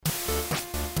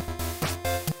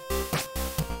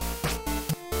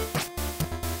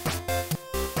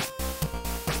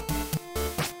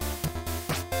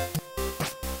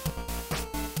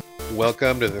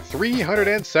Welcome to the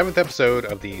 307th episode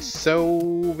of the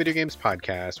Video Games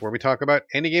podcast, where we talk about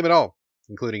any game at all,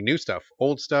 including new stuff,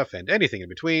 old stuff, and anything in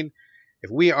between. If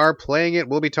we are playing it,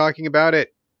 we'll be talking about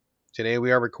it. Today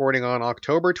we are recording on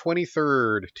October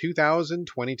 23rd,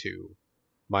 2022.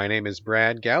 My name is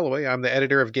Brad Galloway. I'm the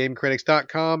editor of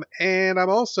GameCritics.com, and I'm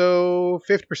also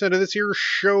 50% of this year's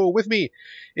show. With me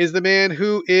is the man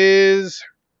who is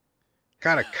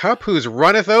got a cup who's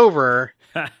runneth over.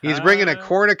 He's bringing a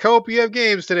cornucopia of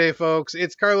games today, folks.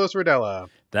 It's Carlos Rodella.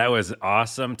 That was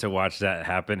awesome to watch that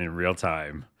happen in real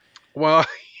time. Well,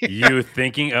 you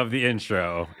thinking of the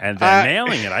intro and then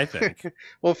nailing it, I think.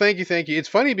 Well, thank you. It's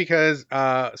funny because,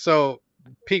 so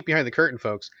peek behind the curtain,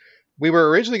 folks. We were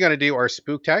originally going to do our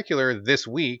Spooktacular this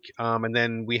week, and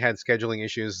then we had scheduling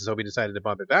issues, so we decided to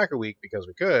bump it back a week because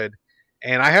we could.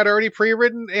 And I had already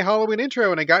pre-written a Halloween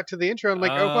intro, and I got to the intro, and I'm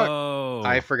like, oh, fuck.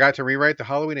 I forgot to rewrite the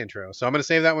Halloween intro. So I'm going to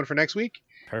save that one for next week.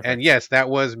 Perfect. And yes, that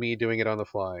was me doing it on the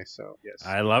fly. So, yes.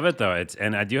 I love it, though.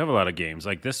 And I do have a lot of games.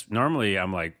 Like this, normally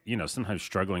I'm like, sometimes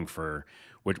struggling for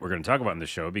what we're going to talk about in the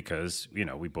show because,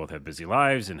 we both have busy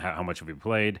lives and how much have we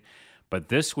played. But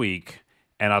this week,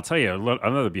 and I'll tell you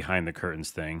another behind the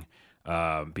curtains thing,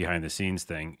 behind the scenes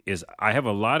thing, is I have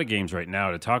a lot of games right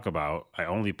now to talk about. I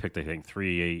only picked, I think,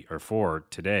 3 or 4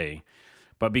 today.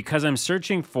 But because I'm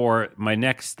searching for my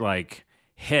next,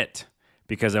 hit,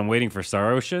 because I'm waiting for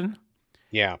Star Ocean.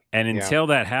 Yeah. And until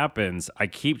that happens, I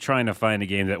keep trying to find a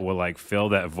game that will, fill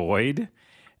that void.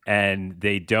 And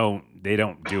they don't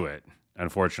do it,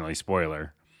 unfortunately.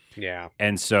 Spoiler. Yeah.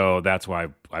 And so that's why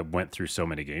I went through so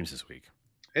many games this week.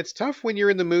 It's tough when you're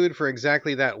in the mood for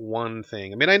exactly that one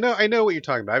thing. I mean, I know what you're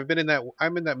talking about.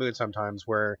 I'm in that mood sometimes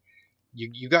where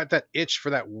you got that itch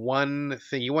for that one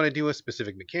thing. You want to do a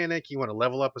specific mechanic, you want to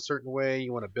level up a certain way,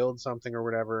 you want to build something or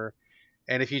whatever.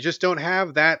 And if you just don't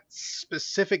have that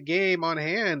specific game on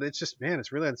hand, it's just, man,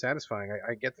 it's really unsatisfying.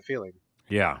 I get the feeling.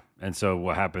 Yeah. And so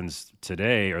what happens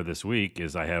today or this week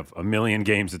is I have a million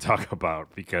games to talk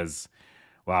about because,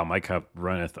 wow, my cup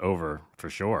runneth over for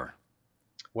sure.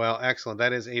 Well, excellent.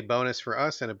 That is a bonus for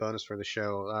us and a bonus for the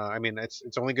show. I mean, it's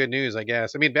only good news, I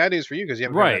guess. I mean, bad news for you because you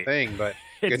haven't heard that thing, but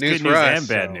good news for us. And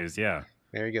bad news, yeah.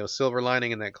 There you go. Silver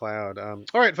lining in that cloud. All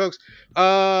right, folks.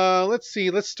 Let's see.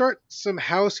 Let's start some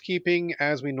housekeeping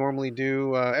as we normally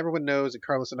do. Everyone knows that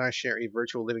Carlos and I share a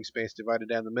virtual living space divided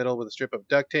down the middle with a strip of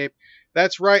duct tape.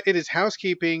 That's right. It is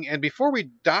housekeeping. And before we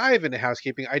dive into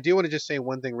housekeeping, I do want to just say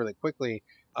one thing really quickly.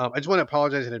 I just want to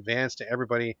apologize in advance to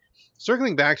everybody.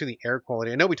 Circling back to the air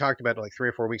quality, I know we talked about it 3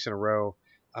 or 4 weeks in a row,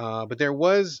 but there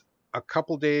was a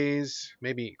couple days,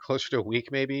 maybe closer to a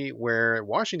week maybe, where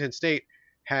Washington State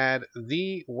had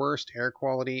the worst air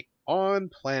quality on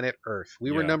planet Earth.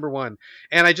 We were number one.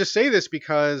 And I just say this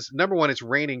because, number one, it's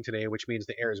raining today, which means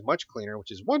the air is much cleaner,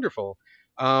 which is wonderful.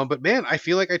 But man, I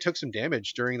feel like I took some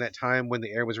damage during that time when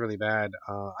the air was really bad.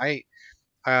 I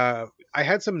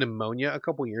had some pneumonia a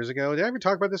couple years ago. Did I ever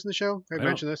talk about this in the show? Did I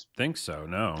mention this? Think so,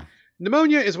 no.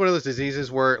 Pneumonia is one of those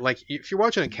diseases where, if you're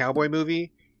watching a cowboy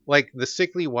movie, the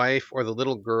sickly wife or the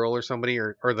little girl or somebody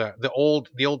or the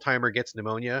old timer gets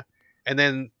pneumonia, and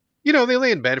then they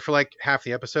lay in bed for half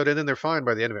the episode and then they're fine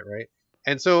by the end of it, right?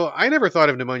 And so I never thought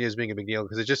of pneumonia as being a big deal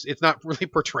because it's not really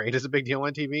portrayed as a big deal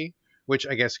on TV, which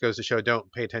I guess goes to show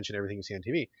don't pay attention to everything you see on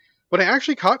TV. But I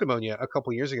actually caught pneumonia a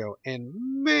couple years ago, and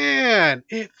man,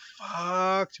 it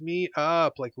fucked me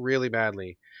up really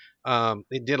badly.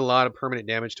 It did a lot of permanent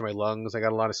damage to my lungs. I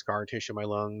got a lot of scar tissue in my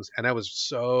lungs, and I was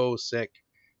so sick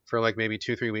for maybe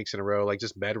 2-3 weeks in a row,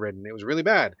 just bedridden. It was really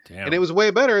bad. Damn. And it was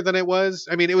way better than it was.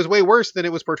 I mean, it was way worse than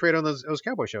it was portrayed on those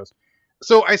cowboy shows.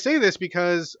 So I say this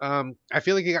because I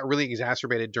feel like it got really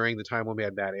exacerbated during the time when we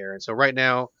had bad air. And so right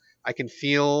now, I can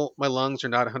feel my lungs are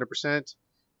not 100%.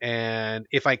 And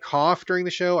if I cough during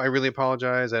the show, I really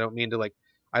apologize. I don't mean to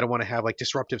I don't want to have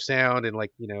disruptive sound and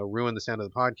ruin the sound of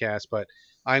the podcast, but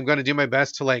I'm going to do my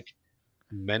best to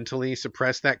mentally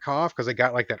suppress that cough because I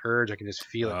got that urge. I can just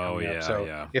feel it coming up.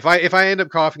 So if I end up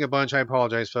coughing a bunch, I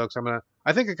apologize, folks.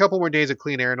 I think a couple more days of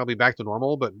clean air and I'll be back to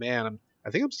normal, but man, I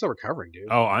think I'm still recovering, dude.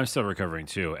 Oh, I'm still recovering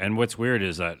too. And what's weird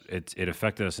is that it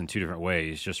affected us in 2 different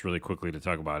ways, just really quickly to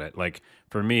talk about it.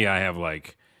 For me, I have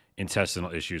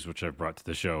intestinal issues, which I've brought to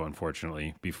the show,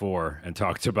 unfortunately, before and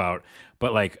talked about.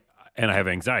 But and I have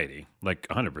anxiety,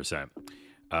 100%.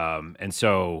 And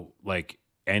so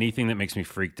anything that makes me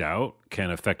freaked out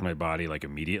can affect my body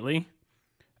immediately.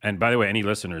 And by the way, any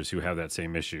listeners who have that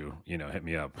same issue, hit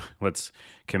me up. Let's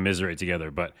commiserate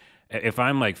together. But if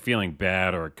I'm feeling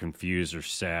bad or confused or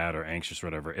sad or anxious or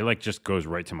whatever, it just goes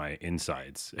right to my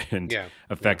insides and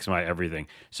affects my everything.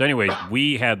 So anyway,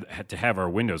 we had to have our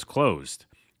windows closed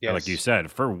like you Yes.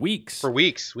 said, for weeks. For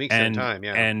weeks at a time,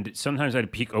 yeah. And sometimes I'd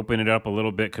open it up a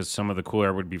little bit because some of the cool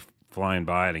air would be flying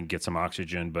by and get some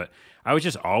oxygen. But I was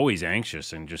just always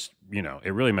anxious and just,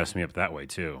 it really messed me up that way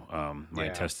too. My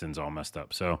intestines all messed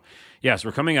up. So, yes,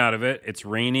 we're coming out of it. It's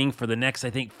raining for the next, I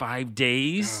think, 5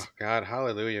 days. Oh, God,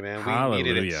 hallelujah, man. Hallelujah.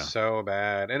 We needed it so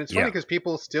bad. And it's funny because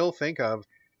people still think of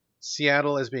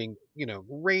Seattle as being,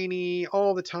 rainy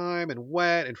all the time and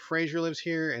wet, and Fraser lives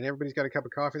here and everybody's got a cup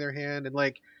of coffee in their hand. And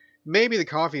like, maybe the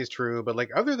coffee is true, but like,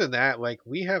 other than that, like,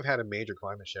 we have had a major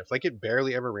climate shift. Like, it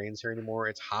barely ever rains here anymore.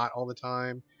 It's hot all the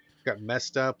time. We've got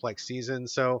messed up like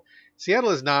seasons. So Seattle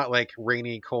is not like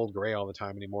rainy, cold, gray all the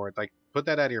time anymore. Like, put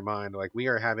that out of your mind. Like, we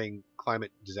are having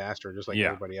climate disaster just like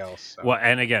everybody else. So. Well,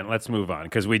 and again, let's move on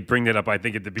because we bring that up, I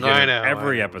think, at the beginning of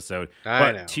every episode.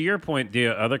 But to your point, the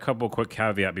other couple quick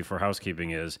caveat before housekeeping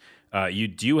is you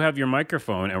do have your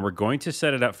microphone, and we're going to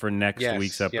set it up for next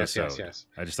week's episode. Yes.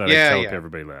 I just thought I'd tell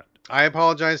everybody that. I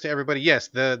apologize to everybody. Yes,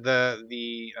 the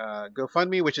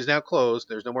GoFundMe, which is now closed,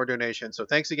 there's no more donations. So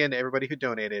thanks again to everybody who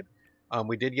donated.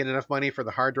 We did get enough money for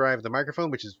the hard drive of the microphone,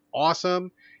 which is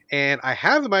awesome. And I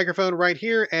have the microphone right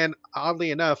here. And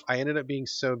oddly enough, I ended up being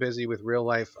so busy with real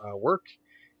life work.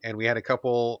 And we had a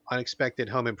couple unexpected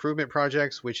home improvement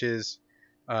projects, which is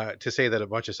to say that a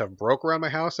bunch of stuff broke around my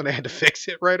house and I had to fix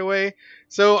it right away.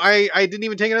 So I didn't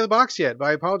even take it out of the box yet. But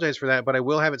I apologize for that. But I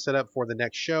will have it set up for the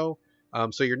next show.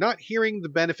 So you're not hearing the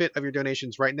benefit of your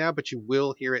donations right now, but you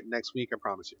will hear it next week, I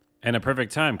promise you. And a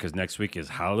perfect time because next week is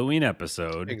Halloween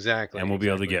episode. Exactly. And we'll be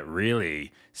able to get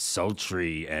really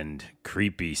sultry and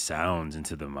creepy sounds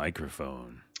into the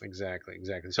microphone. Exactly.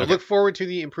 So look forward to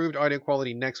the improved audio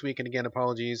quality next week. And again,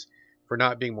 apologies for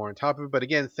not being more on top of it. But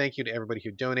again, thank you to everybody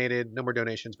who donated. No more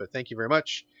donations, but thank you very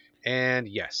much. And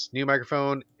yes, new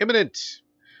microphone imminent.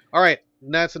 All right,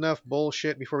 that's enough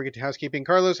bullshit before we get to housekeeping.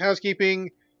 Carlos, housekeeping.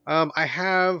 I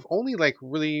have only like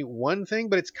really one thing,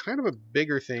 but it's kind of a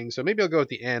bigger thing. So maybe I'll go at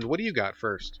the end. What do you got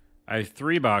first? I have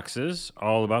 3 boxes,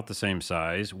 all about the same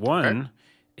size. One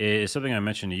is something I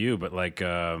mentioned to you, but like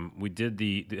we did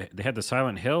they had the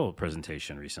Silent Hill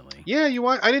presentation recently. Yeah,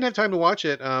 I didn't have time to watch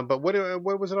it, but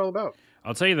what was it all about?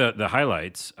 I'll tell you the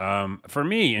highlights. For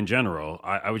me, in general,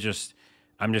 I'm just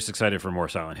excited for more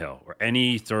Silent Hill or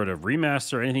any sort of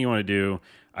remaster, anything you want to do.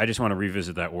 I just want to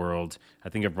revisit that world. I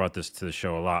think I've brought this to the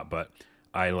show a lot, but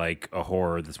I like a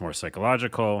horror that's more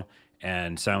psychological,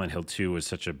 and Silent Hill 2 was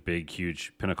such a big,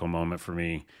 huge pinnacle moment for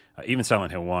me. Even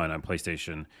Silent Hill 1 on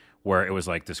PlayStation, where it was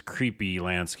like this creepy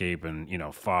landscape and,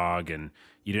 fog, and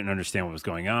you didn't understand what was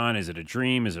going on. Is it a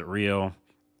dream? Is it real?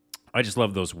 I just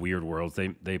love those weird worlds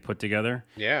they put together.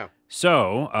 Yeah.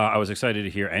 So I was excited to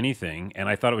hear anything, and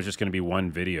I thought it was just going to be one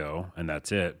video, and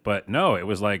that's it. But no, it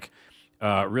was like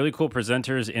really cool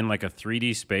presenters in like a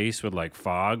 3D space with like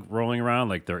fog rolling around,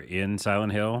 like they're in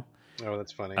Silent Hill. Oh,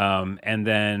 that's funny. And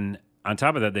then on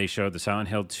top of that, they showed the Silent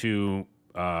Hill 2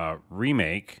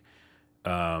 remake.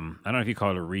 I don't know if you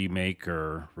call it a remake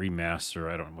or remaster.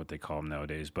 I don't know what they call them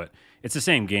nowadays, but it's the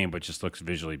same game, but just looks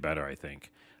visually better, I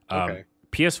think. Okay.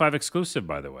 PS5 exclusive,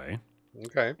 by the way.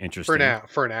 Okay. Interesting.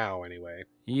 For now, anyway.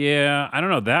 Yeah, I don't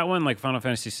know. That one, like Final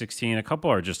Fantasy 16, a couple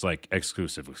are just like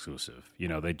exclusive.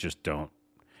 They just don't.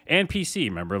 And PC,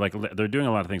 remember? Like they're doing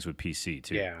a lot of things with PC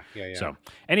too. Yeah. So,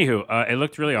 anywho, it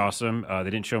looked really awesome. They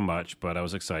didn't show much, but I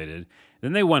was excited.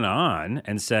 Then they went on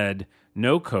and said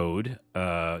No Code,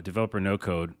 developer No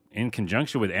Code, in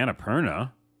conjunction with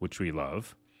Annapurna, which we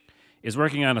love, is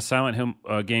working on a Silent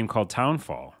Hill game called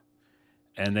Townfall.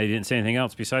 And they didn't say anything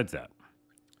else besides that.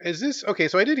 Is this okay?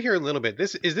 So I did hear a little bit.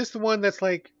 Is this the one that's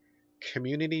like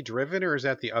community driven, or is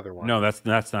that the other one? No, that's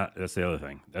not. That's the other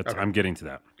thing. Okay. I'm getting to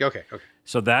that. Okay.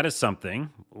 So that is something.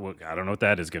 I don't know what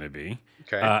that is going to be.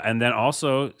 Okay. And then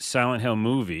also Silent Hill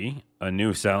movie, a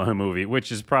new Silent Hill movie,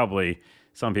 which is probably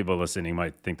some people listening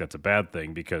might think that's a bad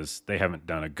thing because they haven't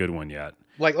done a good one yet.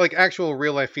 Like actual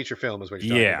real life feature film is what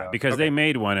you're talking about. Yeah, because they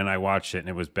made one and I watched it and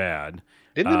it was bad.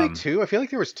 Didn't they make 2? I feel like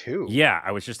there was 2. Yeah,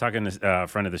 I was just talking to a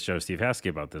friend of the show, Steve Haskey,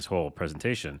 about this whole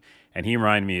presentation, and he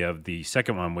reminded me of the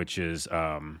second one, which is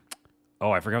I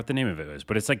forgot what the name of it was,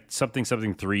 but it's like something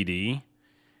 3D.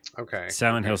 Okay.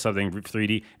 Silent Hill something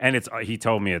 3D, and he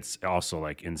told me it's also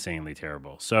like insanely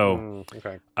terrible. So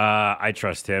I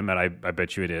trust him, and I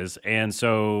bet you it is. And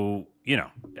so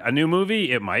a new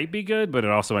movie, it might be good, but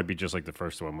it also might be just like the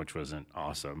first one, which wasn't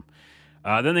awesome.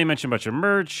 Then they mentioned a bunch of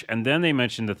merch, and then they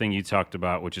mentioned the thing you talked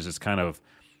about, which is this kind of,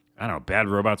 I don't know, Bad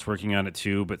Robot's working on it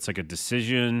too, but it's like a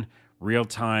decision,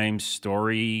 real-time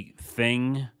story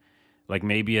thing, like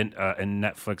maybe a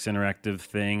Netflix interactive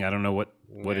thing. I don't know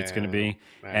what it's going to be.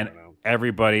 And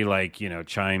everybody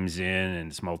chimes in, and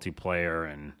it's multiplayer,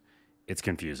 and it's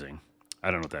confusing.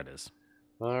 I don't know what that is.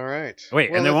 All right. Wait,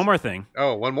 Well, and then one more thing.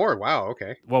 Oh, one more. Wow.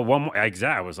 Okay. Well, one more.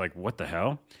 Exactly. I was like, what the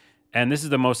hell? And this is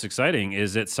the most exciting.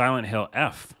 Is it Silent Hill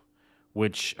F,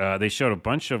 which they showed a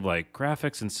bunch of like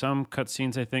graphics and some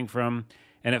cutscenes, I think, from,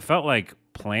 and it felt like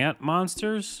plant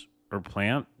monsters or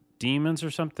plant demons or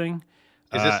something.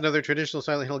 Is this another traditional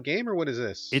Silent Hill game, or what is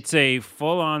this? It's a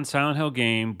full-on Silent Hill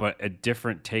game, but a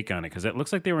different take on it because it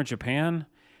looks like they were in Japan,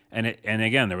 and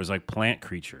again there was like plant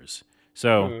creatures.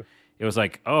 So it was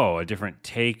like, oh, a different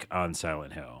take on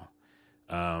Silent Hill.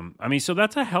 I mean, so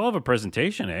that's a hell of a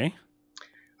presentation, eh?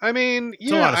 I mean,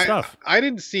 it's a lot of stuff. I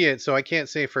didn't see it, so I can't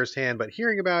say firsthand, but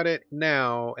hearing about it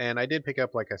now, and I did pick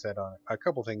up, like I said, a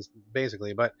couple things,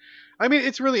 basically. But, I mean,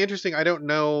 it's really interesting. I don't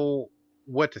know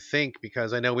what to think,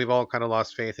 because I know we've all kind of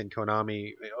lost faith in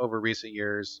Konami over recent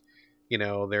years. You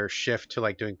know, their shift to,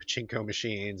 like, doing pachinko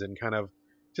machines and kind of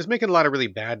just making a lot of really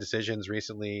bad decisions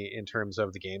recently in terms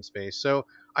of the game space. So,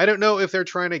 I don't know if they're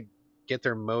trying to get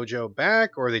their mojo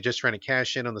back, or are they just trying to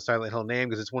cash in on the Silent Hill name,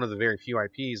 because it's one of the very few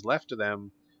IPs left to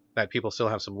them that people still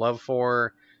have some love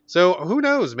for. So who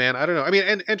knows, man? I don't know. I mean,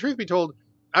 and truth be told,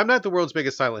 I'm not the world's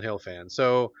biggest Silent Hill fan.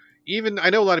 So even I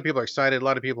know a lot of people are excited. A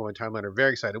lot of people in my timeline are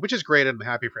very excited, which is great. I'm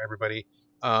happy for everybody.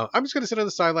 I'm just going to sit on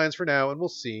the sidelines for now, and we'll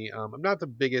see. I'm not the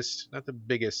biggest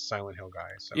Silent Hill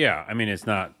guy. So. Yeah, I mean, it's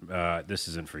not. This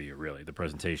isn't for you, really, the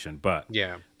presentation. But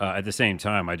yeah, at the same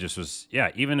time, I just was.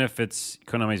 Yeah, even if it's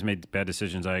Konami's made bad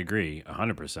decisions, I agree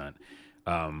 100%.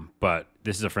 But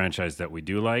this is a franchise that we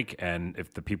do like, and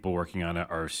if the people working on it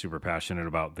are super passionate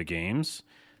about the games,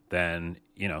 then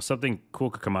something cool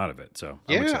could come out of it. So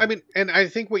yeah, I mean, and I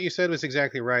think what you said was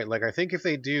exactly right. Like, I think if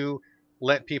they do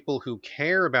let people who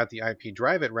care about the IP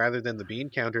drive it rather than the bean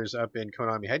counters up in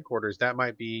Konami headquarters, that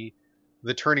might be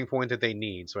the turning point that they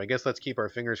need. So I guess let's keep our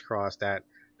fingers crossed that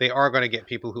they are going to get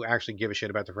people who actually give a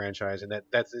shit about the franchise, and that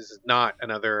this is not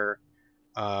another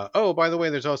oh, by the way,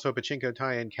 there's also a pachinko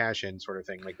tie-in cash-in sort of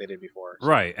thing like they did before. So.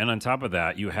 Right, and on top of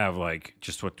that, you have like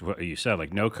just what you said,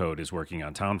 like No Code is working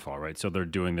on Townfall, right? So they're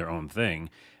doing their own thing,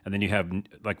 and then you have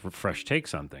like fresh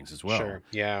takes on things as well. Sure,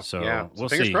 yeah. So yeah. we'll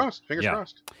fingers see. Crossed. Fingers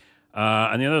crossed.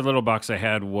 And the other little box I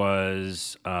had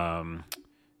was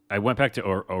I went back to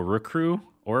Oricru.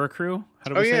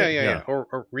 How do we say it? Yeah.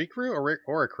 Or Recrew or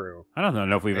Oricru. I don't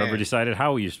know if we've ever decided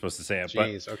how you're supposed to say it.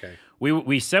 Jeez, but okay.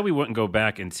 We said we wouldn't go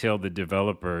back until the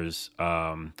developers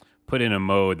put in a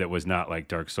mode that was not like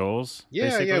Dark Souls. Yeah,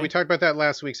 basically. yeah. We talked about that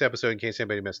last week's episode in case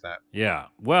anybody missed that. Yeah.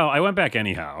 Well, I went back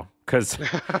anyhow because,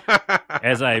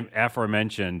 as I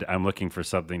aforementioned, I'm looking for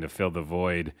something to fill the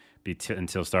void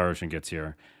until Star Ocean gets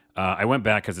here. I went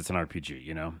back because it's an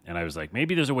RPG, and I was like,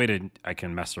 maybe there's a way I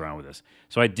can mess around with this.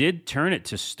 So I did turn it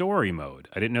to story mode.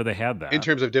 I didn't know they had that. In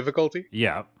terms of difficulty?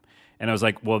 Yeah. And I was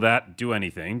like, will that do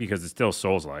anything? Because it's still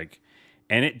Souls-like.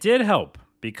 And it did help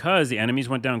because the enemies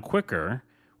went down quicker,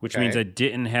 which means I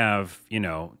didn't have,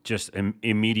 just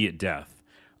immediate death.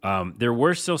 There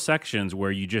were still sections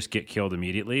where you just get killed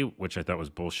immediately, which I thought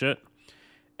was bullshit.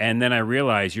 And then I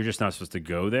realized you're just not supposed to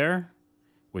go there,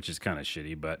 which is kind of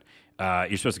shitty, but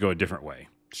you're supposed to go a different way.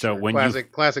 So when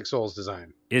classic Souls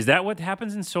design. Is that what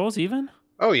happens in Souls even?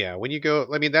 Oh yeah, when you go,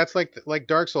 I mean that's like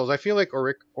Dark Souls. I feel like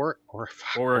Oricru,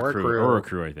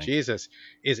 I think. Jesus,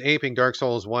 is aping Dark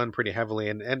Souls 1 pretty heavily,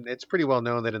 and it's pretty well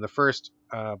known that in the first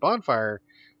bonfire,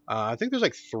 I think there's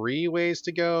like 3 ways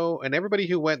to go, and everybody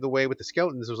who went the way with the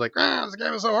skeletons was like, this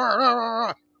game is so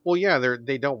hard. Well, yeah,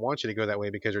 they don't want you to go that way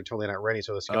because you're totally not ready.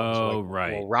 So the skeletons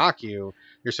will rock you.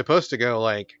 You're supposed to go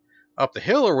like up the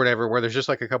hill or whatever, where there's just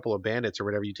like a couple of bandits or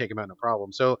whatever. You take them out, no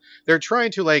problem. So they're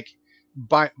trying to like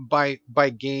by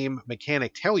game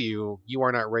mechanic tell you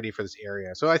are not ready for this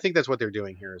area. So I think that's what they're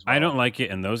doing here as well. I don't like it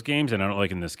in those games, and I don't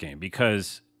like it in this game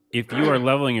because if you are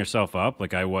leveling yourself up,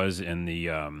 like I was in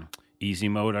the easy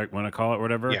mode, I want to call it,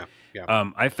 whatever. Yeah.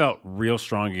 I felt real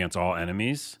strong against all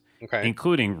enemies. Okay.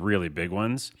 Including really big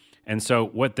ones. And so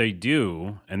what they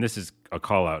do, and this is a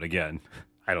call out again,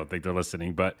 I don't think they're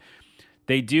listening, but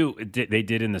they did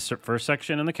in the first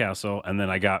section in the castle, and then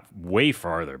I got way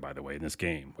farther, by the way, in this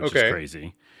game, which is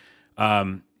crazy.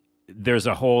 There's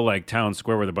a whole like town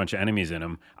square with a bunch of enemies in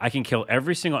them. I can kill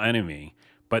every single enemy,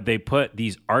 but they put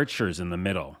these archers in the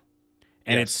middle.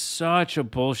 And it's such a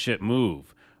bullshit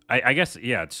move. I guess,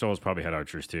 yeah, Souls probably had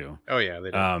archers too. Oh, yeah, they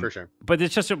do, for sure. But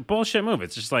it's just a bullshit move.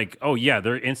 It's just like, oh, yeah,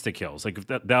 they're insta-kills. Like,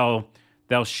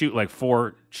 they'll shoot like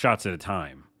 4 shots at a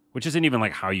time, which isn't even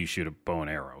like how you shoot a bow and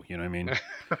arrow. You know what I mean?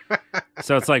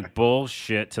 So it's like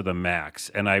bullshit to the max.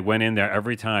 And I went in there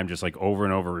every time just like over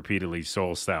and over repeatedly,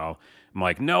 Soul style. I'm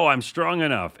like, no, I'm strong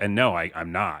enough. And no,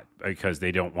 I'm not because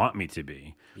they don't want me to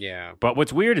be. Yeah. But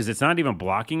what's weird is it's not even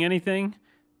blocking anything.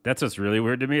 That's what's really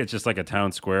weird to me. It's just like a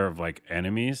town square of like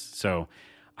enemies. So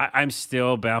I'm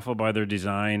still baffled by their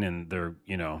design and their,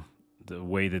 the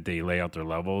way that they lay out their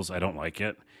levels. I don't like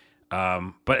it.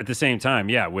 But at the same time,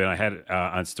 yeah, when I had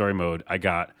on story mode, I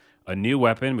got a new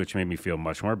weapon, which made me feel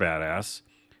much more badass.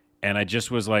 And I just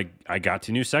was like, I got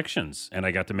to new sections and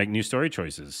I got to make new story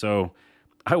choices. So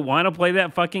I want to play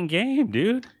that fucking game,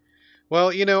 dude.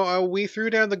 Well, we threw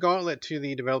down the gauntlet to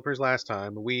the developers last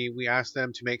time. We asked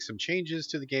them to make some changes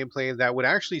to the gameplay that would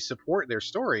actually support their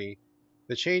story.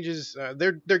 The changes,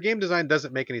 their game design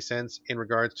doesn't make any sense in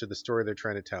regards to the story they're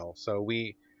trying to tell. So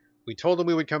we told them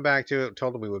we would come back to it.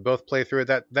 Told them we would both play through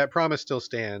it. That promise still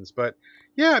stands. But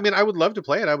yeah, I mean, I would love to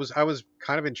play it. I was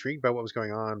kind of intrigued by what was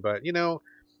going on. But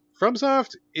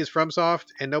FromSoft is FromSoft,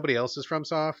 and nobody else is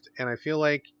FromSoft. And I feel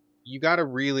like you got to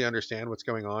really understand what's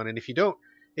going on. And if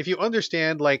you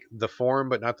understand like the form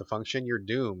but not the function, you're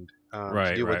doomed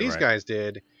to do what these guys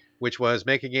did, which was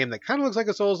make a game that kind of looks like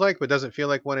a Souls-like but doesn't feel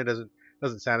like one. It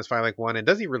doesn't satisfy like one, and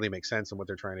doesn't really make sense in what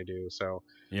they're trying to do. So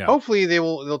hopefully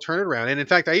they'll turn it around. And in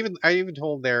fact, I even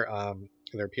told their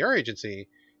PR agency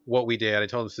what we did. I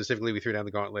told them specifically we threw down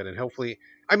the gauntlet, and hopefully,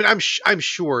 I mean, I'm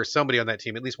sure somebody on that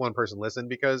team, at least one person, listened,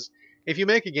 because if you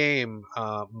make a game,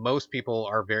 most people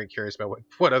are very curious about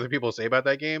what other people say about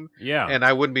that game. Yeah. And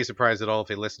I wouldn't be surprised at all if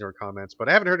they listen to our comments, but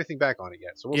I haven't heard anything back on it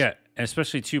yet. So we'll see.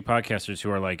 Especially two podcasters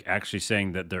who are like actually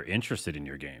saying that they're interested in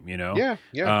your game,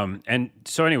 Yeah. And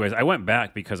so anyways, I went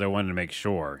back because I wanted to make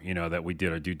sure, that we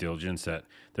did our due diligence, that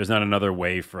there's not another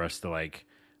way for us to like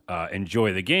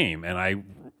enjoy the game. And I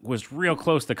was real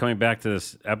close to coming back to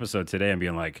this episode today and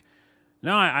being like,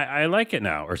 no, I like it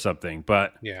now or something.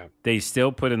 But they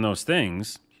still put in those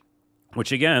things,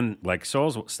 which again, like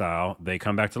Souls style, they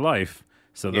come back to life.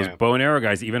 So those bow and arrow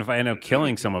guys, even if I end up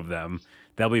killing some of them,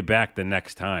 they'll be back the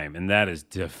next time. And that is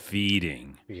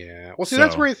defeating. Yeah. Well, see,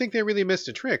 that's where I think they really missed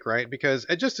a trick, right? Because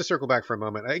just to circle back for a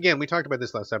moment, again, we talked about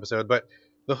this last episode, but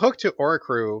the hook to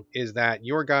Oricru is that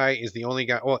your guy is the only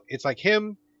guy. Well, it's like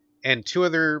him and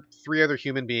three other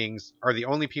human beings are the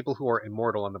only people who are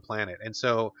immortal on the planet. And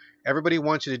so everybody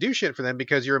wants you to do shit for them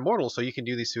because you're immortal. So you can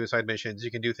do these suicide missions. You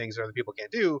can do things that other people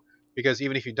can't do because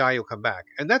even if you die, you'll come back.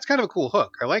 And that's kind of a cool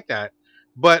hook. I like that.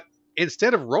 But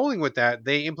instead of rolling with that,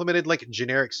 they implemented like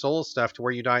generic soul stuff to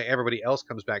where you die, everybody else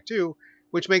comes back too,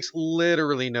 which makes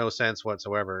literally no sense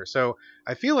whatsoever. So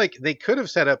I feel like they could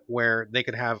have set up where they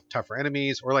could have tougher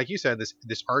enemies, or like you said,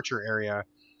 this archer area.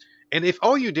 And if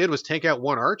all you did was take out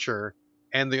one archer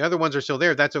and the other ones are still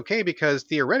there, that's okay, because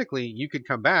theoretically you could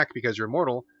come back because you're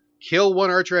immortal, kill one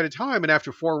archer at a time, and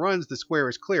after 4 runs, the square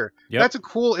is clear. That's a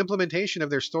cool implementation of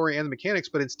their story and the mechanics,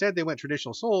 but instead they went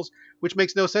traditional Souls, which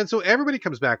makes no sense. So everybody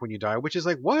comes back when you die, which is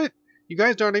like, what? You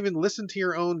guys don't even listen to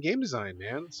your own game design,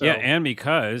 man. So, yeah, and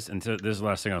because, until this is the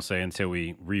last thing I'll say until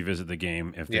we revisit the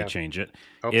game, if they change it,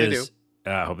 hope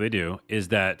they do, is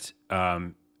that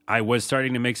I was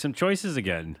starting to make some choices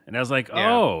again. And I was like,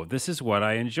 this is what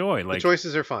I enjoy. Like, the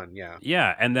choices are fun, yeah.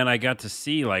 Yeah, and then I got to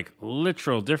see, like,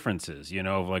 literal differences,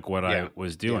 of, like, what I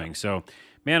was doing. Yeah. So,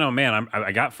 man, oh, man,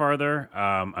 I got farther.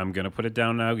 I'm going to put it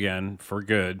down now again for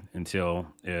good until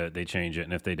they change it.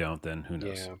 And if they don't, then who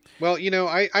knows? Yeah. Well,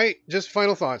 I just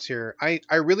final thoughts here.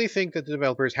 I really think that the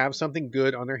developers have something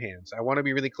good on their hands. I want to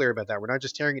be really clear about that. We're not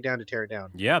just tearing it down to tear it down.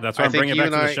 Yeah, that's why I'm bringing it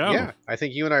back to the show. Yeah, I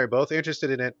think you and I are both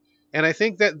interested in it. And I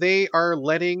think that they are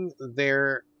letting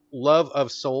their love of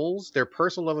Souls, their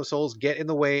personal love of Souls, get in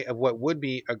the way of what would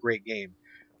be a great game.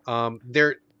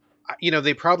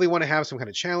 They probably want to have some kind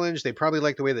of challenge. They probably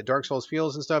like the way that Dark Souls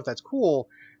feels and stuff. That's cool.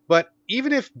 But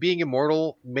even if being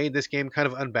immortal made this game kind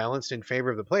of unbalanced in favor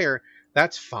of the player,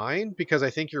 that's fine, because I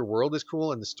think your world is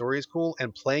cool and the story is cool,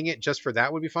 and playing it just for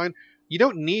that would be fine. You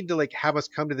don't need to like have us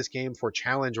come to this game for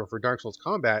challenge or for Dark Souls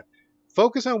combat.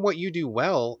 Focus on what you do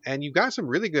well, and you've got some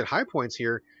really good high points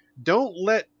here. Don't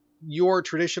let your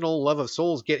traditional love of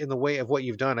Souls get in the way of what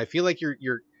you've done. I feel like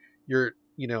you're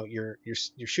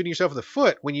shooting yourself in the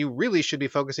foot when you really should be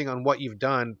focusing on what you've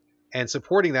done and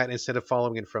supporting that instead of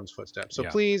following in From's footsteps. So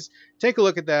please take a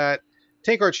look at that.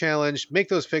 Take our challenge. Make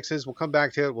those fixes. We'll come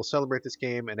back to it. We'll celebrate this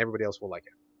game, and everybody else will like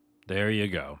it. There you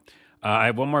go. I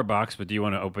have one more box, but do you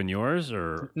want to open yours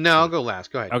or? No, I'll go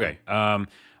last. Go ahead. Okay.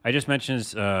 I just mentioned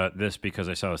this because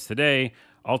I saw this today.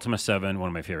 Ultima 7, one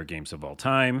of my favorite games of all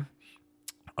time.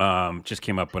 Just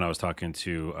came up when I was talking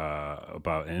to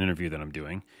about an interview that I'm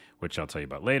doing, which I'll tell you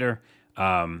about later.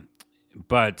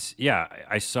 But yeah,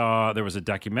 I saw there was a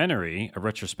documentary, a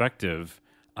retrospective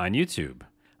on YouTube.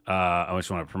 I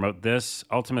just want to promote this.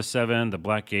 Ultima 7, the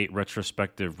Blackgate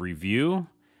Retrospective Review,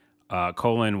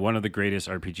 one of the greatest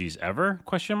RPGs ever, ?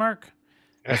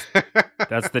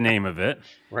 That's the name of it.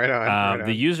 Right on. Right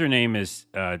The on. username is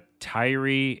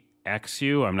Tyree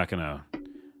XU. I'm not gonna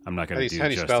How do do you spell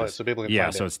it justice. so people can Yeah,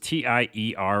 find so it? it's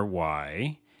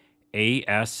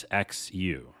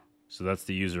TIERYASXU. So that's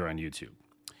the user on YouTube.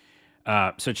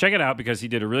 So check it out because he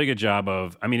did a really good job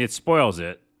of. I mean, it spoils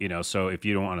it, So if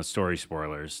you don't want to story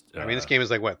spoilers, I mean, this game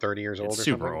is like what, 30 years old it's or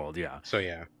super something? old, yeah. So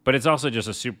yeah. But it's also just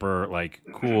a super like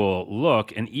cool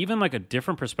look and even like a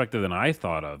different perspective than I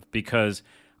thought of because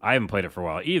I haven't played it for a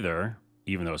while either,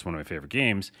 even though it's one of my favorite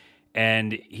games.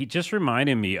 And he just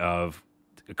reminded me of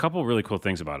a couple really cool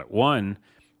things about it. One,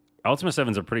 Ultima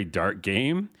 7 is a pretty dark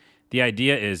game. The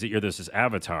idea is that you're this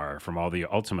avatar from all the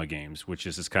Ultima games, which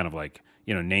is this kind of like,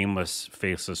 nameless,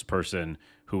 faceless person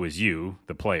who is you,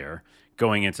 the player,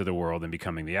 going into the world and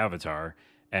becoming the avatar.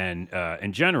 And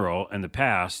in general, in the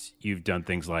past, you've done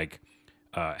things like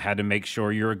had to make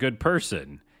sure you're a good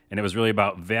person. And it was really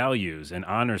about values and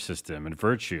honor system and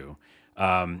virtue.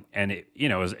 And it,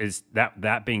 is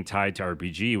that being tied to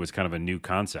RPG was kind of a new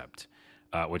concept,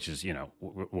 which is,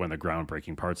 one of the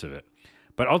groundbreaking parts of it.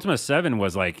 But Ultima 7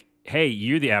 was like, hey,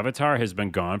 you, the avatar, has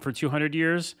been gone for 200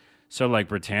 years. So like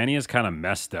Britannia's kind of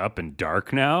messed up and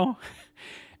dark now.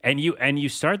 and you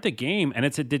start the game and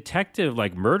it's a detective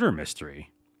like murder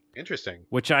mystery. Interesting.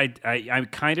 Which I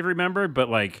kind of remembered, but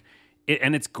like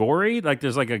and it's gory. Like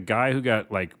there's like a guy who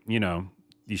got like,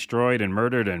 destroyed and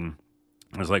murdered and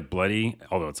it was like bloody,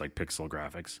 although it's like pixel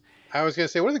graphics. I was gonna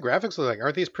say, what do the graphics look like?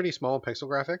 Aren't these pretty small pixel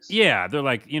graphics? Yeah, they're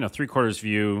like 3/4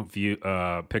 view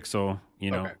pixel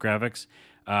Okay. graphics.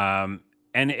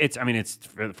 And it's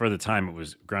for the time it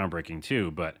was groundbreaking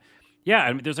too. But yeah,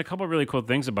 I mean, there's a couple of really cool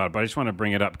things about it. But I just want to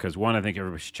bring it up because one, I think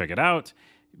everybody should check it out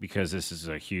because this is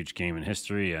a huge game in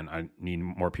history, and I need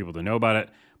more people to know about it.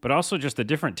 But also just a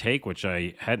different take, which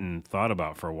I hadn't thought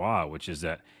about for a while, which is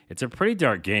that it's a pretty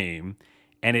dark game.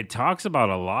 And it talks about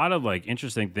a lot of like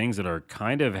interesting things that are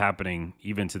kind of happening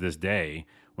even to this day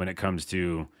when it comes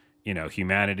to,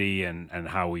 humanity and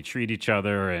how we treat each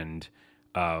other and,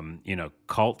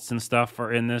 cults and stuff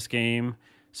are in this game.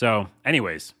 So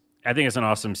anyways, I think it's an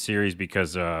awesome series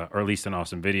because, or at least an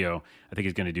awesome video. I think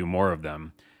he's going to do more of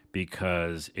them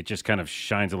because it just kind of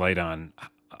shines a light on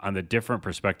the different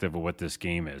perspective of what this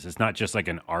game is. It's not just like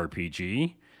an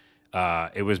RPG.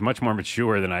 It was much more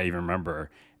mature than I even remember,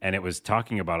 and it was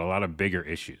talking about a lot of bigger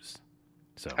issues.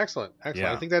 So Excellent.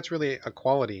 yeah. I think that's really a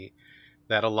quality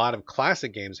that a lot of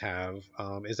classic games have,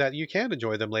 is that you can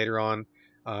enjoy them later on,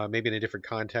 maybe in a different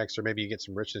context, or maybe you get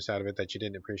some richness out of it that you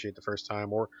didn't appreciate the first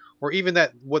time, or even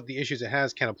that what the issues it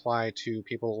has can apply to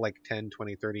people like 10,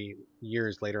 20, 30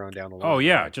 years later on down the line. Oh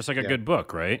yeah, just like a good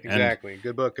book, right? Exactly.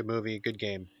 Good book, good movie, good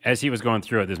game. As he was going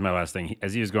through it, this is my last thing.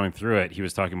 As he was going through it, he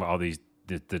was talking about all the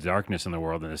darkness in the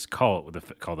world and this cult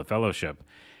called the Fellowship.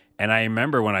 And I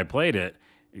remember when I played it,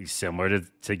 similar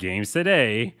to games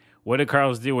today, what did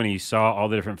Carlos do when he saw all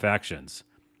the different factions?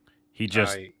 He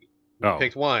just you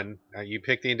picked one. You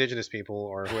picked the indigenous people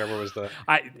or whoever was the.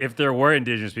 If there were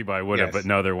indigenous people, I would have, Yes. but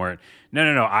no, there weren't. No.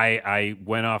 I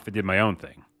went off and did my own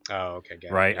thing. Oh, okay.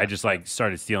 Right. Yeah. I just like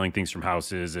started stealing things from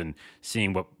houses and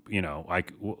seeing what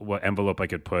what envelope I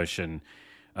could push and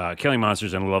killing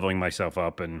monsters and leveling myself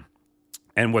up and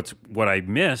what I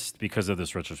missed because of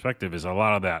this retrospective is a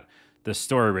lot of that the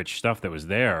story rich stuff that was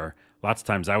there. Lots of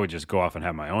times I would just go off and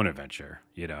have my own adventure,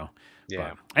 Yeah.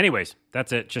 But anyways,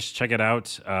 that's it. Just check it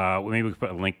out. Maybe we could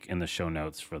put a link in the show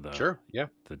notes for the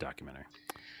the documentary.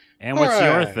 And what's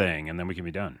your thing? And then we can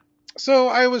be done. So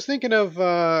I was thinking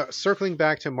of circling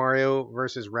back to Mario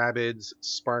versus Rabbids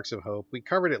Sparks of Hope. We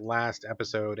covered it last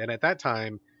episode, and at that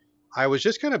time, I was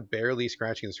just kind of barely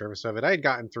scratching the surface of it. I had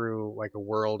gotten through like a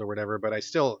world or whatever, but I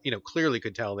still, clearly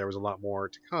could tell there was a lot more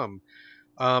to come.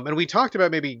 And we talked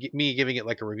about maybe me giving it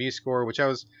like a review score, which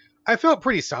I felt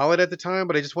pretty solid at the time,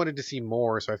 but I just wanted to see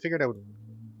more. So I figured I would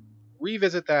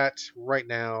revisit that right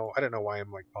now. I don't know why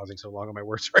I'm like pausing so long on my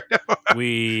words right now.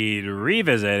 We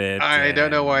revisit it. I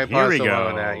don't know why I paused so long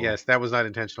on that. Yes, that was not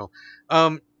intentional.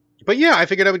 But yeah, I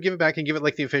figured I would give it back and give it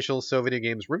like the official So Video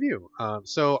Games review.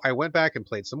 So I went back and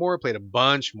played some more, played a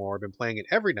bunch more. I've been playing it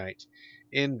every night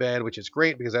in bed, which is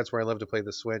great because that's where I love to play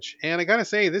the Switch. And I gotta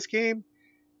say, this game,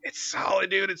 it's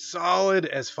solid, dude. It's solid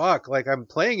as fuck. Like I'm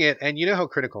playing it, and you know how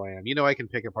critical I am. You know I can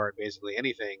pick apart basically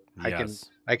anything. Yes.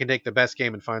 I can take the best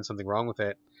game and find something wrong with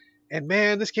it. And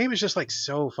man, this game is just like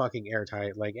so fucking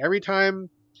airtight. Like every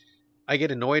time I get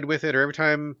annoyed with it, or every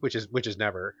time, which is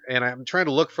never, and I'm trying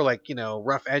to look for like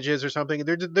rough edges or something,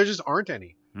 there just aren't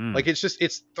any. Like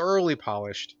it's thoroughly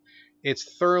polished.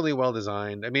 It's thoroughly well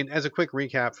designed. I mean, as a quick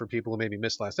recap for people who maybe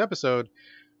missed last episode,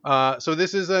 So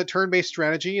this is a turn-based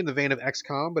strategy in the vein of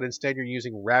XCOM, but instead you're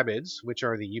using Rabbids, which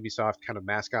are the Ubisoft kind of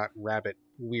mascot rabbit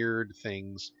weird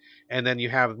things. And then you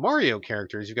have Mario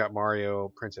characters. You've got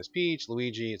Mario, Princess Peach,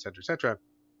 Luigi, etc., etc.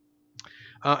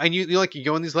 And you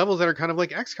go in these levels that are kind of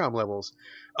like XCOM levels.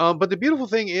 But the beautiful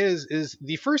thing is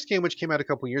the first game, which came out a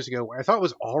couple years ago, I thought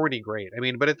was already great. I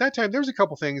mean, but at that time there was a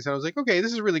couple things that I was like, okay,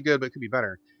 this is really good, but it could be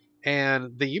better.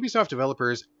 And the Ubisoft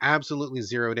developers absolutely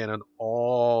zeroed in on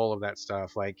all of that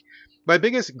stuff. Like my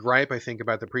biggest gripe, I think,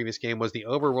 about the previous game was the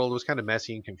overworld was kind of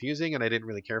messy and confusing, and I didn't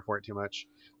really care for it too much.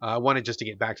 I wanted just to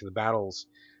get back to the battles.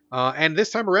 And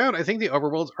this time around, I think the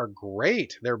overworlds are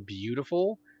great. They're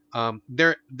beautiful.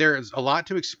 There's a lot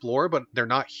to explore, but they're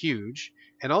not huge.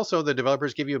 And also, the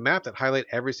developers give you a map that highlight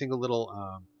every single little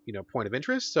point of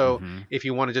interest. So if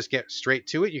you want to just get straight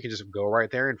to it, you can just go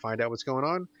right there and find out what's going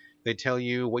on. They tell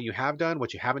you what you have done,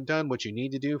 what you haven't done, what you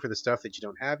need to do for the stuff that you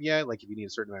don't have yet. Like if you need a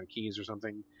certain amount of keys or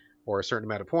something, or a certain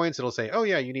amount of points, it'll say, oh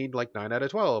yeah, you need like 9 out of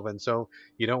 12. And so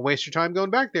you don't waste your time going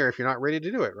back there if you're not ready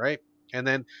to do it, right? And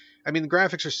then, I mean, the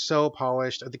graphics are so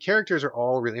polished. The characters are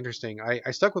all really interesting. I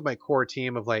stuck with my core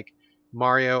team of like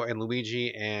Mario and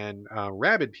Luigi and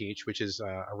Rabbid Peach, which is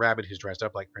a rabbit who's dressed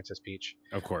up like Princess Peach.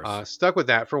 Of course. Stuck with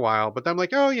that for a while, but then I'm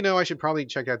like, oh, I should probably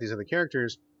check out these other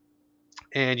characters.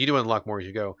 And you do unlock more as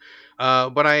you go.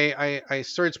 But I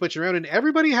started switching around, and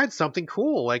everybody had something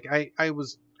cool. Like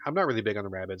I'm not really big on the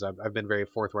rabbits. I've been very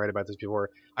forthright about this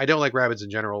before. I don't like rabbits in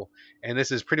general, and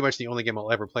this is pretty much the only game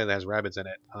I'll ever play that has rabbits in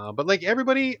it. But like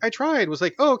everybody I tried was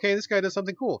like, oh, okay, this guy does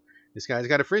something cool. This guy's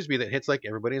got a frisbee that hits like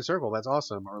everybody in a circle. That's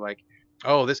awesome. Or like,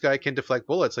 oh, this guy can deflect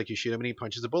bullets. Like you shoot him and he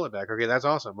punches a bullet back. Okay, that's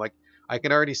awesome. Like I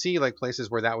can already see like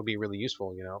places where that would be really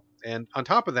useful, And on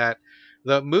top of that,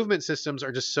 the movement systems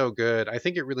are just so good. I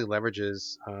think it really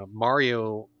leverages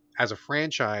Mario as a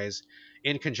franchise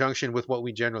in conjunction with what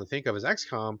we generally think of as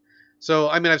XCOM. So,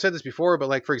 I mean, I've said this before, but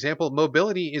like, for example,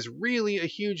 mobility is really a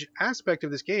huge aspect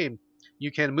of this game.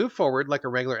 You can move forward like a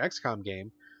regular XCOM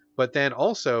game, but then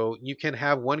also you can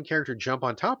have one character jump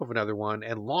on top of another one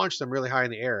and launch them really high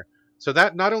in the air. So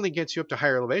that not only gets you up to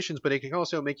higher elevations, but it can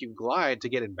also make you glide to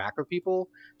get in back of people,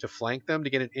 to flank them, to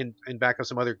get in back of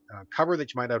some other cover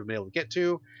that you might not have been able to get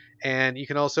to. And you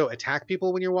can also attack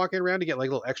people when you're walking around to get like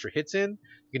little extra hits in.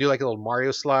 You can do like a little Mario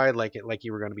slide, like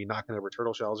you were going to be knocking over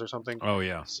turtle shells or something. Oh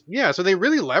yeah, yeah. So they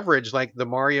really leverage like the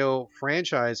Mario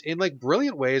franchise in like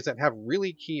brilliant ways that have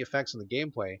really key effects on the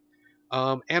gameplay.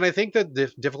 And I think that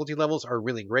the difficulty levels are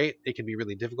really great. It can be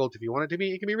really difficult if you want it to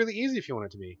be. It can be really easy if you want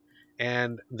it to be.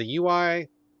 And the UI,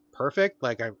 perfect.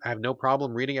 Like I have no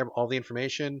problem reading all the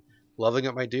information, leveling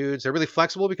up my dudes. They're really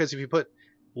flexible because if you put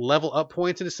level up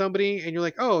points into somebody and you're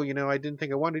like, oh, I didn't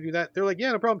think I wanted to do that. They're like,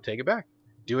 yeah, no problem. Take it back.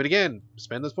 Do it again.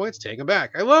 Spend those points. Take them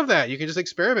back. I love that. You can just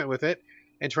experiment with it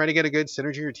and try to get a good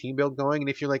synergy or team build going. And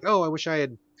if you're like, oh, I wish I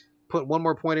had put one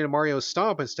more point into Mario's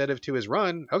stomp instead of to his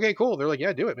run. Okay, cool. They're like,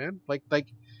 yeah, do it, man. Like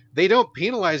they don't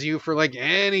penalize you for like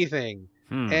anything.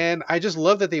 And I just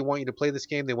love that they want you to play this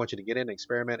game. They want you to get in and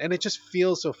experiment. And it just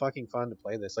feels so fucking fun to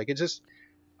play this. Like it just,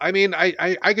 I mean,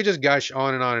 I could just gush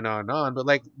on and on and on and on, but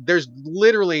like there's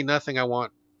literally nothing I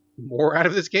want more out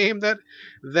of this game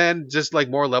than just like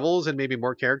more levels and maybe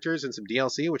more characters and some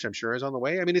DLC, which I'm sure is on the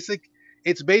way. I mean,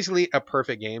 it's basically a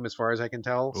perfect game as far as I can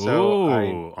tell.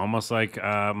 So almost like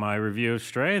my review of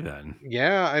Stray then.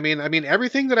 Yeah, I mean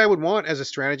everything that I would want as a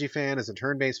strategy fan, as a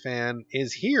turn-based fan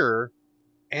is here.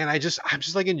 And I'm just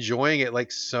like enjoying it like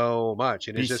so much.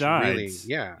 And it's just really,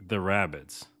 yeah. The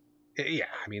rabbits. Yeah,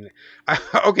 I mean,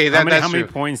 okay, that's how many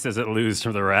true. points does it lose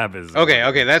from the rabbits?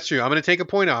 Okay, that's true. I'm going to take a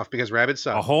point off because rabbits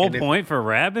suck. A whole point for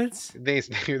rabbits? They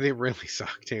really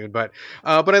suck, dude. But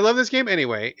I love this game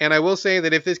anyway. And I will say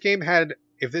that if this game had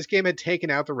taken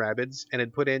out the rabbits and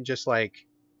had put in just like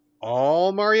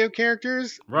all Mario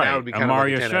characters, right? That would be kind a of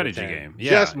Mario like a 10 strategy out of 10. game.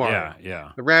 Yeah, just Mario.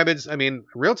 Yeah. The rabbits. I mean,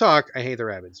 real talk. I hate the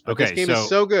rabbits, but this game is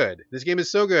so good. This game is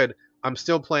so good. I'm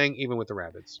still playing even with the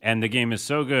rabbits. And the game is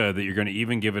so good that you're going to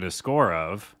even give it a score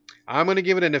of. I'm going to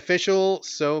give it an official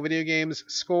Videogames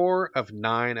score of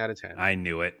 9 out of 10. I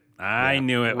knew it. I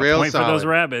knew it. Real a point solid. For those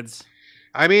rabbits.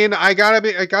 I mean, I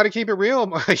gotta keep it real,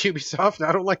 Ubisoft.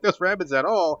 I don't like those rabbits at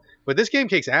all. But this game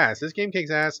kicks ass. This game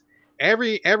kicks ass.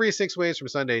 Every 6 ways from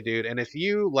Sunday, dude. And if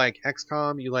you like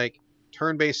XCOM, you like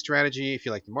turn-based strategy, if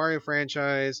you like the Mario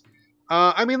franchise,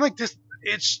 I mean, like this,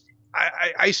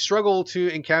 I struggle to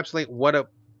encapsulate what a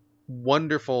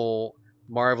wonderful,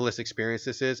 marvelous experience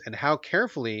this is, and how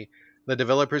carefully the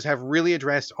developers have really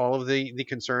addressed all of the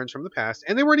concerns from the past.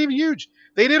 And they weren't even huge.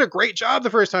 They did a great job the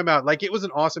first time out. Like, it was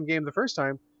an awesome game the first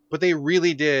time, but they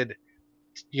really did,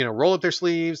 roll up their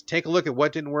sleeves, take a look at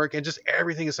what didn't work, and just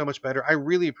everything is so much better. I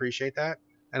really appreciate that.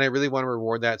 and I really want to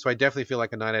reward that. So I definitely feel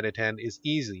like a 9 out of 10 is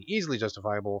easily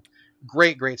justifiable.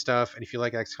 Great stuff. And if you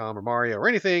like XCOM or Mario or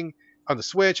anything on the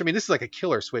Switch, I mean, this is like a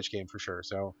killer Switch game for sure.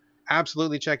 So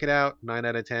absolutely check it out. 9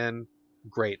 out of 10.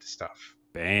 Great stuff.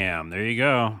 Bam. There you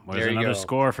go. There's another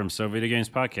score from Videogames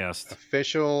Podcast.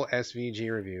 Official SVG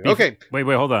review. Okay. Wait,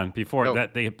 hold on. Before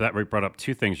that brought up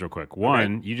two things real quick.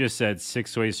 One, you just said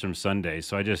 6 Ways from Sunday.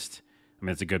 So I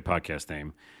mean, it's a good podcast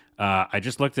name. I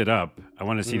just looked it up. I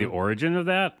want to see the origin of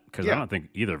that because I don't think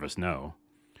either of us know.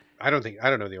 I don't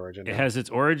know the origin. It has its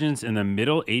origins in the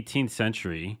middle 18th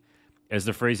century as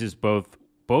the phrase is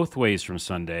both ways from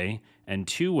Sunday and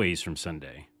 2 ways from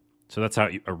Sunday. So that's how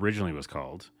it originally was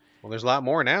called. Well, there's a lot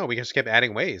more now. We just kept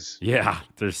adding ways. Yeah,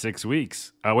 there's 6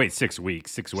 weeks. Oh, wait, 6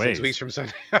 weeks. 6 ways. 6 weeks from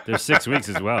Sunday. There's 6 weeks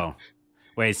as well.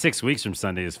 Wait, 6 weeks from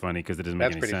Sunday is funny because it doesn't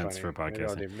make any sense for a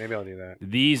podcast. Maybe I'll do that.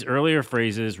 These earlier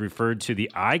phrases referred to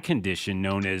the eye condition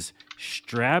known as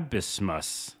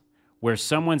strabismus, where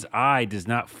someone's eye does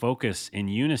not focus in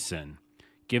unison,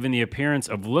 given the appearance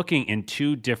of looking in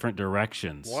 2 different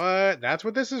directions. What? That's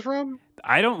what this is from?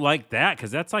 I don't like that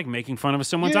because that's like making fun of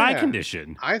someone's eye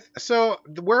condition. So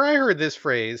where I heard this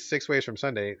phrase, 6 ways from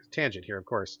Sunday, tangent here, of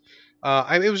course.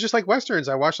 It was just like Westerns.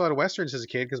 I watched a lot of Westerns as a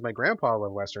kid because my grandpa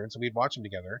loved Westerns, and we'd watch them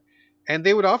together. And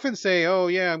they would often say, oh,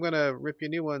 yeah, I'm going to rip you a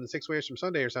new one, 6 ways from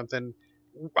Sunday or something.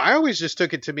 I always just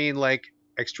took it to mean like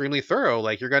extremely thorough,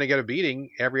 like you're going to get a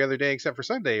beating every other day except for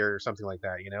Sunday or something like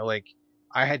that. You know, like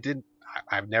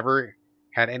I've never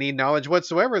had any knowledge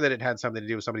whatsoever that it had something to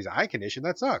do with somebody's eye condition.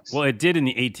 That sucks. Well, it did in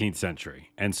the 18th century.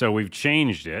 And so we've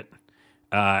changed it.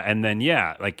 And then,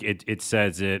 like it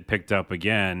says it picked up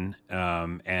again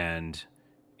and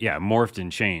morphed and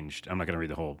changed. I'm not going to read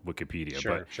the whole Wikipedia.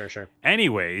 Sure.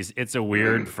 Anyways, it's a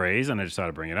weird phrase, and I just thought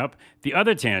to bring it up. The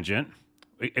other tangent,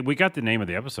 we got the name of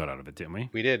the episode out of it, didn't we?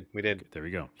 We did. There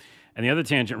we go. And the other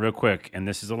tangent, real quick, and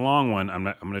this is a long one. I'm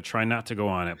going to try not to go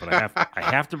on it, but I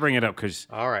have to bring it up because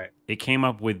it came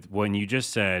up with when you just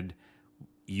said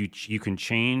you can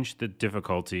change the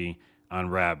difficulty on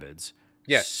Rabbids.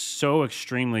 Yes. So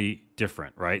extremely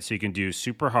different, right? So you can do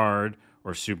super hard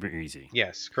or super easy.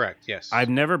 Yes, correct. Yes. I've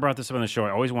never brought this up on the show.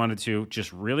 I always wanted to.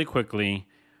 Just really quickly,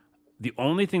 the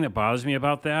only thing that bothers me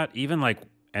about that,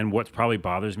 and what probably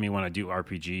bothers me when I do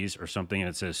RPGs or something and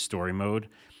it says story mode,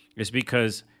 is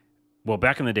because, well,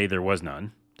 back in the day, there was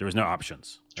none. There was no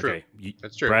options. True. Okay?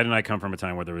 That's true. Brad and I come from a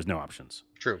time where there was no options.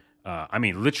 True. I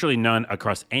mean, literally none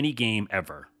across any game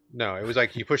ever. No, it was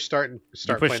like you push start and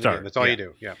start playing the game. That's all you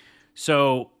do. Yeah.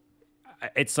 So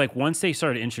it's like once they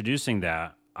started introducing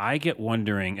that, I get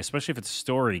wondering, especially if it's a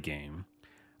story game,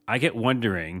 I get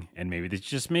wondering, and maybe it's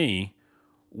just me,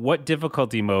 what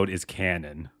difficulty mode is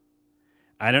canon?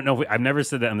 I don't know. I've never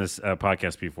said that on this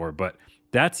podcast before, but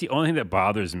that's the only thing that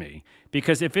bothers me.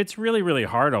 Because if it's really, really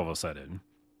hard all of a sudden,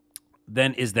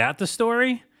 then is that the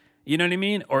story? You know what I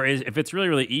mean? Or if it's really,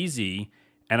 really easy,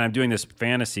 and I'm doing this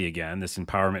fantasy again, this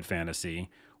empowerment fantasy,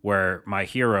 where my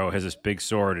hero has this big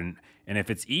sword, and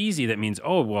if it's easy, that means,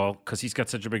 oh, well, because he's got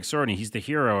such a big sword, and he's the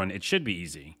hero, and it should be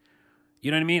easy. You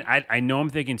know what I mean? I know I'm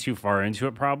thinking too far into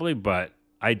it probably, but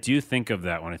I do think of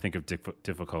that when I think of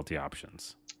difficulty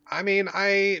options. I mean,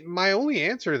 my only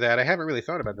answer to that, I haven't really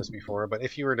thought about this before, but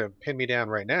if you were to pin me down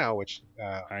right now, which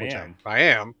I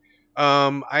am,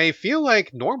 I feel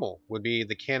like normal would be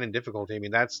the canon difficulty. I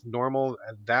mean, that's normal.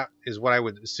 That is what I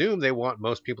would assume they want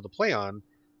most people to play on.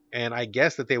 And I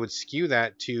guess that they would skew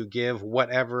that to give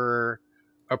whatever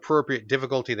appropriate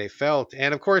difficulty they felt.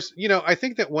 And of course, I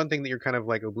think that one thing that you're kind of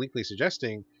like obliquely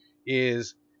suggesting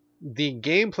is the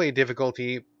gameplay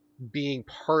difficulty being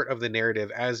part of the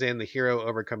narrative, as in the hero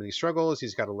overcoming these struggles.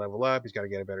 He's got to level up. He's got to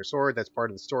get a better sword. That's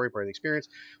part of the story, part of the experience,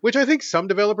 which I think some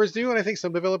developers do, and I think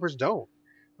some developers don't.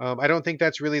 I don't think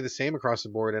that's really the same across the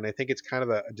board, and I think it's kind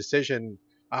of a decision,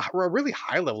 a really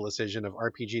high-level decision of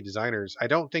RPG designers. I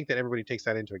don't think that everybody takes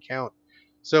that into account.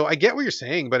 So I get what you're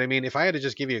saying, but I mean, if I had to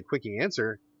just give you a quickie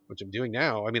answer, which I'm doing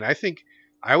now, I mean, I think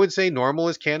I would say normal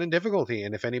is canon difficulty,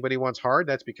 and if anybody wants hard,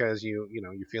 that's because you're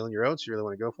feeling your own, so you really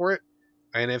want to go for it.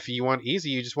 And if you want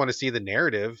easy, you just want to see the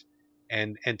narrative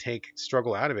and take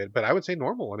struggle out of it. But I would say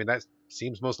normal. I mean, that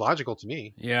seems most logical to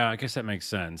me. Yeah, I guess that makes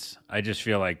sense. I just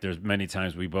feel like there's many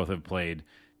times we both have played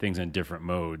things in different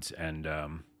modes. And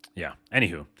yeah,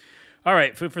 anywho. All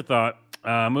right, food for thought.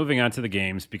 Moving on to the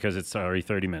games because it's already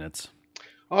 30 minutes.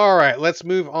 All right, let's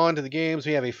move on to the games.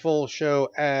 We have a full show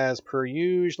as per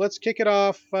usual. Let's kick it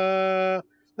off.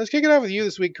 Let's kick it off with you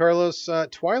this week, Carlos.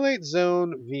 Twilight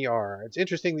Zone VR. It's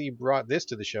interesting that you brought this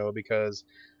to the show because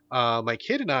my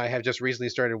kid and I have just recently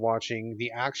started watching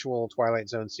the actual Twilight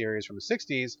Zone series from the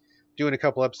 60s, doing a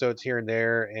couple episodes here and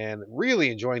there, and really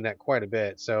enjoying that quite a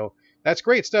bit. So That's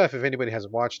great stuff if anybody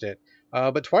hasn't watched it.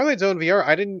 But Twilight Zone VR,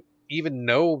 I didn't even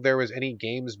know there was any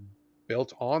games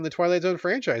built on the Twilight Zone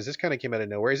franchise. This kind of came out of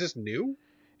nowhere. Is this new?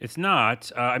 It's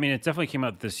not. I mean, it definitely came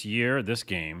out this year, this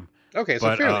game, Okay, so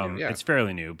but fairly new, yeah. it's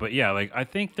fairly new. But yeah, like I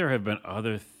think there have been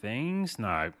other things. No,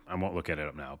 I won't look at it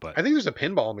up now. But I think there's a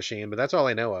pinball machine, but that's all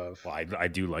I know of. well, I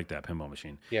do like that pinball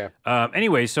machine. Yeah.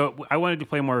 Anyway, so I wanted to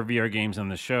play more VR games on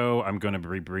the show. I'm going to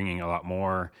be bringing a lot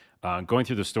more. Going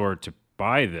through the store to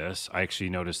buy this, I actually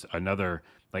noticed another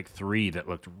like 3 that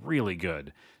looked really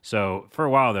good. So for a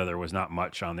while there was not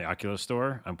much on the Oculus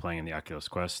store. I'm playing in the Oculus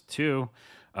Quest 2,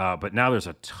 but now there's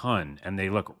a ton, and they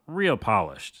look real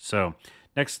polished. So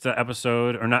next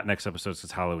episode, or not next episode, because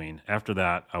it's Halloween. After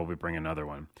that, I'll be bringing another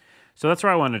one. So that's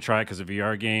where I wanted to try it because of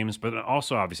VR games, but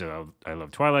also obviously I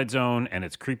love Twilight Zone, and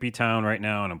it's Creepy Town right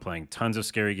now, and I'm playing tons of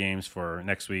scary games for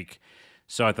next week.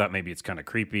 So I thought maybe it's kind of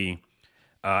creepy.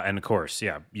 And of course,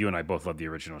 yeah, you and I both love the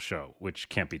original show, which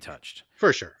can't be touched.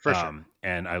 For sure, for sure.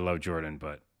 And I love Jordan,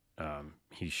 but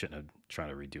he shouldn't have tried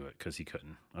to redo it because he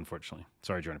couldn't, unfortunately.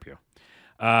 Sorry, Jordan Pio.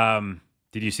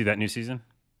 Did you see that new season?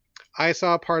 I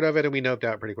saw part of it, and we noped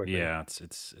out pretty quickly. Yeah,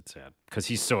 it's sad because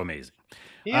he's so amazing.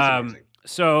 He is amazing.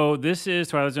 So this is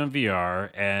Twilight Zone VR,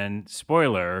 and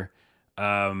spoiler.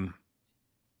 Okay,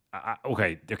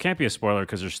 there can't be a spoiler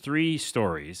because there's 3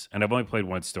 stories, and I've only played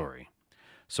 1 story.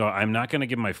 So I'm not going to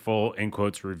give my full, in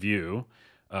quotes, review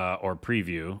or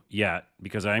preview yet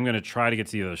because I'm going to try to get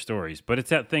to the other stories. But it's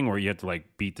that thing where you have to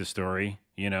like beat the story,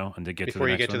 and to get before to the next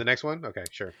one. you get to the next one? Okay,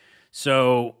 sure.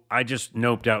 So I just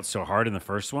noped out so hard in the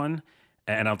first one,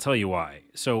 and I'll tell you why.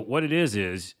 So what it is,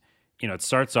 it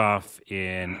starts off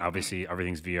in, obviously,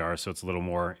 everything's VR, so it's a little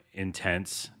more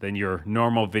intense than your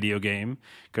normal video game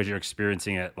because you're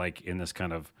experiencing it like in this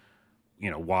kind of,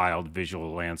 wild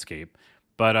visual landscape.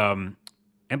 But,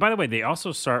 and by the way, they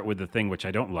also start with the thing which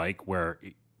I don't like, where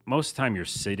most of the time you're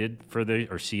seated for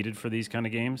these kind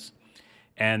of games,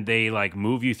 and they like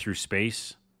move you through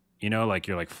space. Like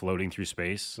you're like floating through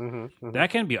space. Mm-hmm, mm-hmm. That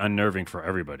can be unnerving for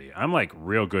everybody. I'm like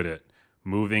real good at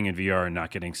moving in VR and not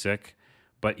getting sick,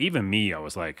 but even me, I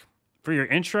was like, for your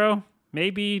intro,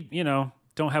 maybe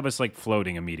don't have us like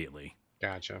floating immediately.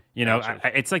 Gotcha.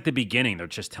 It's like the beginning. They're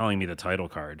just telling me the title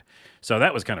card. So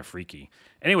that was kind of freaky.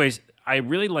 Anyways, I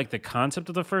really like the concept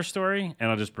of the first story,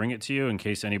 and I'll just bring it to you in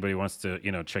case anybody wants to,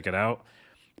 check it out.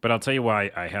 But I'll tell you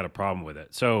why I had a problem with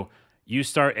it. So you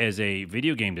start as a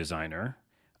video game designer,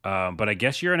 but I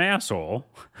guess you're an asshole,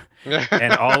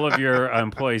 and all of your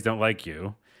employees don't like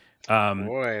you.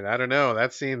 Boy, I don't know.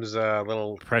 That seems a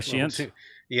little prescient.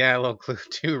 A little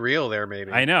too real there,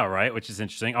 maybe. I know, right? Which is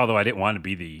interesting. Although I didn't want to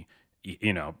be the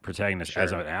protagonist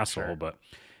as an asshole, sure. But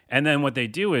and then what they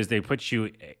do is they put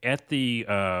you at the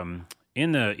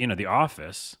in the the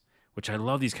office, which I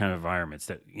love these kind of environments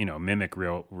that mimic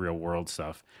real world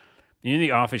stuff. In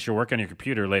the office, you're working on your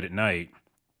computer late at night,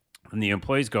 and the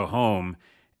employees go home,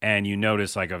 and you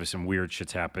notice like some weird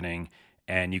shit's happening,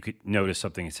 and you could notice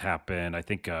something has happened. I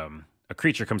think a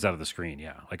creature comes out of the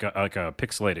screen, like a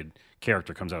pixelated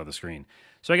character comes out of the screen.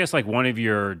 So I guess like one of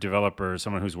your developers,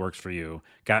 someone who works for you,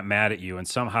 got mad at you, and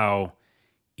somehow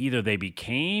either they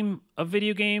became a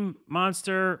video game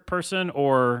monster person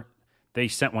or they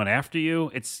sent one after you.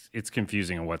 It's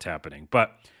confusing on what's happening.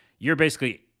 But you're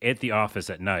basically at the office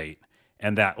at night,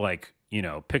 and that like,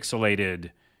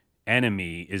 pixelated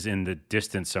enemy is in the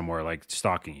distance somewhere, like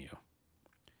stalking you.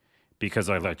 Because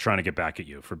I like trying to get back at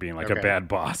you for being like a bad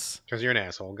boss. Because you're an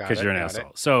asshole. Because you're an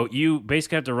asshole. So you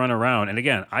basically have to run around. And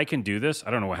again, I can do this. I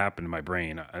don't know what happened to my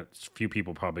brain. A few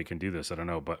people probably can do this. I don't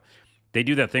know. But they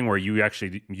do that thing where you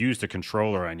actually use the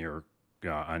controller on your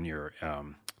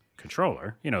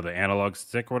controller, the analog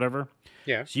stick or whatever.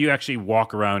 Yeah. So you actually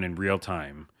walk around in real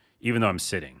time, even though I'm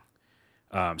sitting.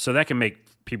 So that can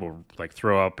make people like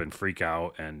throw up and freak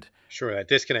out and... Sure, that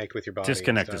disconnect with your body.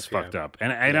 Disconnect is fucked up.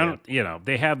 And I don't,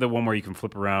 they have the one where you can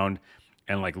flip around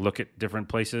and like look at different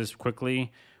places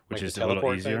quickly, which like is a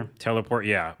little easier. Thing? Teleport,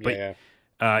 yeah.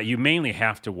 But you mainly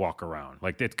have to walk around,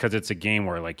 like because it's a game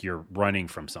where like you're running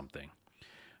from something.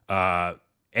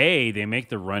 They make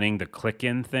the running the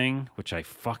click-in thing, which I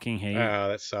fucking hate. Oh,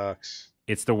 that sucks.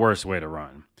 It's the worst way to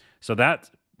run. So that's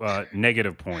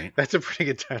negative point. That's a pretty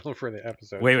good title for the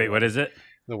episode. Wait, what is it?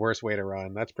 The worst way to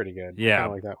run. That's pretty good. Yeah. I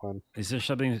like that one. Is there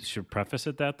something that should preface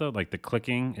it that though? Like the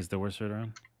clicking is the worst way to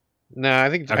run? No, I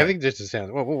think just a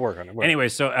sound. Well, we'll work on it. Anyway,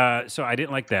 so I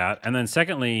didn't like that. And then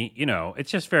secondly,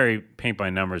 it's just very paint by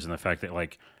numbers in the fact that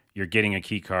like you're getting a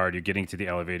key card, you're getting to the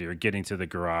elevator, you're getting to the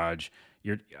garage,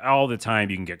 you're all the time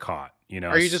you can get caught. You know,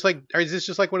 Are you just like? Is this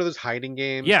just like one of those hiding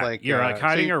games? yeah, Like you're like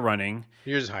hiding so or running.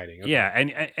 you're just hiding. Okay. Yeah,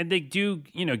 and they do,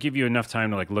 give you enough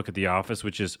time to like look at the office,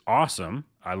 which is awesome.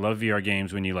 I love VR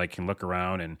games when you like can look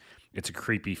around and it's a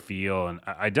creepy feel, and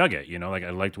I dug it. Like I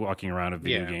liked walking around a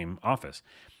video game office,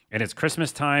 and it's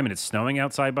Christmas time and it's snowing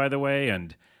outside, by the way,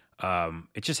 and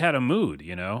it just had a mood,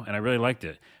 and I really liked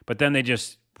it. But then they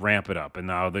just ramp it up, and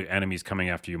now the enemy's coming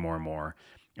after you more and more,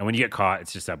 and when you get caught,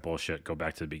 it's just that bullshit. Go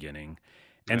back to the beginning,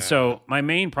 and so my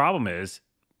main problem is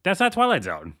that's not Twilight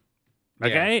Zone.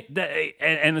 Okay,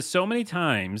 and so many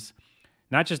times,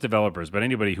 not just developers, but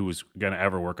anybody who's going to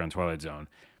ever work on Twilight Zone,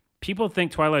 people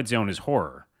think Twilight Zone is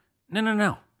horror.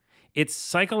 No. It's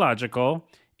psychological,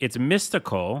 it's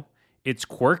mystical, it's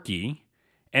quirky,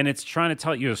 and it's trying to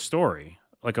tell you a story,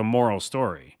 like a moral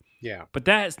story. Yeah. But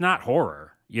that is not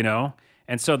horror,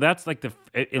 And so that's like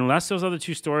unless those other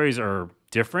two stories are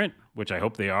different, which I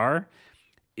hope they are,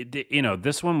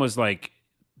 this one was like,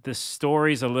 the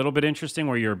story's a little bit interesting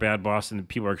where you're a bad boss and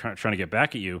people are trying to get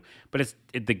back at you, but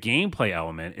the gameplay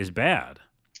element is bad.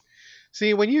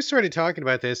 See, when you started talking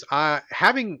about this,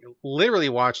 having literally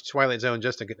watched Twilight Zone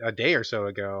just a day or so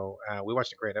ago, we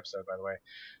watched a great episode, by the way,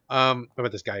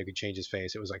 about this guy who could change his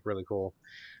face. It was like really cool.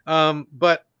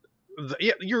 But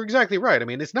yeah, you're exactly right. I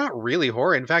mean, it's not really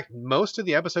horror. In fact, most of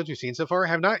the episodes we've seen so far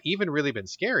have not even really been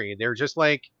scary. They're just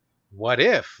like, what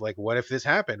if? Like, what if this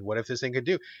happened? What if this thing could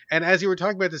do? And as you were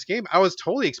talking about this game, I was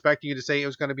totally expecting you to say it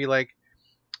was going to be like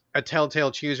a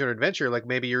Telltale choose your adventure. Like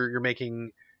maybe you're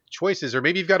making choices, or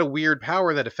maybe you've got a weird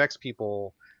power that affects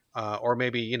people, or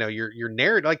maybe your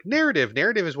narrative. Like narrative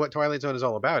is what Twilight Zone is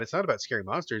all about. It's not about scary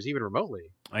monsters, even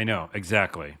remotely. I know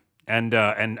exactly. And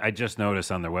I just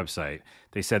noticed on their website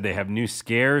they said they have new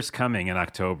scares coming in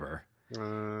October,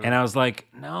 and I was like,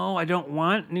 no, I don't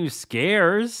want new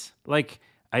scares. Like,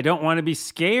 I don't want to be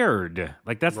scared.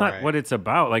 Like, that's not what it's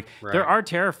about. Like, there are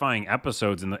terrifying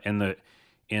episodes in the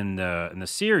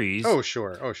series. Oh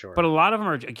sure. But a lot of them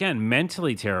are, again,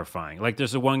 mentally terrifying. Like,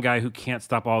 there's the one guy who can't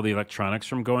stop all the electronics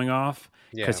from going off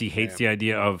because he hates the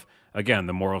idea of, again,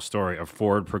 the moral story of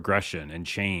forward progression and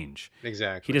change.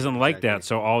 Exactly. He doesn't like that,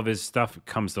 so all of his stuff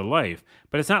comes to life.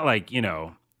 But it's not like,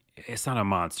 it's not a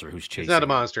monster who's chasing. It's not a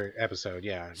monster episode,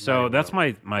 yeah. So that's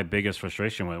my biggest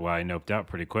frustration with why I noped out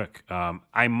pretty quick.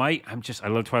 I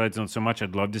love Twilight Zone so much.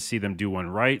 I'd love to see them do one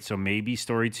right. So maybe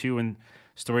Story 2 and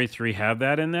Story 3 have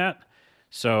that in that.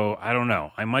 So I don't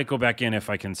know. I might go back in if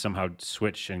I can somehow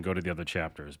switch and go to the other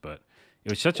chapters. But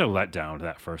it was such a letdown to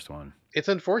that first one. It's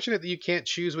unfortunate that you can't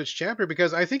choose which chapter,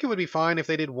 because I think it would be fine if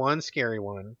they did one scary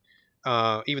one.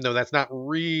 Even though that's not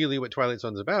really what Twilight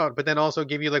Zone's about, but then also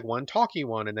give you like one talky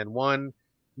one and then one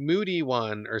moody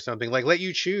one or something. Like, let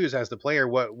you choose as the player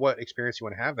what experience you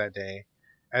want to have that day,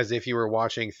 as if you were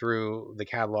watching through the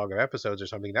catalog of episodes or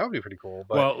something. That would be pretty cool.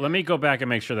 But well, let me go back and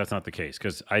make sure that's not the case,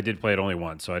 because I did play it only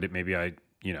once, so I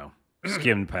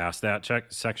skimmed past that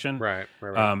section. Right.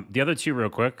 The other two, real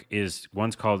quick, is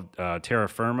one's called Terra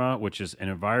Firma, which is an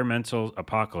environmental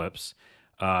apocalypse.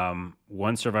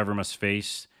 One survivor must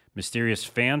face mysterious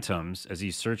phantoms as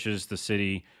he searches the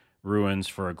city ruins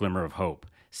for a glimmer of hope.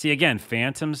 See, again,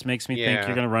 phantoms makes me think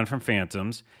you're going to run from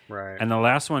phantoms. Right. And the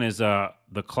last one is the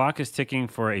clock is ticking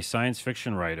for a science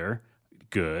fiction writer,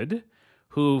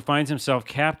 who finds himself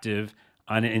captive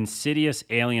on an insidious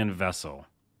alien vessel.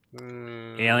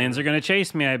 Aliens are going to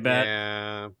chase me, I bet.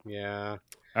 Yeah.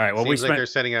 All right. Well, Seems like they're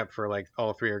setting up for like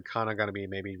all three are kind of going to be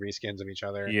maybe reskins of each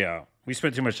other. Yeah, we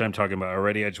spent too much time talking about it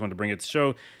already. I just wanted to bring it to the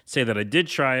show, say that I did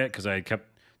try it because I kept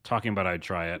talking about I'd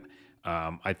try it.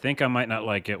 I think I might not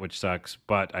like it, which sucks,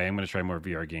 but I am going to try more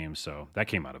VR games, so that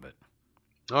came out of it.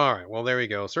 All right. Well, there we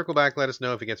go. Circle back. Let us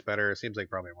know if it gets better. It seems like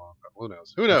probably won't, but who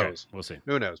knows? Okay, we'll see.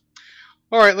 Who knows?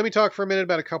 All right. Let me talk for a minute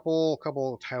about a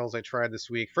couple titles I tried this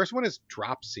week. First one is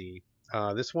Dropsy.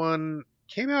 This one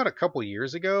came out a couple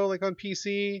years ago, like on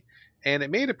PC, and it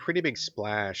made a pretty big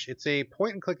splash. It's a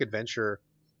point-and-click adventure,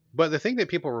 but the thing that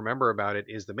people remember about it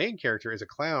is the main character is a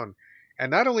clown.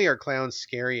 And not only are clowns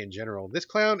scary in general, this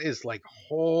clown is like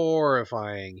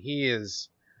horrifying. He is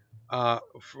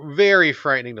very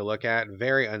frightening to look at,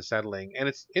 very unsettling. And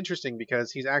it's interesting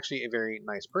because he's actually a very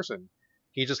nice person.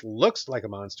 He just looks like a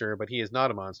monster, but he is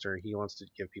not a monster. He wants to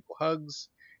give people hugs,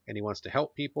 and he wants to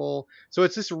help people. So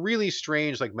it's this really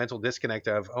strange like mental disconnect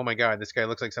of, oh my god, this guy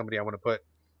looks like somebody I want to put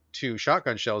 2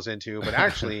 shotgun shells into, but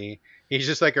actually he's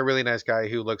just like a really nice guy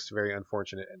who looks very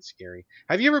unfortunate and scary.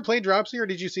 Have you ever played Dropsy, or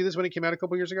did you see this when it came out a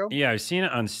couple years ago? Yeah, I've seen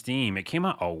it on Steam. It came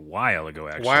out a while ago,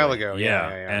 actually. Yeah.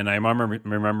 And I remember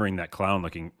remembering that clown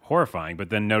looking horrifying, but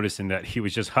then noticing that he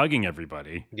was just hugging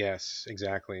everybody. Yes,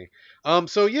 exactly.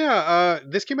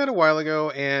 This came out a while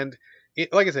ago, and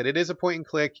like I said, it is a point and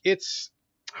click. It's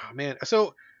oh man.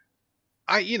 So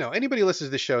anybody who listens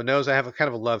to the show knows I have a kind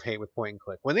of a love hate with point and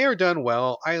click. When they are done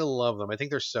well, I love them. I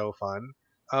think they're so fun.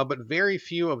 But very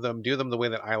few of them do them the way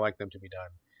that I like them to be done.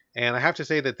 And I have to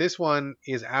say that this one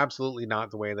is absolutely not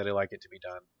the way that I like it to be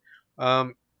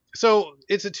done. So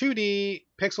it's a 2D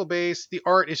pixel base. The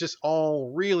art is just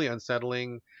all really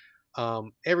unsettling.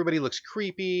 Everybody looks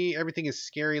creepy. Everything is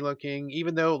scary looking,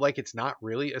 even though like it's not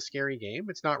really a scary game.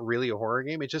 It's not really a horror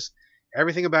game. It just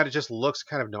everything about it just looks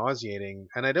kind of nauseating,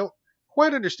 and I don't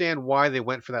quite understand why they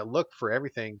went for that look for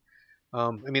everything. I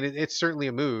mean, it's certainly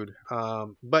a mood,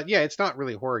 but yeah, it's not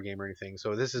really a horror game or anything.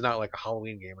 So this is not like a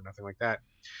Halloween game or nothing like that.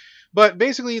 But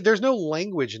basically, there's no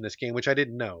language in this game, which I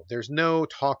didn't know. There's no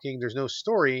talking. There's no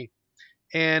story.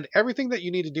 And everything that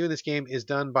you need to do in this game is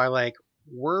done by like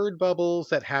word bubbles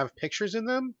that have pictures in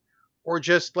them or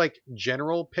just like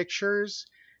general pictures.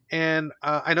 And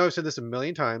I know I've said this a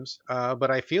million times,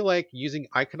 but I feel like using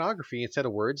iconography instead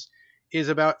of words is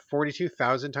about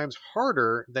 42,000 times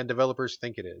harder than developers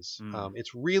think it is.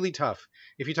 It's really tough.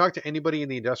 If you talk to anybody in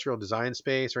the industrial design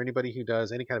space or anybody who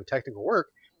does any kind of technical work,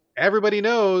 everybody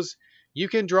knows you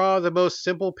can draw the most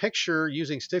simple picture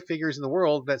using stick figures in the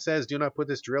world that says, do not put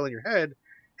this drill in your head.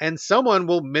 And someone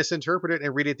will misinterpret it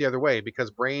and read it the other way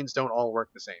because brains don't all work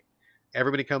the same.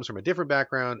 Everybody comes from a different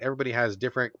background. Everybody has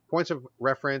different points of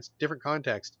reference, different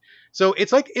context. So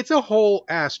it's like it's a whole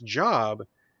ass job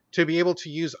to be able to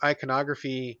use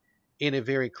iconography in a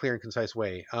very clear and concise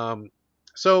way.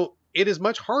 So it is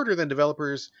much harder than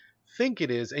developers think it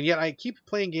is. And yet I keep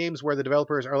playing games where the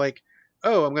developers are like,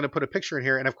 oh, I'm going to put a picture in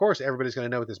here. And of course, everybody's going to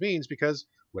know what this means because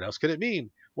what else could it mean?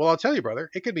 Well, I'll tell you,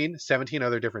 brother, it could mean 17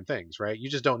 other different things, right? You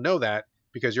just don't know that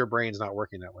because your brain's not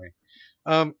working that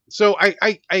way. So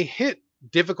I hit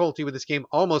difficulty with this game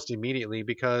almost immediately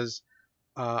because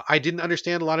I didn't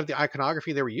understand a lot of the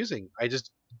iconography they were using. It just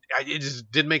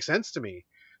didn't make sense to me.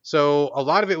 So a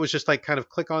lot of it was just like kind of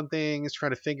click on things,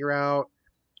 trying to figure out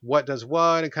what does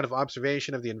what and kind of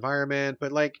observation of the environment.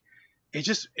 But like, it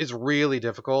just is really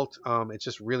difficult. It's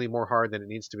just really more hard than it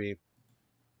needs to be.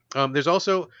 There's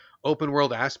also open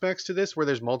world aspects to this where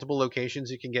there's multiple locations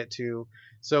you can get to.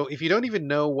 So if you don't even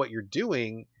know what you're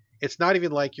doing, it's not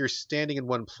even like you're standing in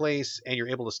one place and you're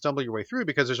able to stumble your way through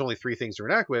because there's only 3 things to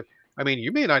interact with. I mean,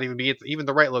 you may not even be at even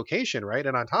the right location, right?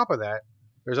 And on top of that,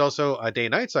 there's also a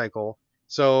day-night cycle.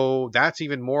 So that's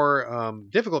even more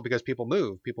difficult because people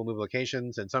move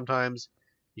locations, and sometimes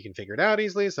you can figure it out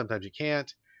easily. Sometimes you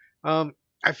can't.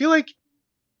 I feel like,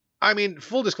 I mean,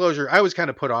 full disclosure, I was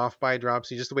kind of put off by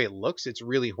Dropsy, just the way it looks. It's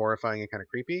really horrifying and kind of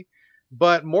creepy.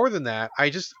 But more than that,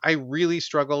 I really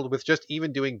struggled with just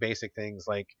even doing basic things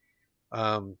like,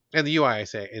 and the UI I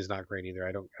say is not great either.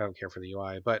 I don't care for the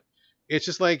UI, but it's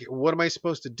just like, what am I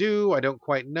supposed to do? I don't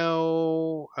quite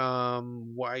know.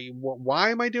 Why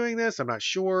am I doing this? I'm not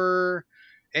sure.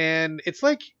 And it's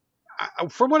like,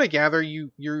 from what I gather,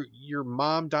 your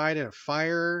mom died in a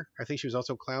fire. I think she was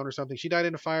also a clown or something. She died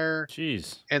in a fire.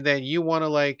 Jeez. And then you want to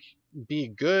like be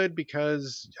good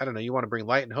because I don't know, you want to bring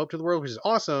light and hope to the world, which is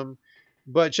awesome.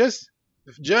 But just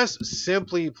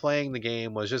simply playing the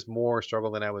game was just more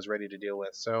struggle than I was ready to deal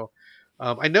with. So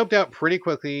I noped out pretty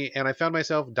quickly, and I found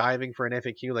myself diving for an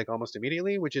FAQ like almost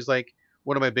immediately, which is like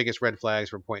one of my biggest red flags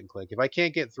for point and click. If I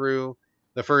can't get through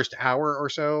the first hour or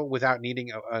so without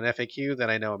needing an FAQ,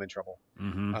 then I know I'm in trouble.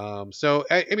 So,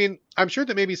 I mean, I'm sure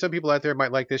that maybe some people out there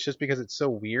might like this just because it's so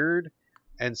weird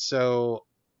and so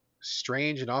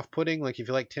strange and off-putting. Like if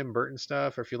you like Tim Burton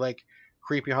stuff, or if you like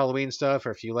creepy Halloween stuff,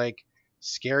 or if you like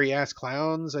scary ass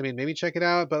clowns, I mean, maybe check it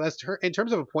out. But in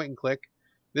terms of a point and click,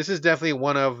 this is definitely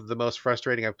one of the most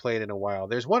frustrating I've played in a while.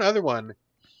 There's one other one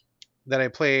that I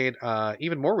played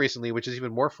even more recently, which is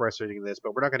even more frustrating than this,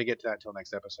 but we're not going to get to that until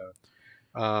next episode.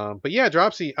 But yeah,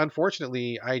 Dropsy,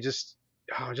 unfortunately, just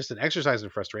an exercise in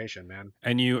frustration, man.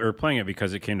 And you are playing it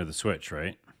because it came to the Switch,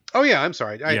 right? Oh yeah, I'm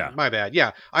sorry. Yeah. My bad.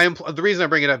 Yeah, the reason I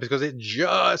bring it up is because it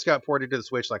just got ported to the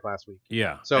Switch like last week.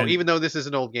 Yeah. So even though this is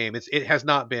an old game, it has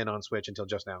not been on Switch until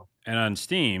just now. And on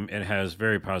Steam, it has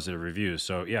very positive reviews.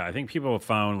 So yeah, I think people have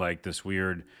found like this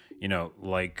weird,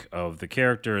 like of the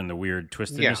character and the weird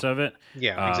twistedness of it.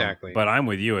 Yeah, exactly. But I'm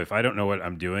with you. If I don't know what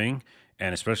I'm doing,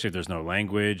 and especially if there's no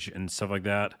language and stuff like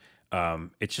that,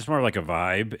 it's just more like a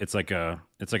vibe. It's like a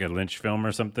Lynch film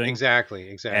or something.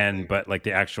 Exactly. But like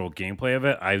the actual gameplay of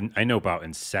it, I know about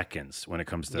in seconds when it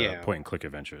comes to point and click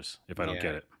adventures. If I don't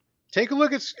get it, take a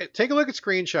look at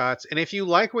screenshots, and if you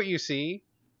like what you see,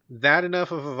 that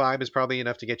enough of a vibe is probably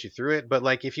enough to get you through it. But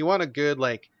like if you want a good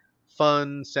like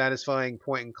fun, satisfying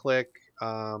point and click,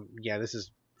 this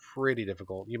is pretty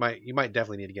difficult. You might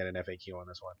definitely need to get an FAQ on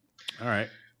this one. All right.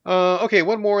 Okay,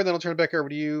 one more, and then I'll turn it back over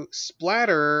to you.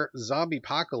 Splatter,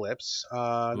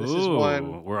 Zombiepocalypse. This is one.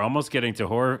 Ooh, we're almost getting to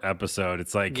horror episode.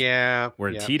 It's like Yeah,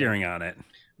 we're yeah. teetering on it.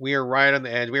 We are right on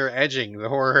the edge. We are edging the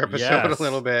horror episode a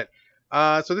little Yes.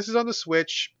 bit. So this is on the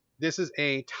Switch. This is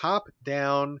a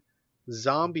top-down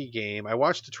zombie game. I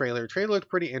watched the trailer. The trailer looked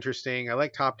pretty interesting. I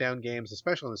like top-down games,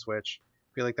 especially on the Switch.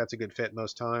 I feel like that's a good fit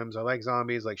most times. I like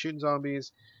zombies, like shooting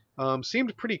zombies.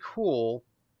 Seemed pretty cool,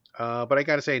 but I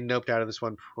gotta say, noped out of this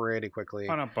one pretty quickly.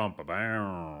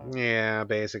 Ba-dum-bum-ba-bow. Yeah,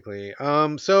 basically.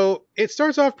 So it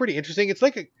starts off pretty interesting. It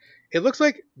looks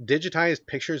like digitized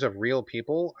pictures of real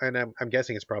people, and I'm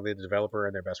guessing it's probably the developer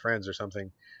and their best friends or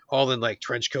something, all in like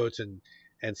trench coats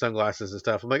and sunglasses and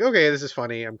stuff. I'm like, okay, this is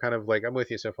funny. I'm kind of like, I'm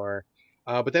with you so far.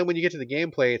 But then when you get to the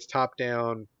gameplay, it's top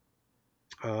down.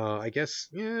 I guess,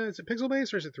 yeah, is it pixel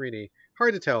based or is it 3D?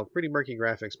 Hard to tell. Pretty murky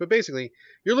graphics. But basically,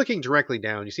 you're looking directly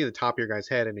down. You see the top of your guy's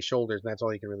head and his shoulders, and that's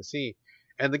all you can really see.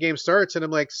 And the game starts, and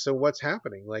I'm like, so what's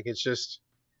happening? Like, it's just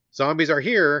zombies are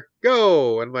here,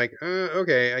 go. And I'm like,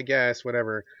 okay, I guess,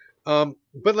 whatever.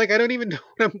 But like, I don't even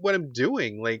know what I'm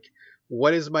doing. Like,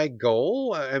 what is my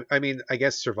goal? I mean, I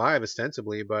guess survive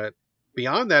ostensibly, but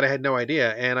beyond that, I had no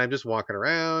idea. And I'm just walking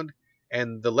around,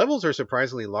 and the levels are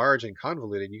surprisingly large and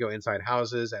convoluted. You go inside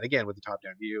houses, and again with the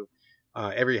top-down view,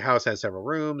 every house has several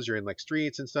rooms. You're in like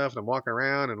streets and stuff, and I'm walking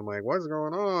around, and I'm like, what's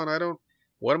going on? I don't.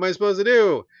 What am I supposed to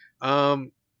do?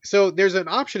 So there's an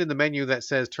option in the menu that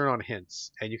says turn on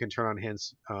hints, and you can turn on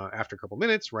hints after a couple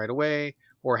minutes, right away,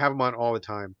 or have them on all the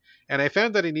time. And I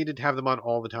found that I needed to have them on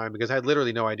all the time because I had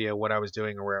literally no idea what I was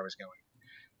doing or where I was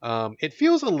going. It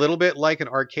feels a little bit like an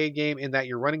arcade game in that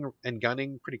you're running and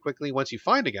gunning pretty quickly once you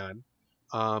find a gun.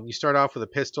 You start off with a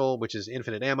pistol, which is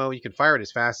infinite ammo. You can fire it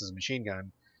as fast as a machine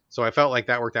gun. So I felt like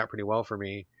that worked out pretty well for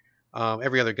me.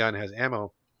 Every other gun has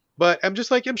ammo. But I'm just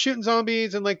like, I'm shooting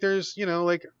zombies, and like there's,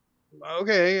 like,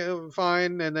 okay,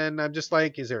 fine. And then I'm just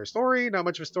like, is there a story? Not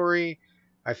much of a story.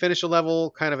 I finish a level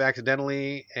kind of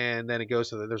accidentally, and then it goes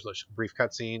to there's a brief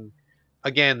cutscene.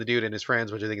 Again, the dude and his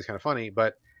friends, which I think is kind of funny,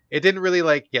 but it didn't really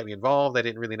like get me involved. I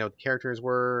didn't really know what the characters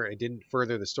were. It didn't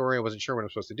further the story. I wasn't sure what I'm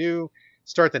supposed to do.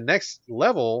 Start the next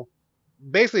level,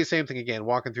 basically the same thing again,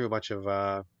 walking through a bunch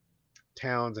of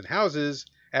towns and houses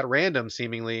at random,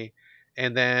 seemingly,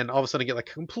 and then all of a sudden I get like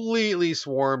completely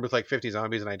swarmed with like 50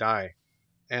 zombies and I die.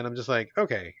 And I'm just like,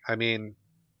 okay, I mean,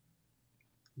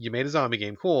 you made a zombie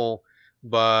game, cool,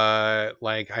 but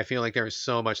like I feel like there's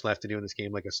so much left to do in this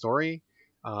game, like a story,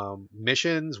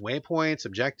 missions, waypoints,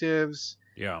 objectives,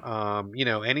 Yeah.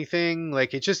 anything.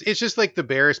 Like it's just like the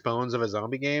barest bones of a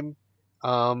zombie game.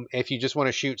 If you just want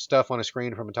to shoot stuff on a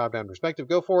screen from a top-down perspective,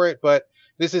 go for it. But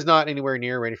this is not anywhere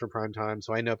near ready for prime time,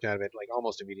 so I noped out of it like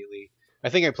almost immediately. I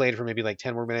think I played for maybe like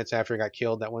 10 more minutes after I got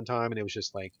killed that one time, and it was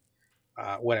just like,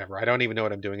 whatever. I don't even know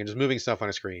what I'm doing. I'm just moving stuff on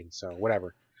a screen, so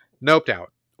whatever. Noped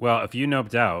out. Well, if you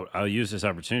noped out, I'll use this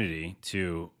opportunity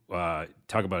to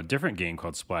talk about a different game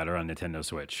called Splatter on Nintendo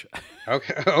Switch.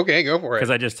 Okay, okay, go for it. Because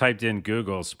I just typed in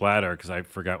Google Splatter because I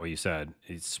forgot what you said.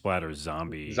 It's Splatter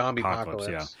Zombie Zombie Apocalypse, yeah.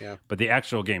 apocalypse. Yeah. But the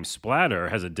actual game Splatter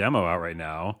has a demo out right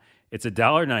now. It's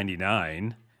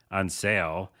 $1.99 on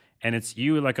sale, and it's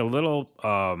you like a little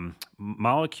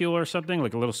molecule or something,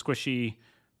 like a little squishy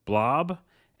blob,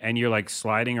 and you're like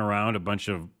sliding around a bunch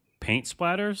of paint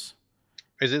splatters.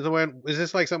 Is it the one? Is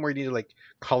this like something where you need to like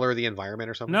color the environment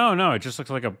or something? No, it just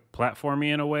looks like a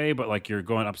platformy in a way, but like you're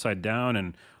going upside down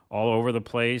and all over the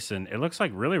place, and it looks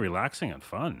like really relaxing and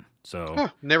fun. So Huh,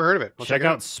 never heard of it. I'll check check it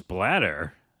out out.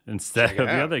 Splatter instead Check of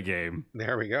it the out. other game.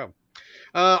 There we go.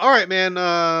 All right, man.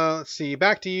 Let's see.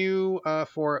 Back to you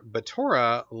for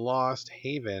Batora Lost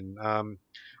Haven.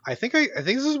 I think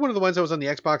this is one of the ones that was on the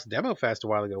Xbox Demo Fest a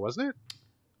while ago, wasn't it?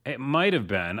 It might have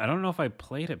been. I don't know if I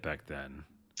played it back then.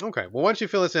 Okay. Well, why don't you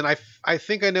fill us in? I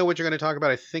think I know what you're going to talk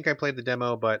about. I think I played the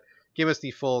demo, but give us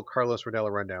the full Carlos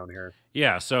Rodella rundown here.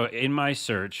 Yeah, so in my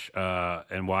search,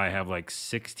 and why I have like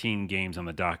 16 games on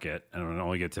the docket, and I'm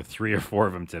only get to 3 or 4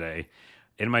 of them today.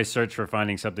 In my search for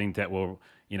finding something that will,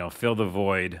 fill the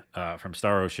void from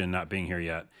Star Ocean not being here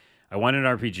yet, I wanted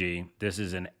an RPG. This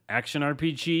is an action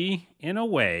RPG in a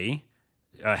way,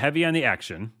 heavy on the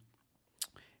action,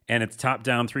 and it's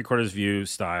top-down, three-quarters view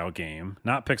style game,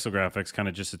 not pixel graphics, kind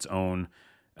of just its own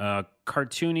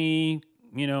cartoony,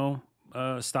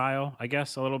 style, I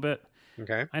guess, a little bit.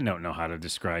 Okay. I don't know how to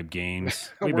describe games.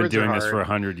 We've been Words are doing this hard. for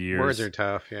 100 years. Words are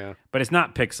tough. Yeah. But it's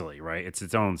not pixely, right? It's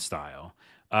its own style.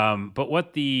 But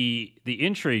what the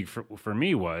intrigue for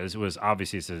me was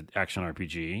obviously it's an action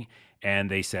RPG, and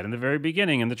they said in the very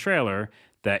beginning in the trailer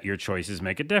that your choices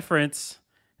make a difference.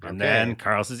 And Okay. then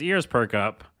Carlos's ears perk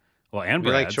up. Well, and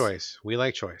We like Brad's. choice. We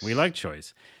like choice. We like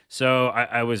choice. So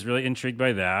I was really intrigued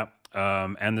by that.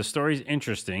 And the story's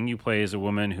interesting. You play as a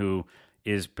woman who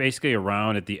is basically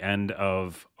around at the end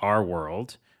of our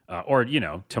world, or,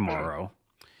 tomorrow,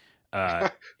 in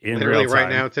Literally real right time.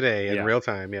 now, today, in Yeah. real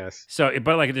time. Yes. So,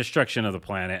 but like a destruction of the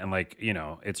planet, and like,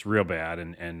 it's real bad,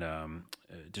 and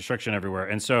destruction everywhere.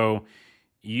 And so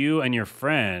you and your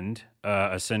friend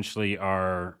essentially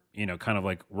are, kind of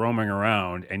like roaming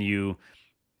around, and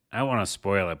I don't want to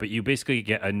spoil it, but you basically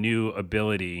get a new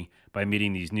ability by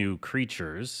meeting these new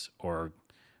creatures or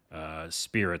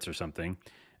spirits or something.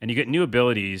 And you get new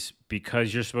abilities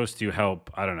because you're supposed to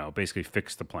help, I don't know, basically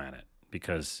fix the planet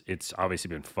because it's obviously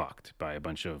been fucked by a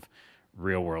bunch of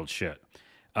real world shit.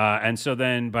 And so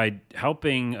then by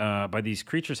helping, by these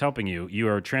creatures helping you, you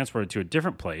are transported to a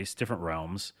different place, different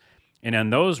realms. And in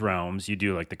those realms, you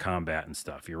do like the combat and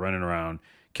stuff. You're running around,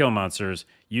 killing monsters,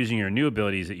 using your new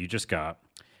abilities that you just got.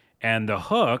 And the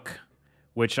hook,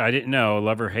 which I didn't know,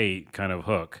 love or hate kind of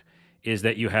hook, is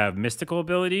that you have mystical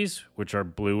abilities, which are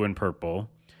blue and purple,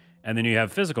 and then you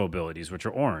have physical abilities, which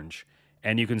are orange.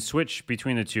 And you can switch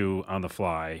between the two on the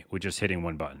fly with just hitting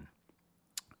one button.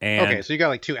 And Okay, so you got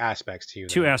like two aspects to you.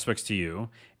 two then. aspects to you,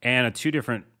 and two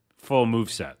different full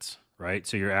move sets, right?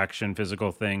 So your action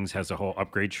physical things has a whole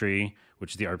upgrade tree,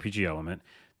 which is the RPG element.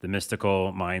 The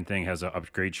mystical mind thing has an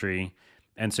upgrade tree.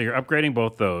 And so you're upgrading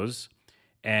both those,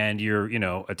 and you're,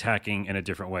 attacking in a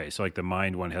different way. So like the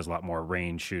mind one has a lot more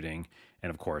range shooting. And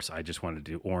of course, I just wanted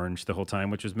to do orange the whole time,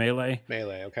 which was melee.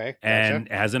 Melee, okay. Gotcha. And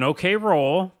has an okay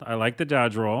roll. I like the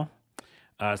dodge roll.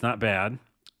 It's not bad.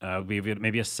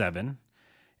 Maybe a 7.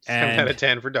 7 out of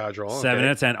 10 for dodge roll. 7 okay.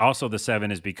 out of 10. Also, the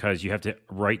 7 is because you have to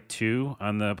write 2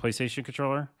 on the PlayStation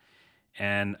controller.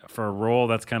 And for a roll,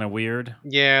 that's kind of weird.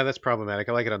 Yeah, that's problematic.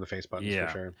 I like it on the face buttons Yeah.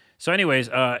 for sure. So, anyways,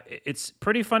 it's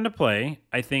pretty fun to play.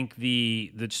 I think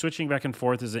the switching back and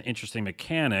forth is an interesting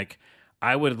mechanic.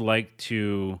 I would like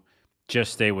to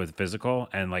just stay with physical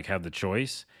and like have the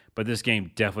choice, but this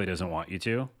game definitely doesn't want you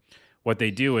to. What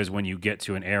they do is when you get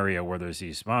to an area where there's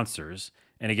these monsters,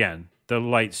 and again, the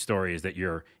light story is that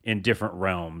you're in different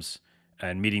realms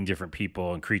and meeting different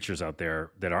people and creatures out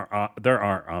there that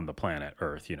aren't on the planet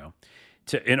Earth,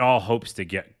 in all hopes to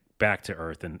get back to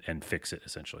Earth and fix it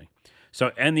essentially.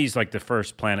 So, and these like the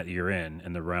first planet you're in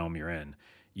and the realm you're in,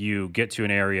 you get to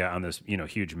an area on this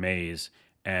huge maze,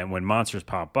 and when monsters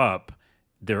pop up,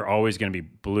 they're always going to be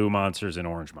blue monsters and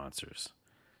orange monsters.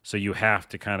 So you have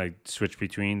to kind of switch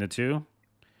between the two.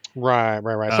 Right.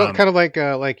 So kind of like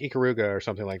Ikaruga or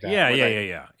something like that.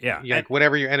 Yeah. Like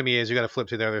whatever your enemy is, you got to flip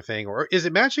to the other thing. Or is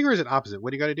it matching or is it opposite?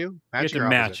 What do you got to do? You have to or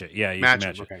match opposite? it. Yeah, you Match have to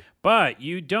match them, it. okay. But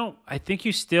you don't. I think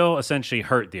you still essentially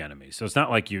hurt the enemies. So it's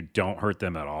not like you don't hurt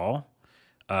them at all.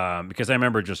 Because I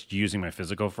remember just using my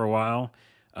physical for a while.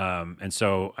 And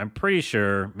so I'm pretty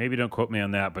sure, maybe don't quote me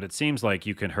on that, but it seems like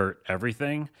you can hurt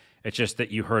everything. It's just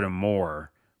that you hurt them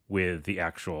more with the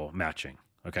actual matching.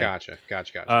 Okay. Gotcha.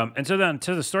 And so then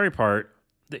to the story part,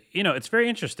 it's very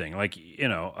interesting. Like,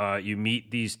 you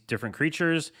meet these different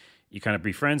creatures, you kind of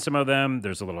befriend some of them.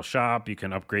 There's a little shop, you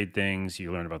can upgrade things,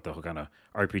 you learn about the whole kind of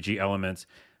RPG elements,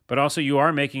 but also you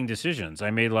are making decisions. I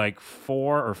made like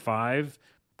 4 or 5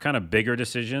 kind of bigger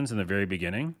decisions in the very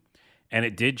beginning, and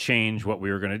it did change what we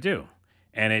were going to do.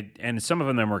 And some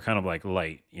of them were kind of like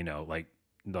light, like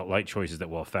the light choices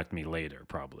that will affect me later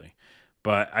probably.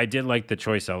 But I did like the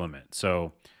choice element.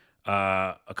 So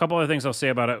a couple other things I'll say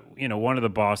about it. One of the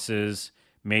bosses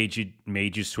made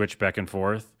you switch back and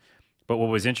forth. But what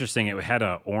was interesting, it had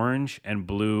a orange and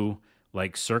blue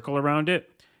like circle around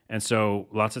it. And so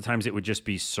lots of times it would just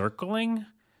be circling.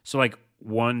 So like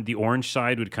the orange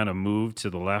side would kind of move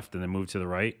to the left and then move to the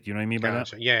right. Do you know what I mean by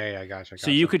that? Yeah, gotcha. So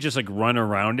you could just like run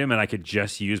around him and I could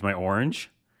just use my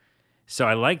orange. So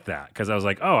I like that because I was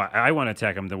like, oh, I want to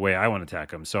attack him the way I want to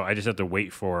attack him. So I just have to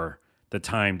wait for the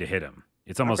time to hit him.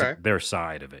 It's almost like their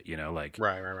side of it, like.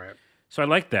 Right. So I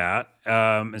like that.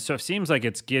 And so it seems like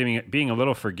it's being a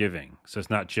little forgiving. So it's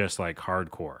not just like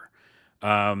hardcore.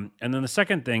 And then the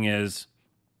second thing is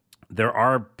there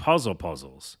are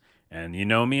puzzles. And you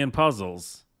know me and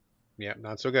puzzles. Yeah,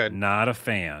 not so good. Not a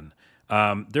fan.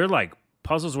 They're like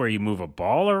puzzles where you move a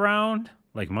ball around,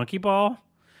 like monkey ball.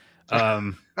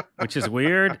 Which is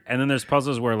weird. And then there's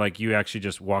puzzles where like you actually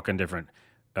just walk on different,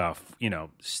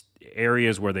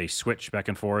 areas where they switch back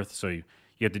and forth. So you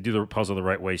have to do the puzzle the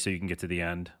right way so you can get to the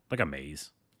end, like a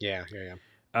maze. Yeah.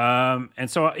 And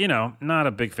so, not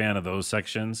a big fan of those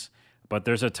sections, but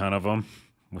there's a ton of them,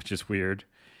 which is weird.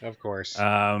 Of course.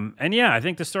 And yeah, I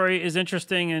think the story is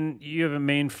interesting, and you have a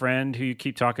main friend who you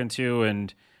keep talking to,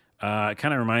 and it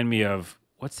kind of remind me of,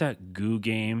 what's that goo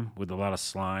game with a lot of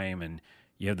slime, and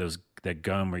You have that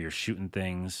gun where you're shooting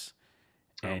things.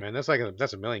 Oh And, man,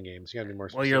 that's a million games. You gotta be more well,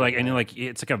 specific. you're like, and than you're like,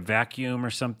 it's like a vacuum or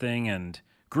something, and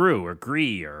Gru or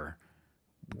Gree or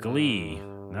Glee,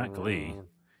 not Glee.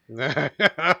 I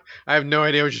have no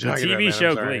idea what you're The talking about, TV man. I'm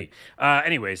show sorry. Glee.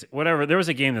 Anyways, whatever. There was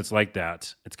a game that's like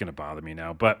that. It's gonna bother me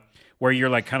now, but where you're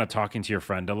like kind of talking to your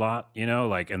friend a lot,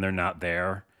 like, and they're not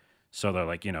there, so they're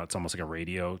like, it's almost like a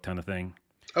radio kind of thing.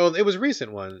 Oh, it was a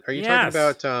recent one. Are you talking Yes.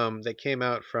 about that came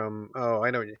out from? Oh,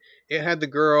 I know. It had the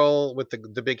girl with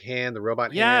the big hand, the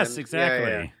robot Yes, hand. Yeah, yeah.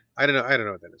 exactly. I don't know. I don't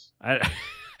know what that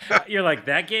is. You're like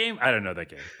that game? I don't know that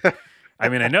game. I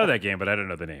mean, I know that game, but I don't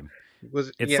know the name.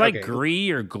 It's like okay. Gree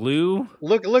or Glue.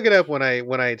 Look it up when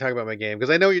I talk about my game because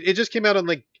I know it just came out on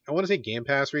like I want to say Game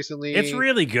Pass recently. It's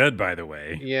really good, by the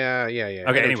way. Yeah.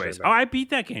 Okay. Anyways, I beat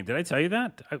that game. Did I tell you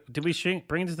that? Did we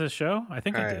bring it to the show? I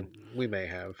think I did. We may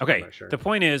have. Okay. I'm not sure. The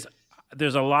point is,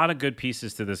 there's a lot of good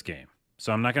pieces to this game,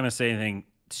 so I'm not going to say anything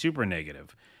super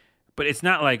negative, but it's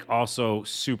not like also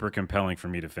super compelling for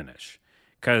me to finish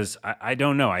because I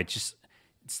don't know. It's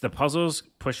the puzzles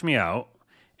push me out.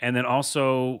 And then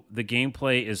also the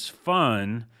gameplay is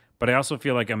fun, but I also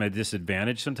feel like I'm at a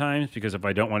disadvantage sometimes because if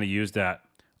I don't want to use that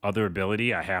other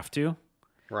ability, I have to.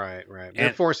 Right.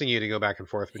 They're forcing you to go back and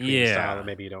forth between style that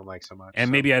maybe you don't like so much.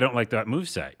 And maybe I don't like that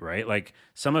moveset, right? Like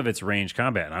some of it's range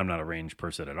combat, and I'm not a range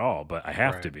person at all, but I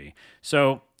have to be.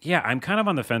 So, yeah, I'm kind of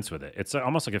on the fence with it. It's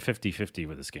almost like a 50-50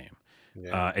 with this game.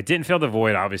 Yeah. It didn't fill the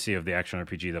void, obviously, of the action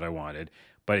RPG that I wanted,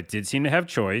 but it did seem to have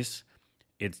choice.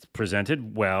 It's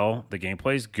presented well. The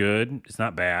gameplay's good. It's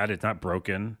not bad. It's not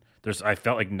broken. I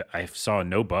felt like I saw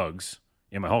no bugs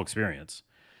in my whole experience.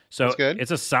 So it's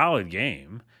a solid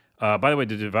game. By the way,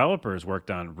 the developers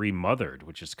worked on Remothered,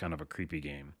 which is kind of a creepy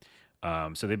game.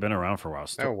 So they've been around for a while.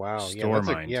 Oh, wow.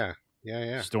 Stormmind. Yeah.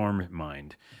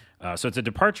 Stormmind. So it's a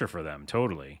departure for them,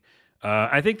 totally.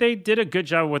 I think they did a good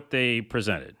job with what they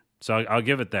presented. So I'll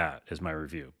give it that as my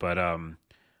review. But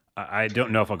I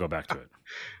don't know if I'll go back to it.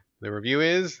 The review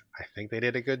is, I think they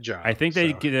did a good job. I think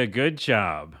they did a good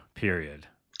job, period.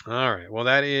 All right. Well,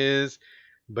 that is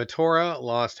Batora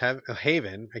Lost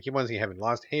Haven. I keep wanting to say Heaven.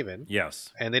 Lost Haven.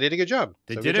 Yes. And they did a good job.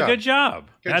 They did a good job.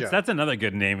 That's another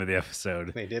good name of the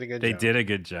episode. They did a good job. They did a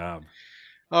good job.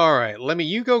 All right.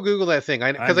 You go Google that thing.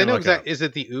 Because I know exactly. Is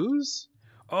it the ooze?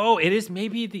 Oh, it is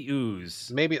maybe the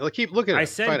ooze. Maybe. Keep looking at it. I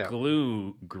said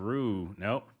Gru.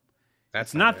 Nope.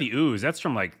 That's not the ooze. That's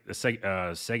from like the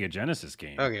Sega Genesis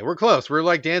game. Okay, we're close. We're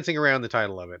like dancing around the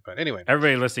title of it. But anyway.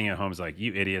 Everybody listening at home is like,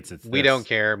 you idiots. We don't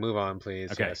care. Move on,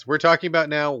 please. Okay. Yes. We're talking about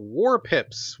now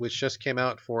Warpips, which just came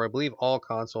out for, I believe, all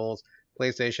consoles.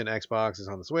 PlayStation, Xbox, is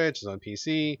on the Switch, is on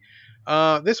PC.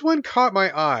 This one caught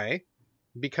my eye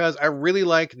because I really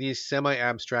like the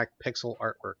semi-abstract pixel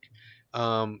artwork.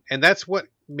 And that's what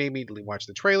made me watch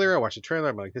the trailer. I watched the trailer.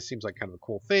 I'm like, this seems like kind of a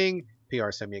cool thing. PR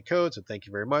sent me a code, so thank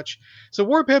you very much. So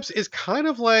Warpips is kind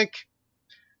of like,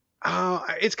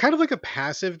 it's kind of like a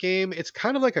passive game. It's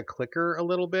kind of like a clicker a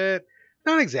little bit.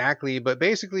 Not exactly, but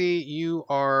basically you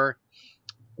are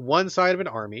one side of an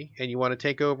army and you want to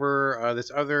take over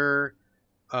this other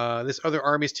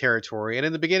army's territory. And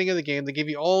in the beginning of the game, they give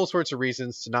you all sorts of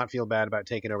reasons to not feel bad about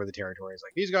taking over the territories.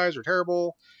 Like, these guys are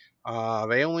terrible.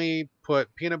 They only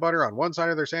put peanut butter on one side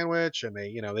of their sandwich, and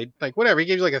they like whatever. He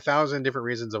gives you like 1,000 different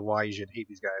reasons of why you should hate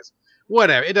these guys.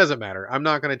 Whatever, it doesn't matter. I'm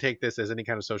not going to take this as any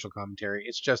kind of social commentary.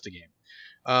 It's just a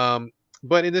game.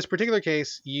 But in this particular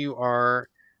case, you are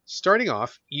starting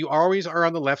off. You always are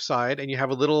on the left side, and you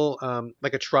have a little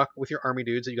like a truck with your army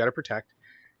dudes that you got to protect.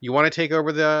 You want to take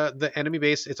over the enemy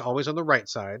base. It's always on the right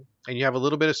side, and you have a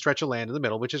little bit of stretch of land in the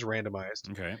middle, which is randomized.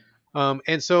 Okay.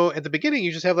 And so at the beginning,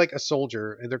 you just have like a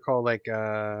soldier, and they're called like, oh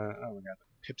my god,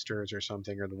 the Pipsters or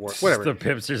something, or the war, whatever. The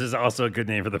Pipsters is also a good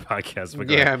name for the podcast.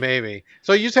 Yeah, maybe.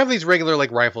 So you just have these regular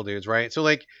like rifle dudes, right? So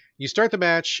like you start the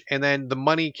match, and then the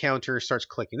money counter starts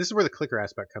clicking. This is where the clicker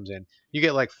aspect comes in. You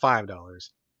get like $5,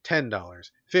 $10,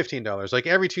 $15. Like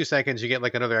every 2 seconds, you get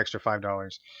like another extra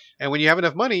 $5. And when you have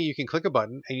enough money, you can click a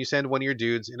button, and you send one of your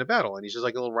dudes in a battle, and he's just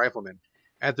like a little rifleman.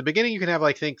 At the beginning, you can have,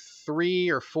 I think,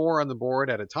 3 or 4 on the board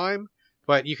at a time,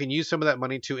 but you can use some of that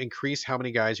money to increase how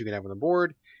many guys you can have on the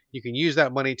board. You can use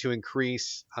that money to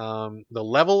increase the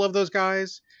level of those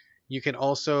guys. You can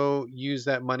also use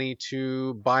that money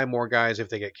to buy more guys if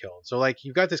they get killed. So, like,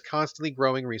 you've got this constantly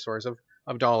growing resource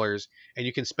of dollars, and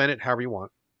you can spend it however you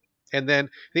want. And then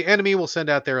the enemy will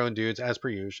send out their own dudes, as per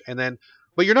usual. And then,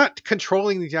 but you're not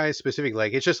controlling the guys specifically.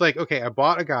 Like, it's just like, okay, I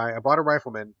bought a guy, I bought a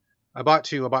rifleman, I bought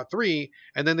 2, I bought 3,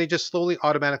 and then they just slowly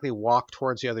automatically walk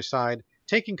towards the other side,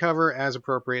 taking cover as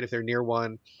appropriate if they're near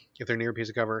one, if they're near a piece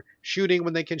of cover, shooting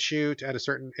when they can shoot at a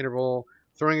certain interval,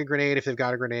 throwing a grenade if they've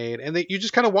got a grenade, and you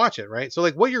just kind of watch it, right? So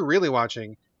like what you're really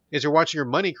watching is you're watching your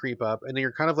money creep up, and then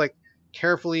you're kind of like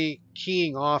carefully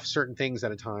keying off certain things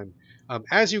at a time.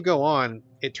 As you go on,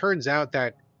 it turns out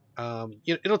that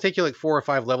it'll take you like 4 or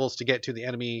 5 levels to get to the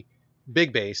enemy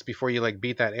big base before you like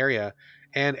beat that area.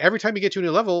 And every time you get to a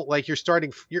new level, like you're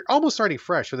almost starting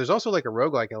fresh. So there's also like a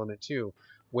roguelike element too,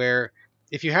 where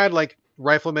if you had like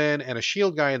rifleman and a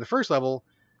shield guy in the first level,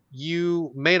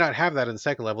 you may not have that in the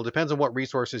second level. Depends on what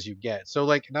resources you get. So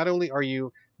like not only are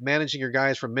you managing your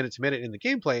guys from minute to minute in the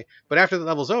gameplay, but after the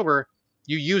level's over,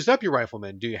 you used up your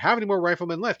riflemen. Do you have any more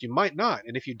riflemen left? You might not.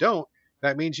 And if you don't,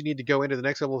 that means you need to go into the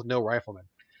next level with no riflemen.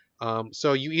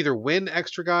 So you either win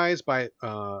extra guys by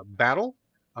battle,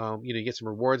 you get some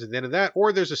rewards at the end of that,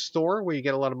 or there's a store where you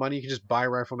get a lot of money. You can just buy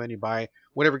riflemen, you buy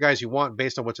whatever guys you want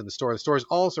based on what's in the store. The store is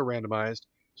also randomized,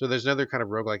 so there's another kind of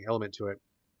roguelike element to it.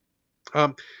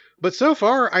 But so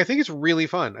far, I think it's really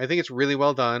fun. I think it's really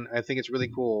well done. I think it's really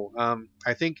cool.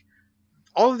 I think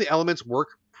all of the elements work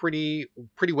pretty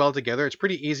well together. It's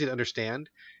pretty easy to understand.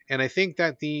 And I think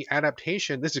that the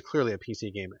adaptation, this is clearly a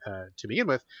PC game to begin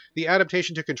with, the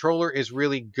adaptation to controller is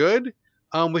really good,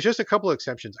 with just a couple of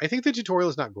exceptions. I think the tutorial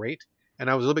is not great,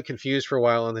 and I was a little bit confused for a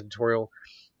while on the tutorial.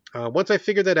 Once I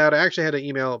figured that out, I actually had to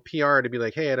email PR to be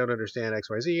like, hey, I don't understand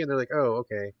XYZ, and they're like, oh,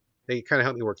 okay. They kind of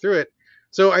helped me work through it.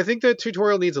 So I think the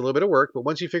tutorial needs a little bit of work, but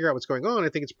once you figure out what's going on, I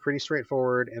think it's pretty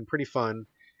straightforward and pretty fun.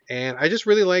 And I just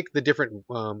really like the different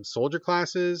soldier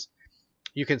classes.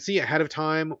 You can see ahead of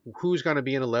time who's going to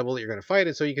be in a level that you're going to fight,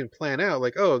 and so you can plan out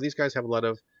like, oh, these guys have a lot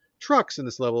of trucks in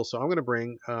this level, so I'm going to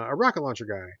bring a rocket launcher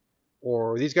guy.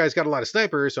 Or these guys got a lot of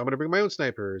snipers, so I'm going to bring my own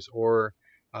snipers. Or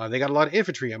they got a lot of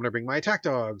infantry, I'm going to bring my attack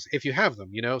dogs, if you have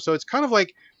them, So it's kind of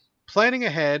like planning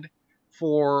ahead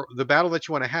for the battle that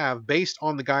you want to have based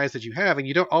on the guys that you have, and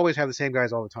you don't always have the same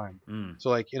guys all the time. So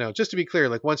like, just to be clear,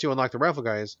 like once you unlock the rifle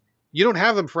guys, you don't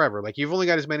have them forever. Like you've only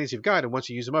got as many as you've got, and once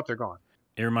you use them up, they're gone.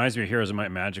 It reminds me of Heroes of Might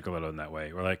and Magic a little in that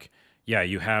way. Where like, yeah,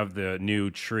 you have the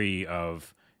new tree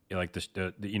of like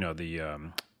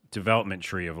the development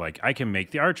tree of like I can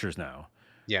make the archers now,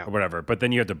 or whatever. But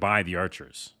then you have to buy the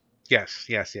archers. Yes.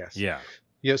 Yeah.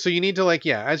 So you need to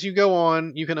as you go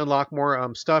on, you can unlock more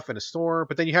stuff in a store,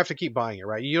 but then you have to keep buying it,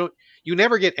 right? You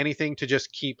never get anything to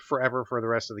just keep forever for the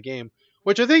rest of the game,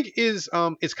 which I think is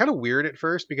it's kind of weird at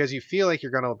first because you feel like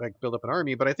you're gonna like build up an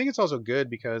army, but I think it's also good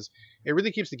because it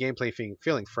really keeps the gameplay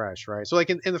feeling fresh, right? So like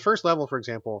in the first level, for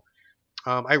example,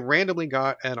 I randomly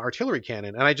got an artillery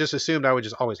cannon, and I just assumed I would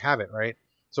just always have it, right?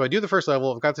 So I do the first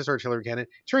level, I've got this artillery cannon.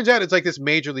 Turns out it's like this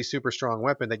majorly super strong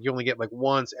weapon that you only get like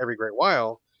once every great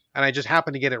while. And I just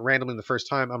happened to get it randomly the first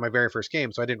time on my very first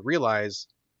game, so I didn't realize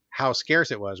how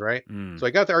scarce it was, right? So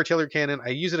I got the artillery cannon. I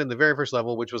use it in the very first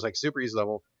level, which was like super easy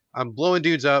level. I'm blowing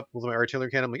dudes up with my artillery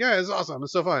cannon. I'm like, yeah, this is awesome.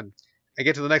 It's so fun. I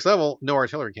get to the next level, no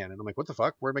artillery cannon. I'm like, what the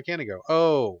fuck? Where'd my cannon go?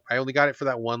 Oh, I only got it for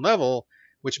that one level,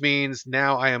 which means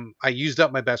now I used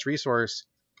up my best resource.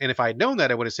 And if I had known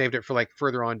that, I would have saved it for like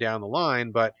further on down the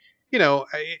line. But,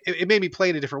 it made me play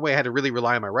in a different way. I had to really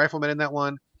rely on my rifleman in that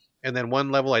one. And then one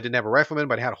level I didn't have a rifleman,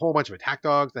 but I had a whole bunch of attack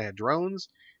dogs and I had drones.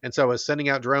 And so I was sending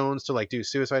out drones to like do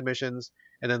suicide missions.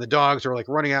 And then the dogs are like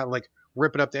running out and like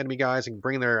ripping up the enemy guys and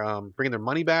bringing their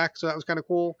money back. So that was kind of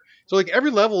cool. So like every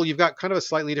level you've got kind of a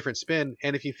slightly different spin.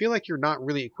 And if you feel like you're not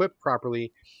really equipped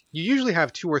properly, you usually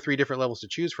have 2 or 3 different levels to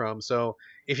choose from. So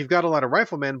if you've got a lot of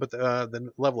riflemen, but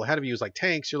the level ahead of you is like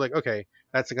tanks, you're like, okay,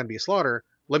 that's going to be a slaughter.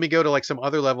 Let me go to like some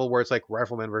other level where it's like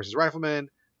riflemen versus riflemen,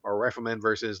 or riflemen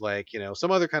versus like, some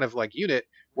other kind of like unit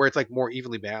where it's like more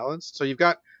evenly balanced. So you've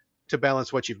got to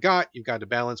balance what you've got. You've got to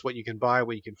balance what you can buy,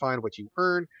 what you can find, what you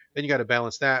earn. Then you got to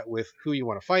balance that with who you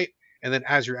want to fight. And then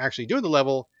as you're actually doing the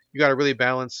level, you got to really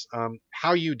balance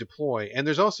how you deploy. And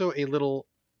there's also a little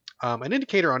an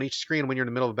indicator on each screen when you're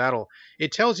in the middle of a battle.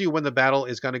 It tells you when the battle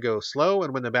is going to go slow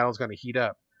and when the battle is going to heat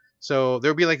up. So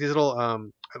there'll be like these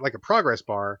little like a progress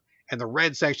bar, and the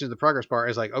red section of the progress bar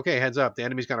is like, okay, heads up, the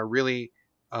enemy's going to really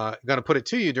going to put it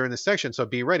to you during this section, so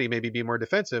be ready, maybe be more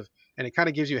defensive. And it kind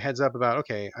of gives you a heads up about,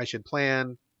 okay, I should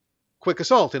plan quick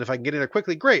assault, and if I can get in there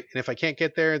quickly, great. And if I can't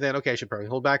get there, then okay, I should probably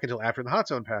hold back until after the hot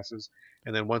zone passes.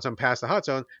 And then once I'm past the hot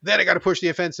zone, then I got to push the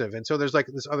offensive. And so there's like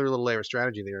this other little layer of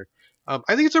strategy there.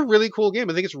 I think it's a really cool game.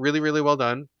 I think it's really, really well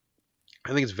done.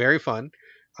 I think it's very fun.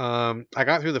 I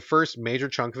got through the first major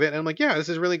chunk of it, and I'm like, yeah, this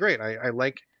is really great. I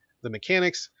like the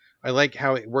mechanics. I like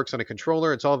how it works on a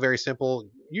controller. It's all very simple,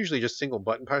 usually just single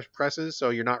button presses, so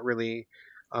you're not really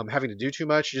having to do too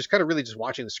much. You're just kind of really just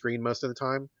watching the screen most of the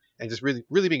time and just really,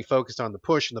 really being focused on the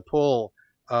push and the pull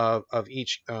of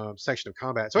each section of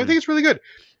combat. So I think it's really good.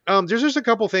 There's just a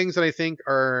couple things that I think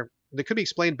that could be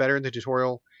explained better in the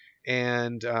tutorial.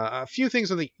 and a few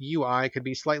things on the UI could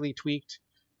be slightly tweaked,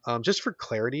 just for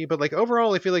clarity. But like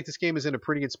overall, I feel like this game is in a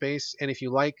pretty good space. And if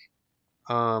you like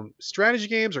strategy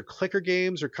games or clicker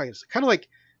games, or kind of like,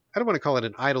 I don't want to call it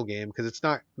an idle game because it's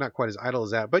not quite as idle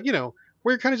as that, but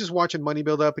where you're kind of just watching money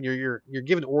build up and you're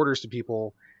giving orders to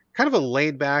people, kind of a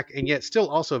laid back and yet still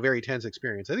also very tense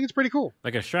experience. I think it's pretty cool.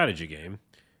 Like a strategy game.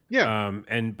 Yeah.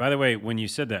 And by the way, when you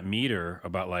said that meter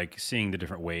about like seeing the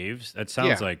different waves, that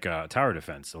sounds like tower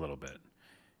defense a little bit.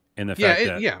 In the fact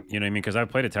that, you know what I mean? Because I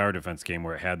played a tower defense game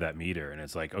where it had that meter, and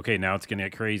it's like, okay, now it's going to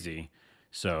get crazy.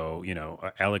 So,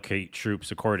 allocate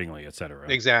troops accordingly, et cetera.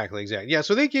 Exactly. Yeah,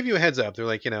 so they give you a heads up. They're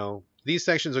like, these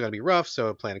sections are going to be rough,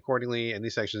 so plan accordingly, and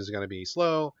these sections are going to be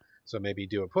slow, so maybe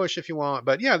do a push if you want.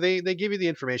 But yeah, they give you the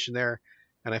information there,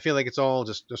 and I feel like it's all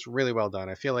just really well done.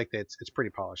 I feel like it's pretty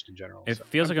polished in general. It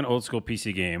feels like an old school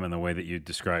PC game in the way that you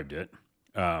described it,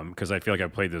 because I feel like I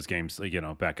played those games,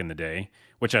 back in the day,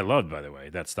 which I loved, by the way,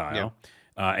 that style. Yeah.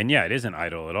 And yeah, it isn't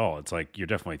idle at all. It's like you're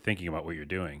definitely thinking about what you're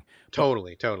doing.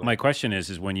 Totally. My question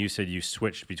is when you said you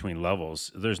switched between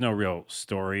levels, there's no real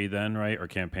story then, right? Or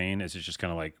campaign? Is it just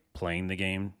kind of like playing the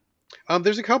game?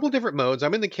 There's a couple different modes.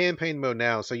 I'm in the campaign mode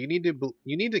now, so you need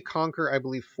to conquer, I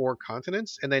believe, 4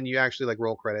 continents, and then you actually like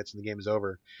roll credits and the game is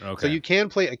over. Okay. So you can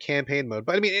play a campaign mode,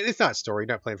 but I mean, it's not story.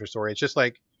 You're not playing for story. It's just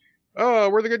like, oh,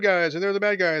 we're the good guys and they're the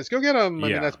bad guys. Go get them. I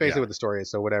mean, that's basically what the story is.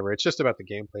 So whatever. It's just about the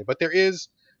gameplay. But there is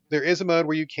a mode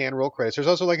where you can roll credits. There's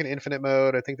also like an infinite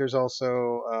mode. I think there's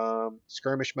also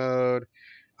skirmish mode.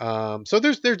 So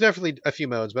there's definitely a few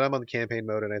modes, but I'm on the campaign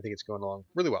mode and I think it's going along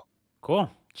really well. Cool.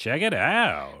 Check it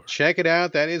out.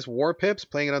 That is Warpips,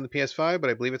 playing it on the PS5, but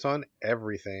I believe it's on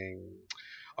everything.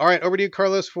 All right, over to you,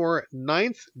 Carlos, for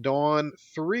Ninth Dawn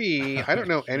 3. I don't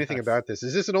know anything about this.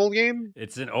 Is this an old game?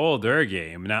 It's an older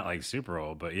game, not like super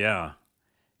old, but yeah.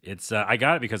 It's I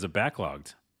got it because of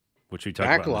Backlogged, which we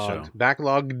talked about on the show.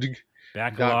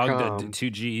 Backlogged, 2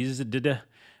 G's.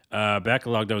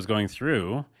 Backlogged, I was going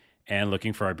through and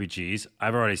looking for RPGs.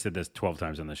 I've already said this 12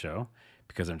 times on the show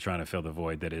because I'm trying to fill the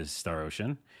void that is Star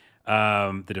Ocean,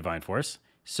 the Divine Force.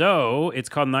 So it's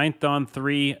called Ninth Dawn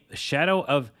 3, Shadow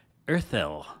of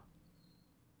Erthil.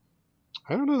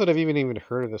 I don't know that I've even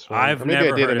heard of this one. I've never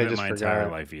heard of it in my entire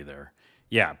life either.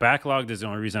 Yeah, Backlogged is the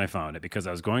only reason I found it, because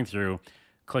I was going through,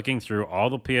 clicking through all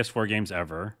the PS4 games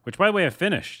ever, which, by the way, I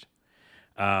finished.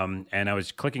 And I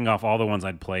was clicking off all the ones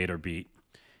I'd played or beat.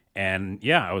 And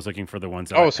yeah, I was looking for the ones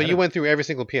that so you went through every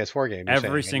single PS4 game?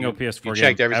 Every single PS4 game.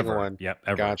 Checked every single one? Yep,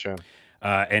 ever. Gotcha.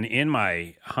 And in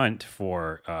my hunt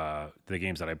for the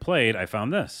games that I played, I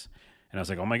found this. And I was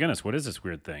like, oh my goodness, what is this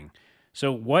weird thing?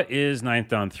 So what is Ninth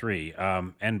Dawn 3?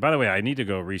 And by the way, I need to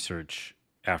go research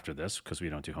after this because we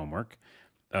don't do homework,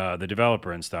 the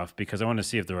developer and stuff, because I want to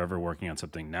see if they're ever working on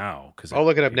something now. I'll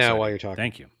look it up now while you're talking.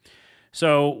 Thank you.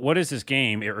 So what is this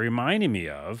game? It reminded me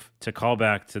of, to call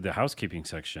back to the housekeeping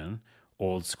section,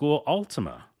 old school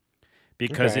Ultima.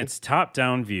 Because it's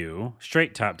top-down view,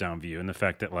 straight top-down view, and the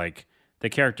fact that like the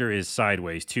character is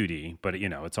sideways 2D, but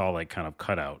it's all like kind of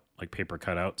cut out, like paper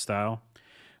cutout style.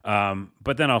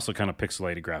 But then also kind of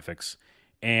pixelated graphics.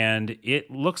 And it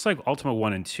looks like Ultima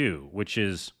 1 and 2, which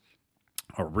is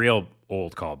a real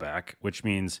old callback, which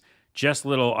means just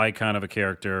little icon of a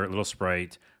character, little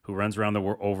sprite who runs around the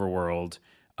overworld,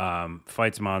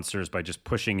 fights monsters by just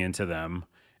pushing into them.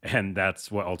 And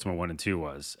that's what Ultima 1 and 2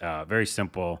 was. Very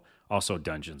simple, also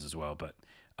dungeons as well. But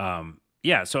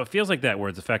yeah, so it feels like that, where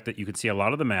it's the fact that you can see a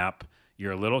lot of the map.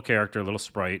 You're a little character, a little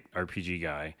sprite, RPG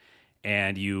guy.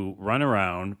 And you run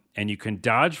around, and you can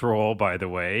dodge roll, by the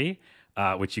way,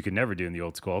 which you could never do in the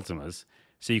old school Ultimas.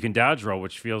 So you can dodge roll,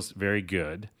 which feels very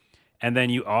good. And then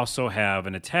you also have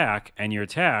an attack, and your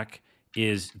attack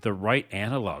is the right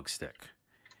analog stick.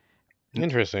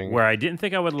 Interesting. Where I didn't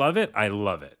think I would love it, I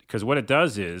love it. Because what it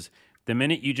does is, the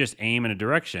minute you just aim in a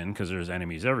direction, because there's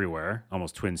enemies everywhere,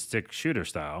 almost twin stick shooter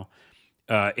style,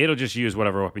 it'll just use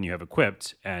whatever weapon you have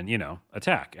equipped and,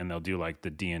 attack. And they'll do like the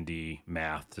D&D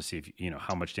math to see if,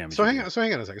 how much damage. So hang on a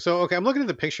second. So, okay, I'm looking at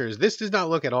the pictures. This does not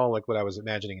look at all like what I was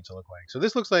imagining it to look like. So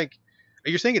this looks like,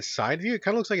 you're saying it's side view? It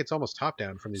kind of looks like it's almost top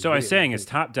down from these. So I'm saying it's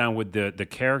top down with the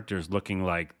characters looking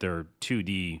like they're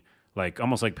 2D, like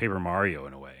almost like Paper Mario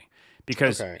in a way.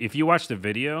 Because if you watch the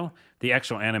video, the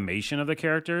actual animation of the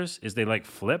characters is they like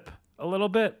flip a little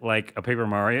bit like a Paper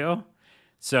Mario.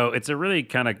 So it's a really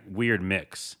kind of weird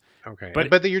mix. Okay,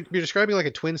 but you're describing like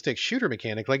a twin stick shooter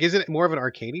mechanic. Like, is it more of an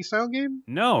arcadey style game?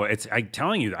 No, I'm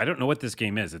telling you, I don't know what this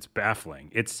game is. It's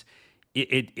baffling. It's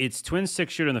twin stick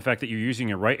shooter in the fact that you're using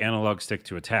your right analog stick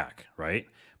to attack, right?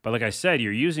 But like I said,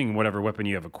 you're using whatever weapon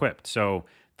you have equipped. So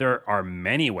there are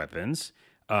many weapons,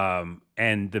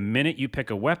 and the minute you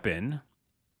pick a weapon,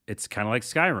 it's kind of like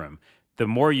Skyrim. The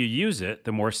more you use it,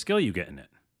 the more skill you get in it,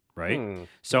 right?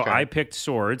 So okay. I picked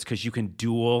swords because you can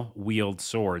dual wield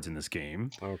swords in this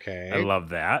game. Okay. I love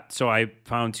that. So I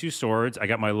found 2 swords. I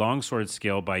got my longsword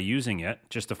skill by using it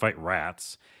just to fight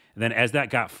rats. And then as that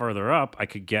got further up, I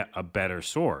could get a better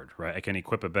sword, right? I can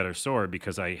equip a better sword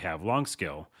because I have long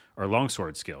skill or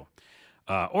longsword skill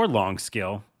or long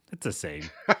skill. It's the same,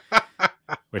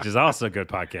 which is also a good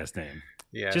podcast name.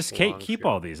 Yeah. Just keep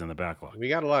all these in the backlog. We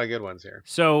got a lot of good ones here.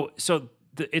 So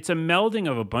it's a melding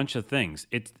of a bunch of things.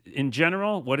 It's in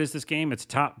general, what is this game? It's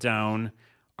top-down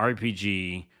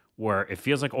RPG where it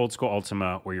feels like old school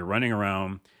Ultima, where you're running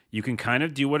around. You can kind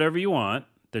of do whatever you want.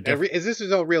 This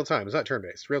is all real time? It's not turn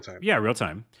based. Real time. Yeah, real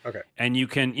time. Okay. And you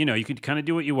can kind of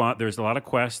do what you want. There's a lot of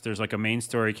quests. There's like a main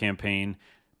story campaign,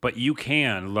 but you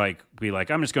can be like,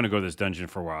 I'm just going to go to this dungeon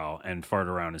for a while and fart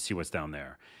around and see what's down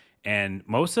there. And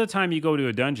most of the time you go to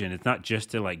a dungeon, it's not just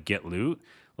to like get loot.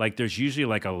 Like there's usually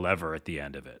like a lever at the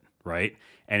end of it, right?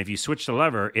 And if you switch the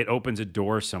lever, it opens a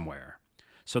door somewhere.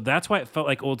 So that's why it felt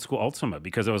like old school Ultima,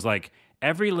 because it was like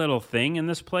every little thing in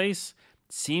this place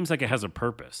seems like it has a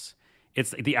purpose.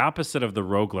 It's the opposite of the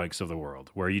roguelikes of the world,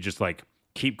 where you just like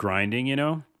keep grinding,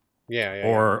 Yeah.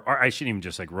 or I shouldn't even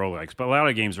just like roguelikes, but a lot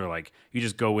of games are like you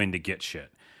just go in to get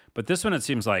shit. But this one, it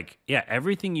seems like,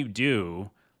 everything you do.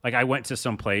 Like I went to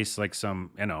some place, like some,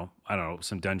 I don't know,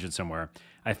 some dungeon somewhere.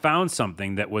 I found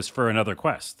something that was for another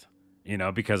quest,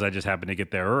 because I just happened to get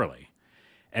there early.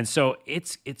 And so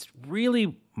it's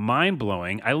really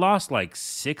mind-blowing. I lost like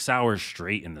 6 hours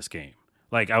straight in this game.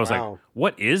 Like I was like,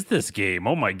 what is this game?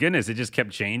 Oh my goodness. It just kept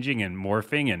changing and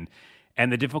morphing,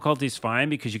 and the difficulty's fine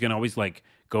because you can always like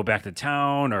go back to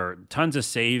town or tons of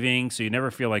saving. So you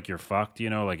never feel like you're fucked,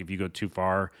 like if you go too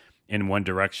far in one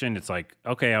direction, it's like,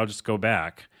 okay, I'll just go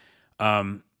back.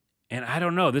 And I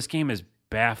don't know. This game is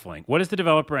baffling. What is the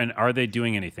developer, and are they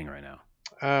doing anything right now?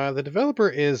 The developer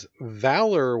is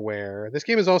Valorware. This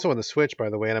game is also on the Switch, by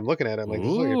the way, and I'm looking at it. I'm like, this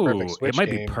is like a perfect Switch game.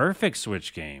 It might be perfect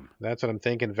Switch game. That's what I'm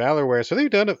thinking. Valorware. So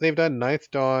they've done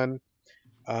Ninth Dawn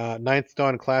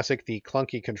Classic, the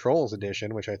Clunky Controls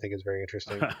Edition, which I think is very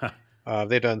interesting.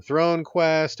 They've done Throne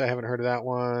Quest. I haven't heard of that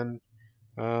one.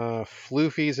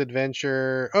 Floofy's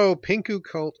Adventure. Oh, Pinku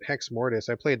Cult Hex Mortis.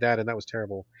 I played that and that was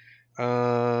terrible.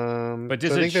 But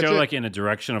does it show like in a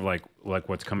direction of like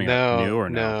what's coming out new or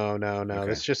no? No. Okay.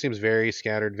 This just seems very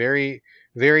scattered, very,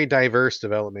 very diverse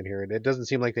development here. It doesn't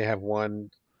seem like they have one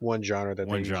genre that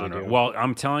they usually do. Well,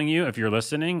 I'm telling you, if you're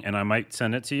listening, and I might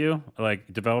send it to you,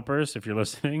 like developers, if you're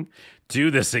listening, do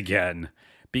this again,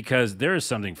 because there is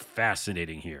something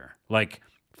fascinating here. Like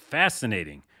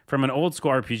fascinating from an old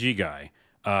school RPG guy.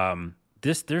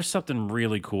 There's something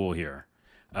really cool here.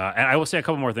 And I will say a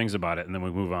couple more things about it, and then we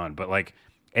move on. But like,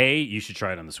 you should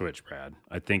try it on the Switch, Brad.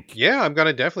 I think. Yeah, I'm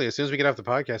gonna definitely, as soon as we get off the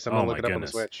podcast, I'm gonna look it up on the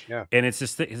Switch. Yeah, and it's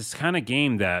this kind of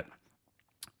game that,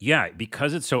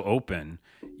 because it's so open,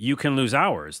 you can lose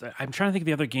hours. I'm trying to think of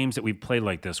the other games that we've played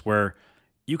like this, where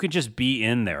you could just be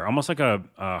in there, almost like a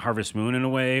Harvest Moon in a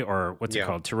way, or what's it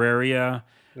called, Terraria.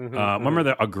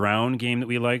 Remember a ground game that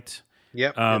we liked?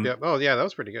 Yep. Oh, yeah, that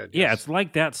was pretty good. Yeah, it's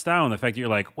like that style, and the fact that you're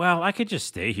like, well, I could just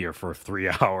stay here for 3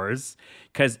 hours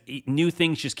because new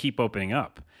things just keep opening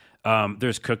up.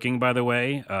 There's cooking, by the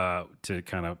way, to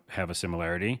kind of have a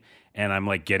similarity, and I'm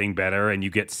like getting better, and you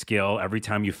get skill every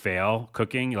time you fail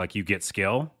cooking. Like you get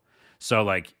skill, so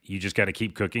like you just got to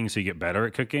keep cooking so you get better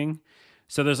at cooking.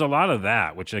 So there's a lot of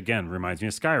that, which again reminds me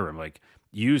of Skyrim. Like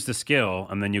use the skill,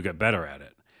 and then you get better at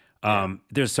it.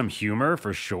 There's some humor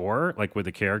for sure, like with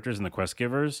the characters and the quest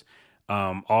givers.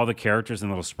 All the characters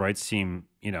and little sprites seem,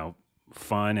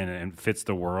 fun and fits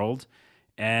the world.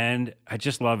 And I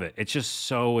just love it. It's just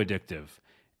so addictive.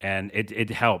 And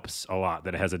it helps a lot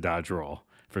that it has a dodge roll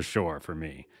for sure for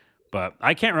me. But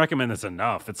I can't recommend this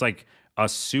enough. It's like a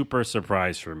super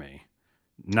surprise for me.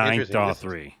 Ninth Dawn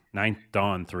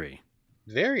 3.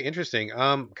 Very interesting.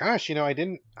 Gosh,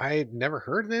 I'd never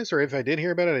heard of this, or if I did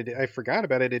hear about it, I forgot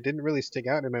about it. It didn't really stick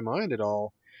out in my mind at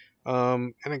all.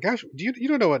 And gosh, you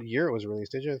don't know what year it was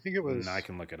released, did you? I think it was. No, I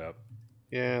can look it up.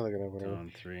 Yeah, look it up. Whatever.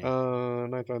 Dawn 3.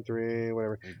 Ninth Dawn 3,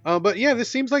 whatever. But yeah, this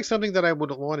seems like something that I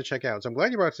would want to check out. So I'm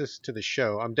glad you brought this to the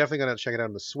show. I'm definitely gonna check it out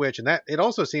on the Switch, and that it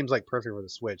also seems like perfect for the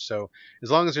Switch. So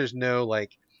as long as there's no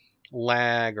like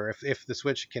lag, or if the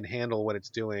Switch can handle what it's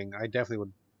doing, I definitely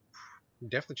would.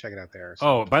 Definitely check it out there. So.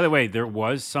 Oh, by the way, there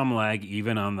was some lag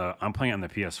even I'm playing on the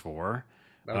PS4.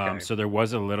 Okay. So there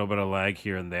was a little bit of lag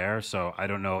here and there. So I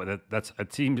don't know. That's a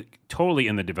team totally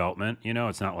in the development.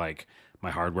 It's not like my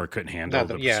hardware couldn't handle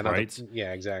the sprites.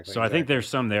 Exactly. So I think there's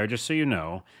some there, just so you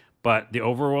know. But the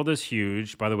overworld is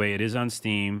huge. By the way, it is on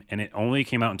Steam, and it only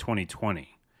came out in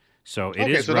 2020. So it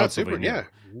Okay, is so not relatively super. new. Yeah.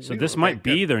 So New. this Okay, might good.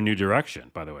 be their new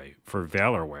direction, by the way, for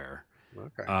Valorware.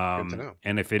 Okay, good to know.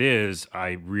 And if it is,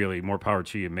 I really, more power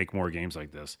to you. Make more games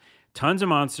like this. Tons of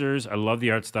monsters. I love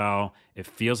the art style. It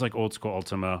feels like old school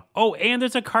Ultima. Oh, and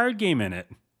there's a card game in it.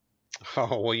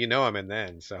 Oh well, you know I'm in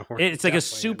then, so we're It's like a definitely in.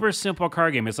 super simple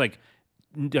card game. It's like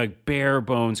bare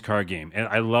bones card game, and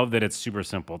I love that it's super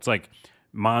simple. It's like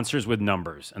monsters with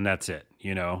numbers, and that's it.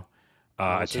 Monsters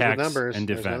with Attacks numbers. and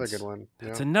There's another defense. good one.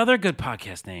 That's Yeah. another good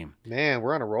podcast name. Man,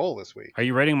 we're on a roll this week. Are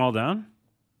you writing them all down?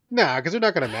 Nah, because they're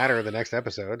not going to matter in the next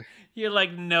episode. You're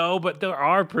like, no, but they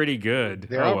are pretty good.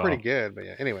 They're Oh, all well. pretty good, but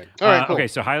yeah. Anyway, all right, cool. Okay,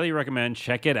 so highly recommend.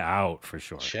 Check it out for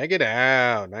sure. Check it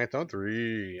out. Ninth on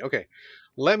 3. Okay.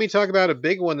 Let me talk about a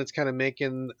big one that's kind of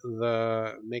making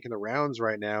the rounds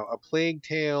right now. A Plague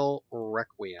Tale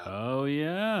Requiem. Oh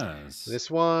yes.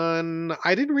 This one,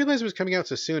 I didn't realize it was coming out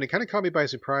so soon. It kind of caught me by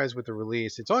surprise with the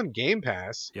release. It's on Game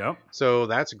Pass, Yep. so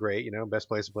that's great. Best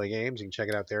place to play games. You can check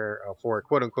it out there for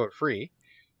quote unquote free.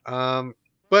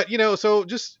 But so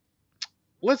just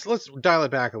let's dial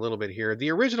it back a little bit here.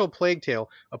 The original Plague Tale,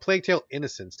 A Plague Tale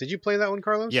Innocence. Did you play that one,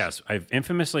 Carlos? Yes, I've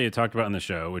infamously talked about in the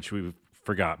show, which we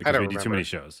forgot because we do too many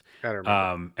shows. I don't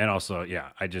remember. And also, yeah,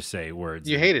 I just say words.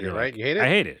 You hated it, right? You hate it? I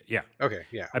hate it. Yeah. Okay,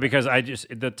 yeah. Because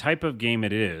the type of game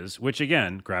it is, which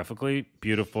again, graphically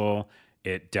beautiful.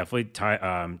 It definitely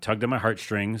tugged at my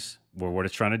heartstrings. What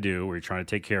it's trying to do, where you're trying to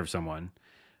take care of someone.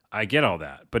 I get all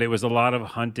that, but it was a lot of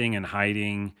hunting and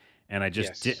hiding, and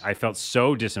I felt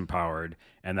so disempowered.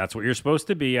 And that's what you're supposed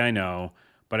to be, I know,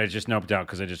 but I just noped out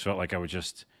because I just felt like I was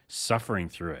just suffering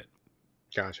through it.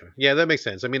 Gotcha. Yeah, that makes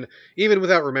sense. I mean, even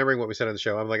without remembering what we said on the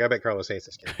show, I'm like, I bet Carlos hates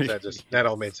this game. That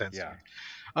all made sense.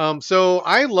 Yeah. So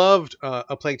I loved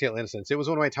A Plague Tale Innocence. It was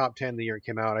one of my top 10 the year it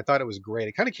came out. I thought it was great.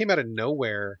 It kind of came out of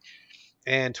nowhere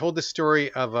and told the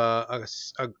story of a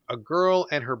girl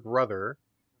and her brother.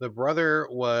 The brother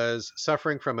was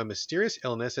suffering from a mysterious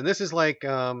illness, and this is like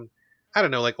I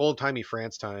don't know, like old timey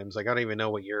France times. Like I don't even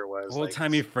know what year it was. Old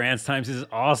timey France times is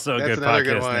also a that's good another podcast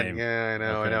good one. name. Yeah, I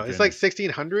know. Okay, It's like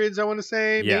 1600s. I want to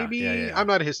say maybe. Yeah. I'm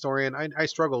not a historian. I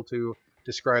struggle to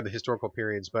describe the historical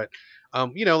periods, but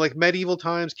like medieval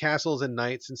times, castles and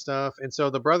knights and stuff. And so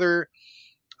the brother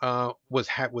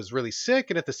was really sick,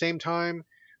 and at the same time,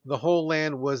 the whole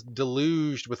land was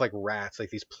deluged with like rats, like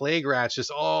these plague rats, just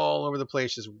all over the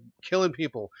place, just killing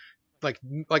people, like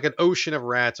an ocean of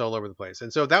rats all over the place.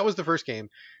 And so that was the first game,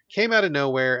 came out of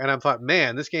nowhere, and I thought,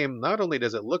 man, this game not only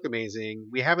does it look amazing,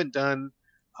 we haven't done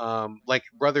like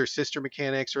brother sister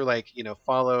mechanics or like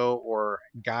follow or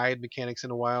guide mechanics in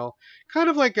a while. Kind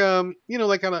of like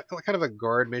like on a kind of a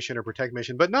guard mission or protect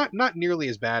mission, but not nearly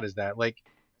as bad as that. Like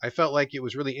I felt like it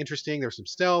was really interesting. There was some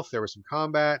stealth, there was some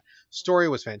combat, story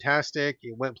was fantastic.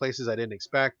 It went places I didn't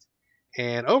expect.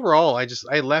 And overall,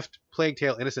 I left Plague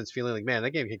Tale Innocence feeling like, man, that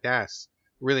game kicked ass.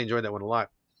 Really enjoyed that one a lot.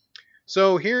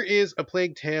 So here is A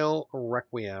Plague Tale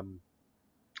Requiem.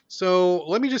 So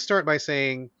let me just start by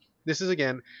saying this is,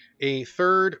 again, a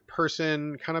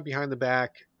third-person, kind of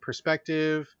behind-the-back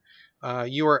perspective.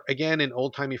 You are, again, in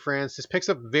old-timey France. This picks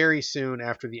up very soon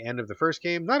after the end of the first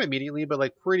game. Not immediately, but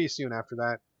like pretty soon after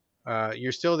that.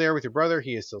 You're still there with your brother.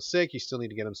 He is still sick. You still need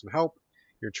to get him some help.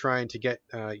 You're trying to get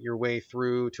your way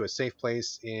through to a safe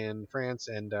place in France,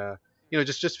 and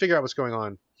just figure out what's going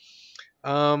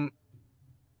on.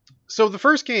 So the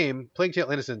first game, Plague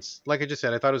Tale Innocence, like I just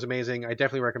said, I thought it was amazing. I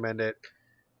definitely recommend it.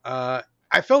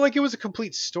 I felt like it was a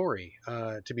complete story,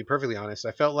 to be perfectly honest.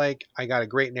 I felt like I got a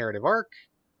great narrative arc.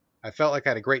 I felt like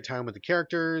I had a great time with the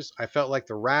characters. I felt like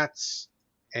the rats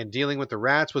and dealing with the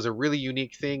rats was a really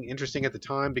unique thing, interesting at the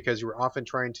time, because you were often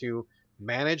trying to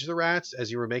manage the rats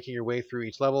as you were making your way through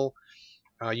each level,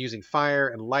 using fire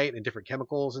and light and different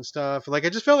chemicals and stuff. Like I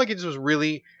just felt like it just was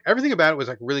really, everything about it was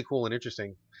like really cool and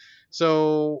interesting.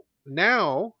 So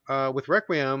now with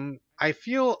Requiem, I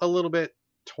feel a little bit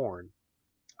torn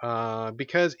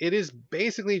because it is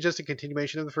basically just a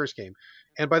continuation of the first game.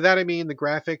 And by that I mean the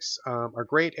graphics are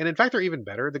great, and in fact they're even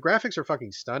better. The graphics are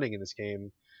fucking stunning in this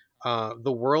game.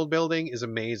 The world building is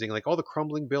amazing, like all the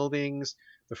crumbling buildings,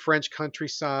 the French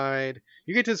countryside.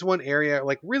 You get to this one area,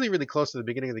 like really, really close to the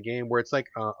beginning of the game, where it's like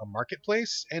a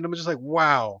marketplace, and I'm just like,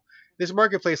 wow, this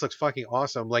marketplace looks fucking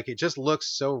awesome. Like it just looks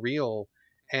so real,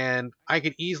 and I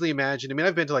could easily imagine. I mean,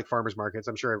 I've been to like farmers markets.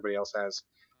 I'm sure everybody else has,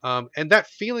 and that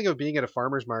feeling of being at a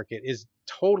farmers market is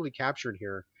totally captured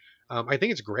here. I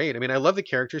think it's great. I mean, I love the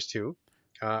characters too.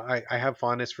 I have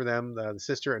fondness for them. The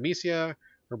sister Amicia,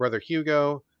 her brother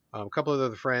Hugo. A couple of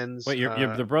other friends. Wait,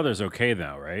 the brother's okay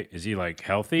though, right? Is he like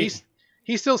healthy?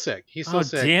 He's still sick. He's still Oh,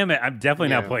 sick. damn it. I'm definitely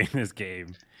not Yeah. playing this game.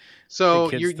 The So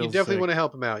kid's you still definitely sick. want to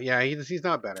help him out. Yeah, he's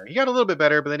not better. He got a little bit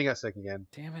better, but then he got sick again.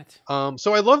 Damn it.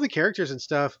 So I love the characters and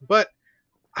stuff, but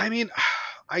I mean,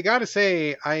 I gotta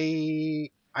say,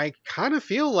 I kind of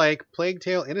feel like Plague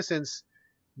Tale: Innocence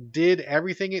did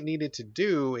everything it needed to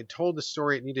do. It told the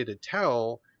story it needed to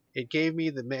tell. It gave me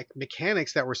the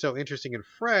mechanics that were so interesting and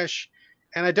fresh,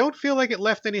 and I don't feel like it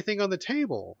left anything on the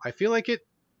table. I feel like it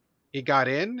got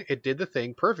in, it did the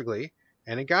thing perfectly,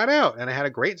 and it got out, and I had a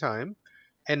great time.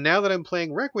 And now that I'm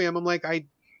playing Requiem, I'm like, I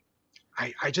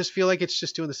just feel like it's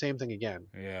just doing the same thing again.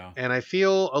 Yeah. And I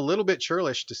feel a little bit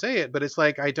churlish to say it, but it's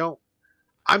like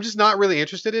I'm just not really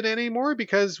interested in it anymore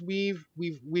because we've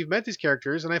met these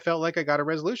characters and I felt like I got a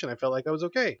resolution. I felt like I was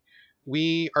okay.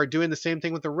 We are doing the same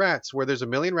thing with the rats where there's a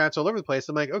million rats all over the place.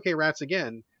 I'm like, okay, rats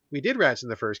again. We did rats in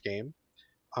the first game.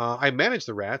 I managed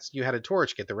the rats. You had a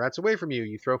torch, get the rats away from you.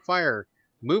 You throw fire,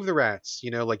 move the rats,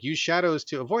 like use shadows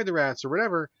to avoid the rats or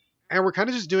whatever. And we're kind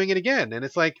of just doing it again. And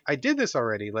it's like, I did this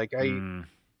already. Like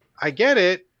I get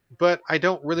it, but I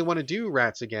don't really want to do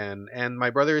rats again. And my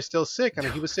brother is still sick. I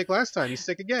mean, he was sick last time. He's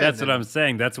sick again. That's what I'm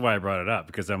saying. That's why I brought it up,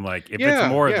 because I'm like, if Yeah, it's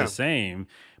more of yeah. the same,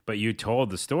 but you told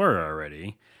the story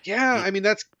already. Yeah, I mean,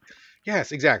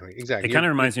 yes, exactly. It kind of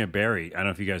reminds me of Barry. I don't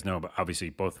know if you guys know, but obviously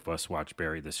both of us watch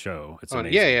Barry, the show. It's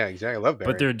amazing. Yeah, exactly. I love Barry.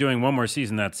 But they're doing one more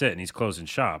season, that's it, and he's closing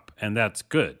shop, and that's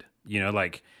good.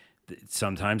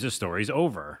 Sometimes the story's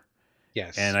over.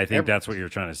 Yes. And I think that's what you're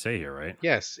trying to say here, right?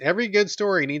 Yes. Every good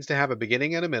story needs to have a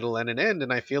beginning and a middle and an end,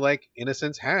 and I feel like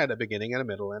Innocence had a beginning and a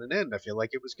middle and an end. I feel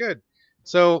like it was good.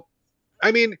 So,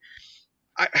 I mean,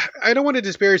 I don't want to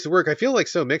disparage the work. I feel like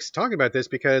so mixed talking about this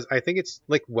because I think it's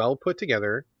like well put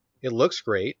together. It looks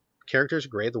great. Characters are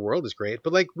great. The world is great.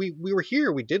 But like we were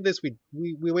here. We did this. We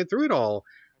went through it all.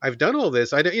 I've done all this.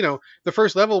 The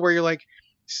first level where you're like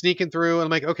sneaking through and I'm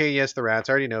like, okay, yes, the rats.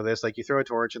 I already know this. Like you throw a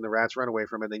torch and the rats run away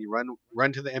from it. Then you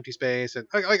run to the empty space and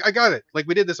I got it. Like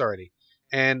we did this already.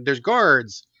 And there's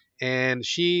guards and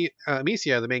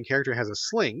Amicia, the main character, has a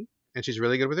sling and she's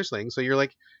really good with her sling. So you're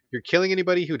killing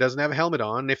anybody who doesn't have a helmet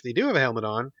on. And if they do have a helmet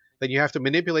on, then you have to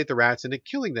manipulate the rats into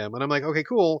killing them. And I'm like, okay,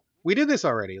 cool. We did this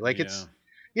already. Like it's,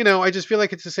 I just feel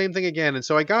like it's the same thing again. And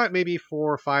so I got maybe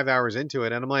 4 or 5 hours into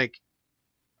it and I'm like,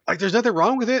 there's nothing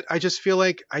wrong with it. I just feel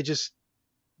like I just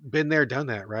been there, done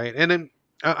that. Right. And then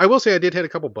I will say I did hit a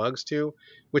couple bugs too,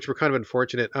 which were kind of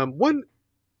unfortunate. One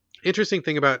interesting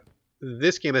thing about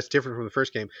this game that's different from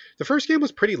the first game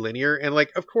was pretty linear. And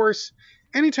like, of course,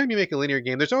 anytime you make a linear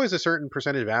game, there's always a certain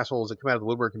percentage of assholes that come out of the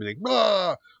woodwork and be like,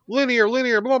 blah, linear,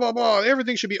 blah, blah, blah.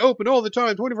 Everything should be open all the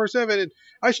time, 24/7. And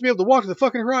I should be able to walk to the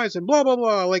fucking horizon, blah, blah,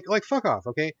 blah. Like fuck off.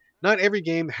 Okay. Not every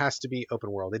game has to be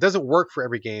open world. It doesn't work for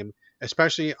every game,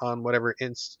 especially on what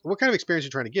kind of experience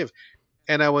you're trying to give.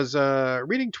 And I was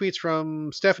reading tweets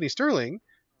from Stephanie Sterling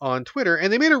on Twitter,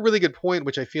 and they made a really good point,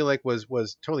 which I feel like was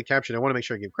totally captured. I want to make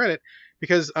sure I give credit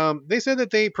because they said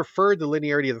that they preferred the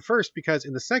linearity of the first because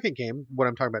in the second game, what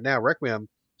I'm talking about now, Requiem,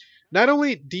 not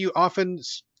only do you often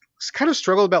kind of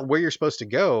struggle about where you're supposed to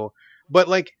go, but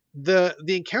like the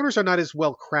encounters are not as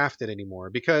well crafted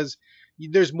anymore because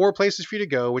there's more places for you to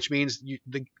go, which means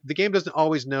the game doesn't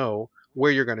always know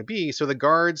where you're going to be. So the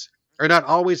guards are not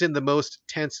always in the most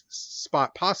tense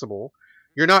spot possible.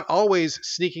 You're not always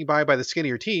sneaking by the skin of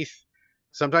your teeth.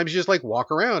 Sometimes you just like walk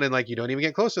around and like you don't even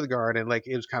get close to the guard and like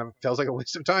it was kind of feels like a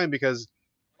waste of time because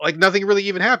like nothing really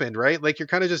even happened, right? Like you're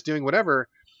kind of just doing whatever.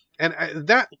 And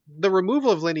that the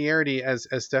removal of linearity, as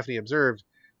Stephanie observed,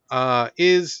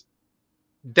 is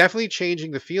definitely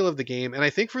changing the feel of the game. And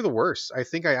I think for the worse. I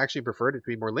think I actually preferred it to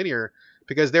be more linear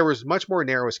because there was much more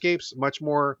narrow escapes, much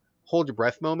more hold your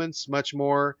breath moments, much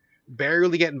more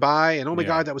barely getting by and oh my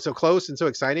god, that was so close and so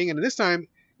exciting. And this time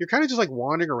you're kind of just like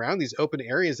wandering around these open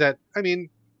areas that, I mean,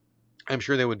 I'm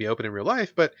sure they would be open in real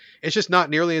life, but it's just not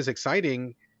nearly as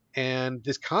exciting. And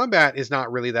this combat is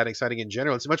not really that exciting in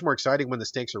general. It's much more exciting when the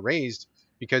stakes are raised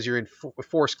because you're in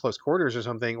forced close quarters or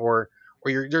something, or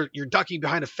you're ducking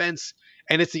behind a fence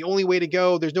and it's the only way to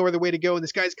go. There's no other way to go, and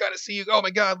this guy's got to see you. Oh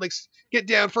my god, like get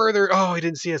down further. Oh, he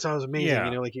didn't see us. That was amazing. Yeah.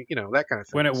 That kind of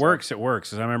thing. When it works, it works.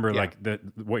 Because I remember like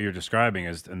what you're describing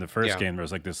is in the first game there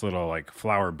was like this little like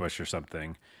flower bush or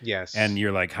something. Yes. And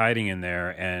you're like hiding in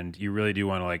there, and you really do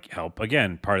want to like help.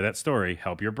 Again, part of that story,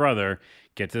 help your brother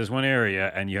get to this one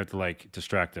area, and you have to like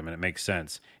distract him, and it makes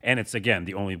sense. And it's again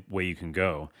the only way you can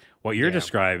go. What you're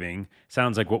describing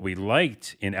sounds like what we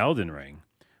liked in Elden Ring,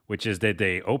 which is that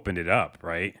they opened it up,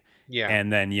 right? Yeah.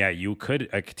 And then you could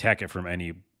attack it from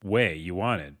any way you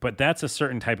wanted, but that's a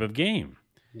certain type of game.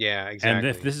 Yeah, exactly. And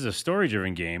if this is a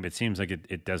story-driven game, it seems like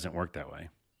it doesn't work that way.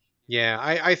 Yeah,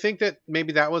 I think that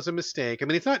maybe that was a mistake. I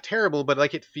mean, it's not terrible, but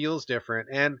like it feels different.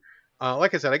 And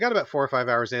like I said, I got about 4 or 5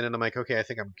 hours in, and I'm like, okay, I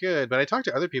think I'm good. But I talked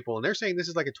to other people, and they're saying this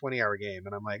is like a 20-hour game,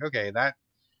 and I'm like, okay,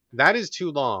 that is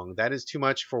too long. That is too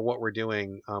much for what we're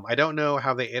doing. I don't know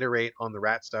how they iterate on the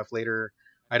rat stuff later.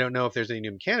 I don't know if there's any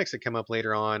new mechanics that come up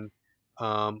later on.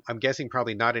 I'm guessing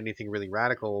probably not anything really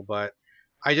radical, but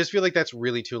I just feel like that's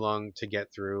really too long to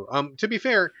get through. To be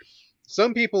fair,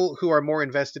 some people who are more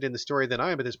invested in the story than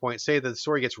I am at this point say that the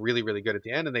story gets really, really good at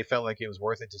the end, and they felt like it was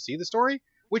worth it to see the story,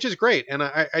 which is great. And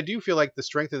I do feel like the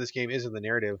strength of this game is in the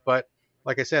narrative, but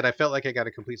like I said, I felt like I got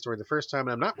a complete story the first time,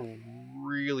 and I'm not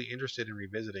really interested in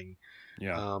revisiting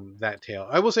Yeah. that tale.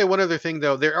 I will say one other thing,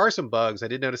 though. There are some bugs. I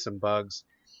did notice some bugs.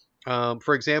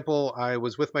 For example, I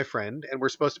was with my friend, and we're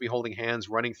supposed to be holding hands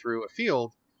running through a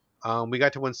field. We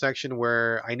got to one section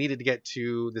where I needed to get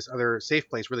to this other safe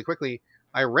place really quickly.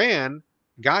 I ran,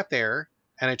 got there,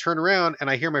 and I turn around and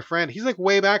I hear my friend. He's like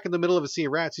way back in the middle of a sea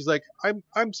of rats. He's like,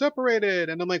 I'm separated,"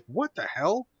 and I'm like, "What the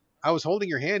hell? I was holding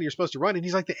your hand. You're supposed to run." And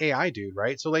he's like the AI dude,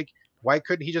 right? So like, why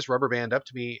couldn't he just rubber band up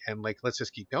to me and like let's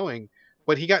just keep going?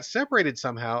 But he got separated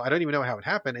somehow. I don't even know how it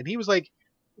happened. And he was like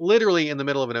literally in the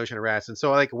middle of an ocean of rats. And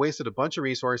so I like wasted a bunch of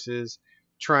resources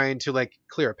trying to like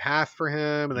clear a path for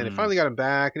him. And then I finally got him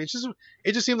back. And it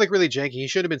just seemed like really janky. He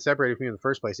should have been separated from me in the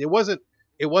first place. It wasn't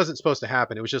supposed to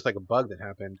happen. It was just like a bug that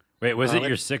happened. Wait, was it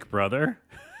your sick brother?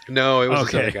 No, it was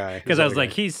this other guy. Because I was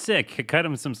like, he's sick. Cut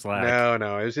him some slack.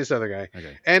 No, it was this other guy.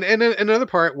 Okay. And another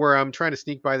part where I'm trying to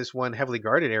sneak by this one heavily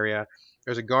guarded area,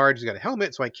 there's a guard who's got a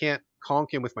helmet, so I can't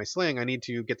conk him with my sling. I need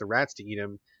to get the rats to eat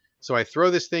him. So I throw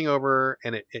this thing over,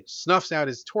 and it snuffs out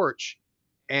his torch,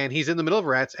 and he's in the middle of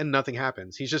rats, and nothing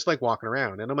happens. He's just like walking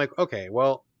around. And I'm like, okay,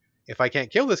 well, if I can't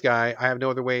kill this guy, I have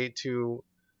no other way to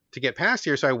get past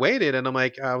here. So I waited, and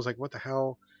I was like, what the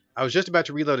hell? I was just about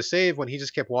to reload a save when he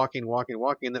just kept walking,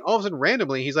 and then all of a sudden,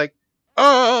 randomly, he's like,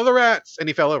 "Oh, the rats!" and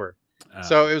he fell over.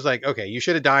 So it was like, okay, you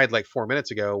should have died like 4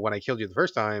 minutes ago when I killed you the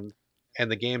first time, and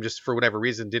the game just for whatever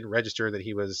reason didn't register that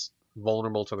he was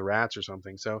vulnerable to the rats or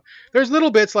something. So there's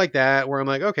little bits like that where I'm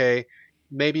like, okay,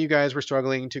 maybe you guys were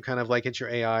struggling to kind of like get your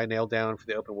AI nailed down for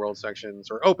the open world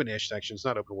sections or open-ish sections,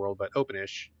 not open world, but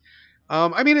open-ish.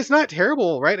 I mean, it's not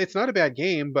terrible, right? It's not a bad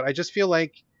game, but I just feel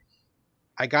like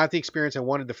I got the experience I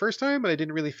wanted the first time, but I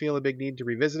didn't really feel a big need to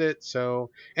revisit it.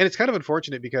 So, and it's kind of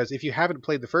unfortunate because if you haven't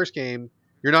played the first game,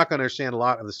 you're not going to understand a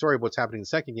lot of the story of what's happening in the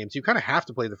second game. So you kind of have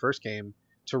to play the first game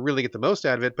to really get the most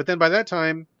out of it. But then by that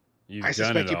time, I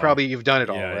suspect you've done it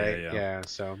all, right? Yeah.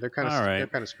 So they're kind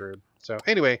of screwed. So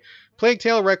anyway, Plague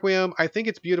Tale Requiem. I think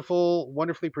it's beautiful,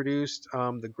 wonderfully produced.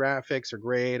 The graphics are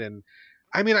great, and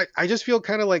I mean, I just feel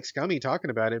kind of like scummy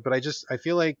talking about it, but I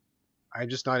feel like I'm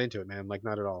just not into it, man. Like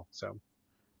not at all. So.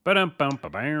 All right,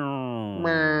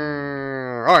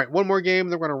 one more game,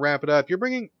 then we're going to wrap it up. You're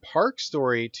bringing Park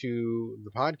Story to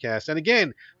the podcast. And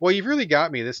again, well, you've really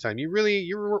got me this time.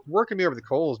 You're working me over the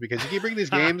coals because you keep bringing these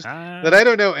games that I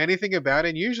don't know anything about.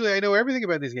 And usually I know everything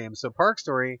about these games. So Park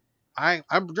Story, I'm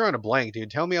drawing a blank, dude.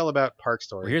 Tell me all about Park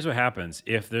Story. Well, here's what happens.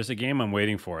 If there's a game I'm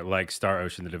waiting for, like Star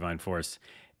Ocean, The Divine Force,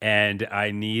 and I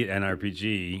need an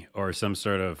RPG or some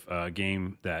sort of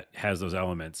game that has those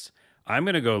elements, I'm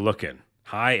going to go looking.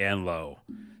 High and low.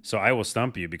 So I will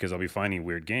stump you because I'll be finding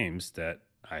weird games that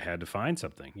I had to find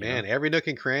something. Man, every nook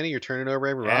and cranny, you're turning over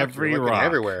every rock. Every rock.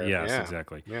 Everywhere. Yes,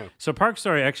 exactly. Yeah. So Park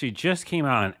Story actually just came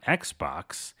out on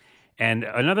Xbox. And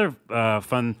another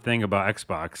fun thing about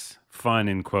Xbox, fun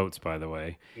in quotes, by the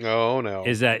way. No.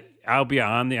 Is that I'll be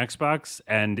on the Xbox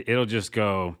and it'll just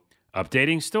go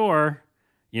updating store.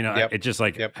 It just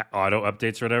like auto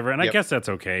updates or whatever. And I guess that's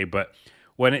okay. But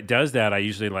when it does that, I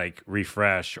usually like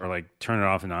refresh or like turn it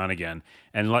off and on again.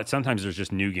 And sometimes there's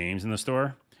just new games in the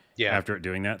store after it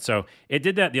doing that. So it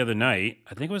did that the other night.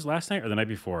 I think it was last night or the night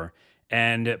before.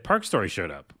 And Park Story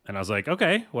showed up. And I was like,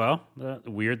 okay, well, the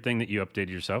weird thing that you updated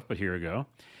yourself, but here we go.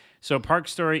 So Park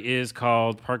Story is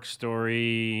called Park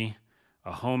Story,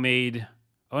 a homemade...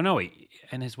 Oh, no, wait.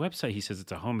 And his website, he says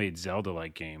it's a homemade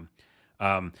Zelda-like game.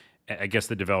 I guess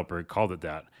the developer called it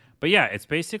that. But yeah, it's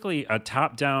basically a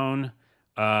top-down...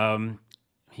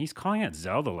 he's calling it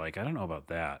Zelda-like. I don't know about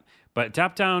that. But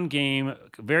top-down game,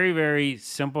 very, very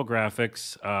simple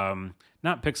graphics.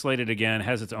 Not pixelated again,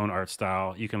 has its own art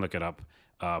style. You can look it up,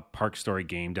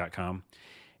 parkstorygame.com.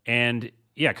 And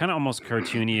yeah, kind of almost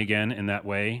cartoony again in that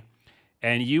way.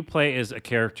 And you play as a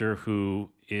character who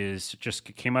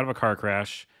came out of a car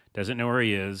crash, doesn't know where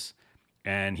he is,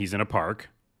 and he's in a park,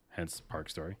 hence Park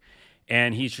Story.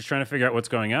 And he's just trying to figure out what's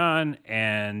going on.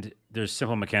 And there's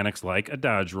simple mechanics like a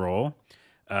dodge roll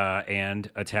and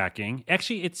attacking.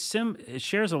 Actually, it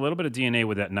shares a little bit of DNA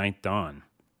with that Ninth Dawn.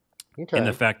 in the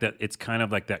Okay. fact that it's kind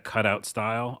of like that cutout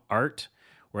style art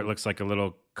where it looks like a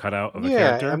little cutout of a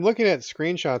Yeah, I'm character. looking at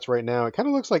screenshots right now. It kind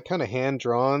of looks like kind of hand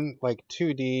drawn, like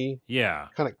 2D, Yeah.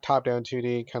 kind of top down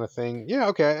 2D kind of thing. Yeah,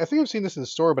 okay. I think I've seen this in the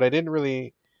store, but I didn't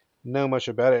really know much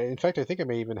about it. In fact, I think I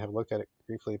may even have looked at it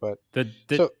briefly. But The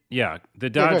so yeah, the yeah,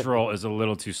 go dodge ahead. roll is a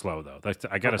little too slow though.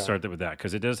 I got to Okay. start that with that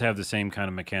because it does have the same kind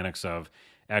of mechanics of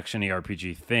action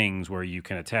RPG things where you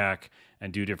can attack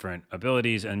and do different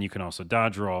abilities, and you can also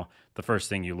dodge roll. The first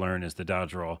thing you learn is the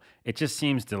dodge roll. It just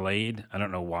seems delayed. I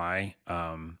don't know why.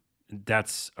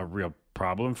 That's a real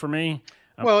problem for me.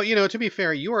 Well, to be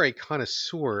fair, you are a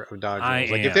connoisseur of dodge I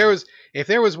rolls. Like am. if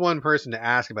there was one person to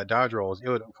ask about dodge rolls, it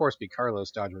would of course be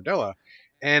Carlos Dodge Rodella.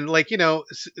 And like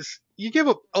you give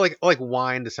a like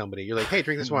wine to somebody. You're like, hey,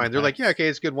 drink this wine. They're like, yeah, Nice. okay,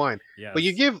 it's good wine. But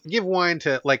you Yes. give wine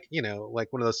to like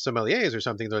like one of those sommeliers or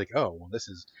something. They're like, oh, well, this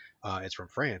is it's from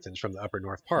France and it's from the upper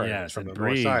north part and it's Yes, from it the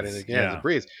north side and breathes. yeah, it's a Yeah.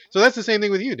 breeze. So that's the same thing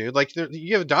with you, dude. Like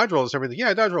you have a dodge roll to somebody. Like,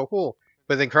 yeah, dodge roll, cool.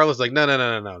 But then Carlos is like, no, no,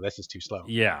 no, no, no, this is too slow.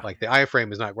 Yeah. Like the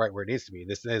iframe is not right where it needs to be.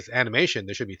 This animation,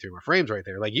 there should be 3 more frames right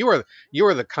there. Like you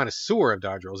are the connoisseur of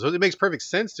dodge rolls. So it makes perfect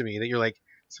sense to me that you're like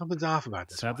something's off about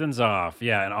this one. Something's off.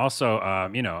 Yeah. And also,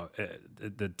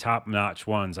 the top notch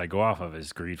ones I go off of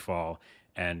is Greedfall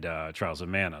and Trials of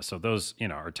Mana. So those,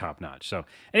 are top notch. So,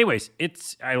 anyways,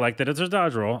 I like that it's a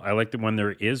dodge roll. I like that when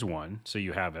there is one. So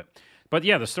you have it. But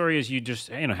yeah, the story is you just,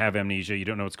 have amnesia. You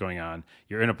don't know what's going on.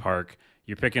 You're in a park.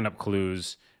 You're picking up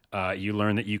clues. You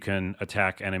learn that you can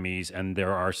attack enemies, and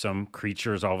there are some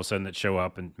creatures all of a sudden that show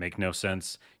up and make no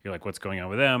sense. You're like, what's going on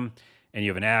with them? And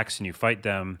you have an axe and you fight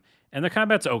them. And the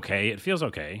combat's okay. It feels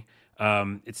okay.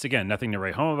 It's, again, nothing to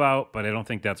write home about, but I don't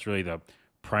think that's really the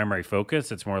primary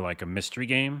focus. It's more like a mystery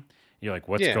game. You're like,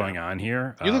 what's Yeah. going on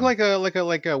here? You look like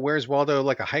a Where's Waldo,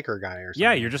 like a hiker guy or Yeah,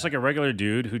 something you're like just that. like a regular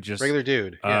dude who just Regular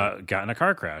dude. Yeah. got in a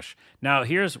car crash. Now,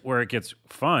 here's where it gets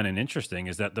fun and interesting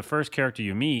is that the first character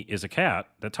you meet is a cat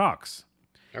that talks.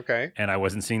 Okay. And I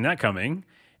wasn't seeing that coming.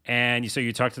 And so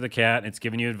you talk to the cat, and it's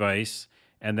giving you advice.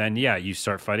 And then, yeah, you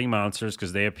start fighting monsters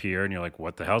because they appear, and you're like,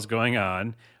 what the hell's going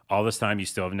on? All this time, you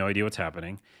still have no idea what's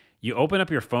happening. You open up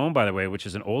your phone, by the way, which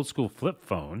is an old school flip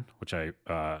phone, which I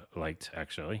liked,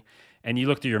 actually. And you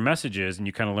look through your messages, and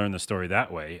you kind of learn the story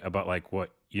that way about, like, what,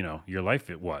 your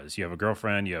life it was. You have a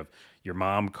girlfriend, you have your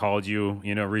mom called you,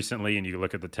 recently, and you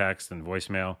look at the text and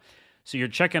voicemail. So you're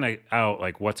checking out,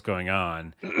 like, what's going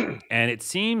on. And it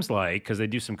seems like, because they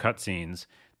do some cutscenes,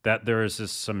 that there is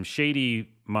some shady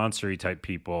monstery type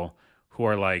people who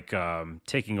are like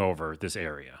taking over this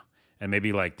area, and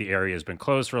maybe like the area has been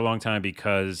closed for a long time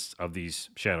because of these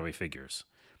shadowy figures.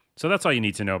 So that's all you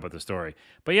need to know about the story.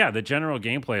 But yeah, the general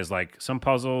gameplay is like some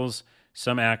puzzles,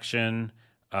 some action,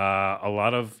 a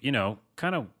lot of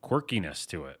kind of quirkiness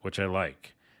to it, which I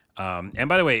like. And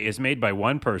by the way, it's made by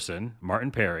one person, Martin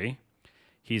Perry.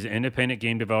 He's an independent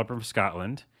game developer from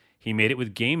Scotland. He made it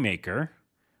with Game Maker,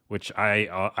 which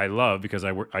I love because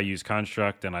I use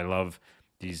Construct and I love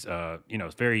these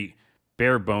very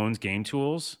bare bones game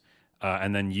tools,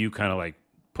 and then you kind of like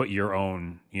put your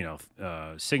own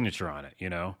signature on it,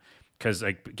 because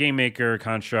like Game Maker,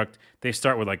 Construct, they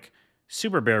start with like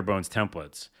super bare bones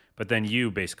templates, but then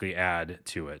you basically add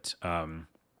to it,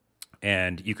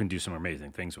 and you can do some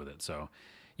amazing things with it. So.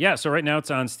 Yeah, so right now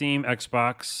it's on Steam,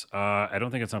 Xbox. I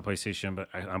don't think it's on PlayStation, but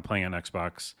I'm playing on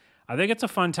Xbox. I think it's a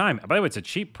fun time. By the way, it's a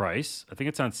cheap price. I think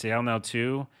it's on sale now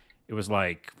too. It was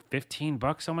like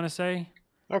 $15, I'm gonna say.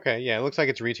 Okay. Yeah. It looks like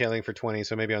it's retailing for 20,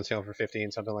 so maybe on sale for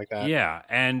 15, something like that. Yeah,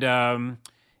 and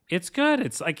it's good.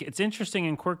 It's interesting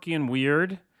and quirky and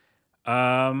weird.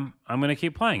 I'm gonna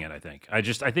keep playing it. I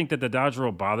think that the dodge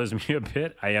roll bothers me a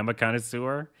bit. I am a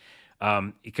connoisseur.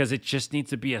 Because it just needs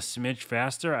to be a smidge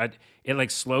faster. It like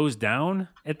slows down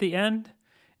at the end,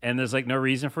 and there's like no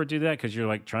reason for it to do that because you're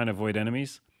like trying to avoid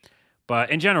enemies. But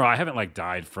in general, I haven't like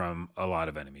died from a lot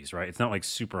of enemies, right? It's not like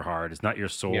super hard. It's not your Yeah.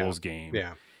 Souls game.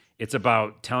 Yeah. It's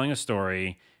about telling a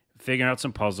story, figuring out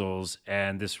some puzzles,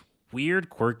 and this weird,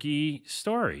 quirky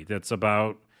story that's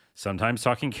about sometimes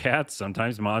talking cats,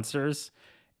 sometimes monsters,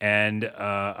 and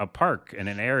a park in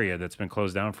an area that's been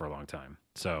closed down for a long time.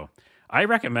 So I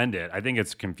recommend it. I think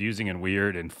it's confusing and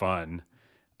weird and fun.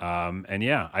 And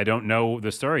yeah, I don't know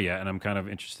the story yet, and I'm kind of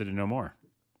interested to know more.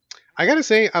 I gotta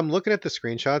say, I'm looking at the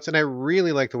screenshots and I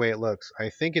really like the way it looks. I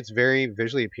think it's very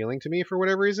visually appealing to me for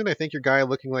whatever reason. I think your guy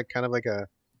looking like kind of like a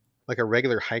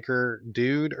regular hiker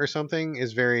dude or something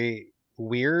is very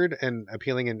weird and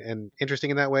appealing and interesting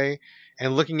in that way.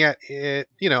 And looking at it,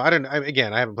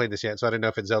 again, I haven't played this yet, so I don't know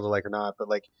if it's Zelda like or not. But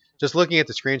like just looking at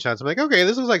the screenshots, I'm like, okay,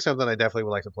 this looks like something I definitely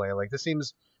would like to play. Like this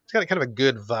seems it's got kind of a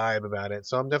good vibe about it,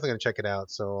 so I'm definitely gonna check it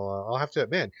out. So I'll have to.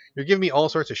 Man, you're giving me all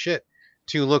sorts of shit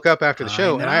to look up after the I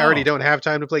show, and I already know. don't have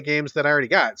time to play games that I already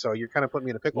got. So you're kind of putting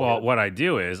me in a pickle Well, here. what I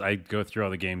do is I go through all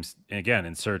the games again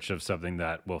in search of something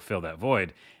that will fill that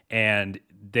void, and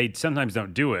they sometimes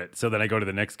don't do it. So then I go to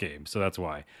the next game. So that's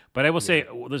why. But I will say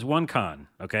there's one con.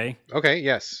 Okay, Okay,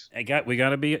 yes. we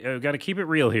gotta keep it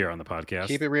real here on the podcast.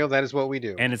 Keep it real. That is what we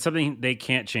do. And it's something they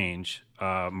can't change.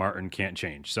 Martin can't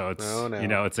change. So it's Oh,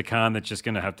 no. it's a con that's just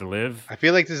gonna have to live. I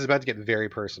feel like this is about to get very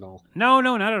personal. No,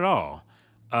 not at all.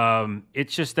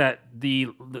 It's just that the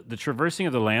traversing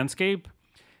of the landscape,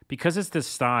 because it's this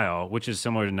style, which is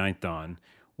similar to Ninth Dawn,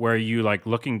 where you like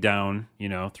looking down,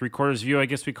 3/4 view, I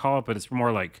guess we call it, but it's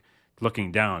more like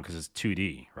looking down because it's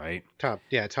 2D, right? Top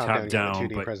Top down,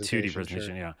 2D but presentation. 2D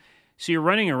presentation, Sure. yeah. So you're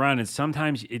running around, and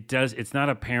sometimes it's not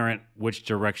apparent which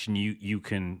direction you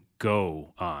can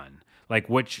go on, like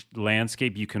which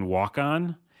landscape you can walk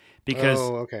on, because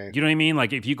okay. you know what I mean.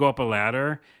 Like if you go up a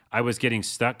ladder, I was getting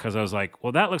stuck because I was like,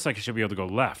 well, that looks like I should be able to go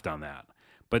left on that,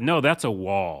 but no, that's a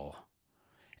wall.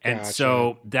 And Gotcha.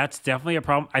 so that's definitely a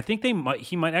problem. I think he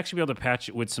might actually be able to patch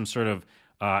it with some sort of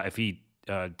if he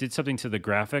did something to the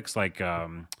graphics, like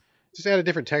Just add a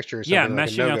different texture or something. yeah, like a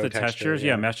meshing out no-go the texture. textures.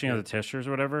 Yeah, meshing out the textures or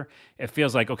whatever. It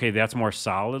feels like okay, that's more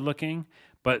solid looking.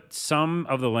 But some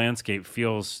of the landscape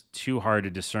feels too hard to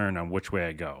discern on which way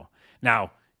I go. Now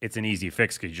it's an easy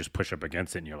fix because you just push up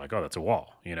against it and you're like, oh, that's a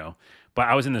wall, But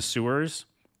I was in the sewers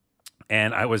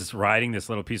and I was riding this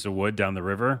little piece of wood down the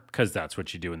river because that's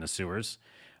what you do in the sewers.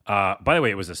 By the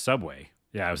way, it was a subway.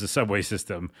 Yeah, it was a subway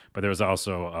system, but there was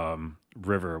also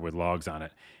river with logs on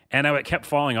it. And I kept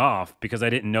falling off because I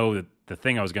didn't know that the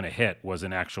thing I was going to hit was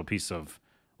an actual piece of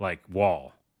like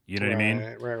wall. You know what I mean?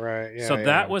 Right. Yeah, so yeah.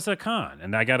 that was a con,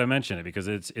 and I got to mention it because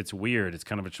it's weird. It's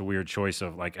kind of a weird choice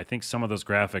of like I think some of those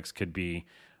graphics could be,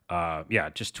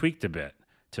 just tweaked a bit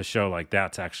to show like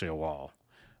that's actually a wall.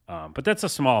 But that's a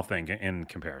small thing in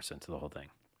comparison to the whole thing.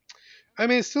 I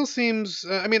mean, it still seems.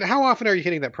 How often are you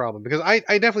hitting that problem? Because I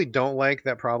definitely don't like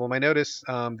that problem. I notice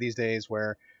these days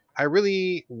where I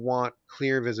really want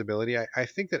clear visibility. I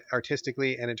think that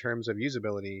artistically and in terms of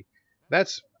usability,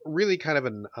 that's really kind of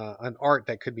an art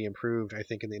that could be improved. I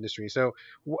think in the industry. So,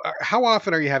 how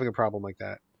often are you having a problem like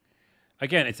that?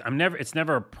 Again, it's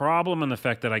never a problem in the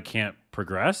fact that I can't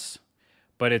progress,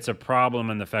 but it's a problem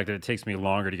in the fact that it takes me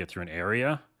longer to get through an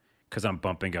area because I'm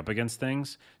bumping up against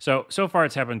things. So far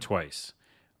it's happened twice.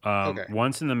 Okay.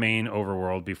 Once in the main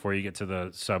overworld before you get to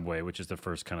the subway, which is the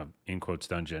first kind of in quotes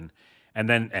dungeon. And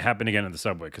then it happened again in the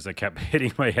subway because I kept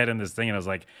hitting my head in this thing and I was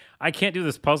like, I can't do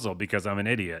this puzzle because I'm an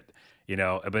idiot,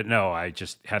 but no, I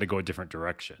just had to go a different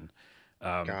direction.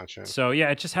 Gotcha. So yeah,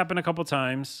 it just happened a couple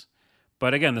times.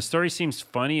 But again, the story seems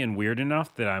funny and weird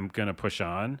enough that I'm going to push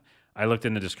on. I looked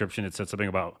in the description. It said something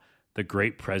about the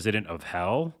great president of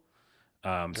hell.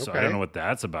 So I don't know what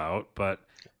that's about, but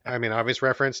Obvious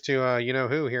reference to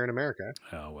who here in America.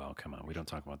 oh well, come on, we don't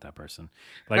talk about that person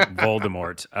like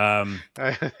Voldemort.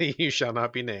 You shall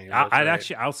not be named.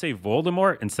 I'll say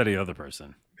Voldemort instead of the other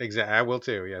person. Exactly. I will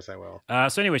too. Yes, I will.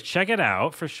 So, anyways, check it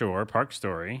out for sure. Park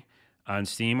Story on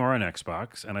Steam or on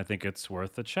Xbox, and I think it's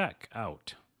worth a check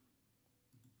out.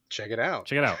 Check it out.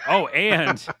 Check it out. Oh,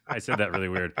 and I said that really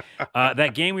weird.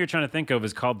 That game we were trying to think of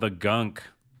is called The Gunk.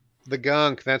 The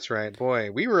gunk, that's right.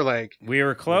 Boy, we were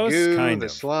close, the goo, kind the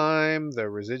of. slime, the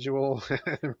residual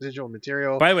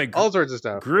material. By the way, all sorts of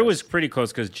stuff. Groo is pretty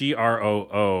close because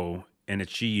GROO and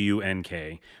it's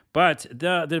GUNK. But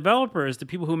the developer is the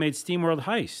people who made SteamWorld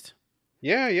Heist.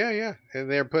 Yeah. And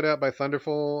they're put out by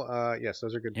Thunderful. Yes,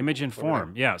 those are good. Image and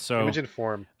Form. Yeah, so Image and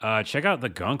Form. Check out The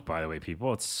Gunk, by the way,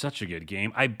 people. It's such a good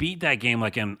game. I beat that game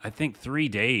like in, I think, 3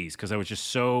 days because I was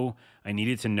just I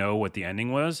needed to know what the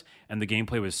ending was, and the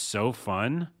gameplay was so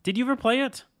fun. Did you ever play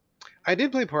it? I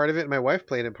did play part of it. My wife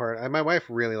played it part. My wife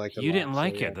really liked it. You didn't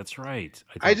like it. That's right.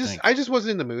 I just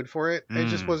wasn't in the mood for it. It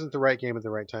just wasn't the right game at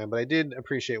the right time. But I did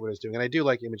appreciate what it was doing, and I do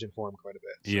like Image and Form quite a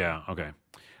bit. So. Yeah. Okay.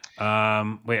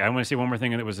 Wait, I want to say one more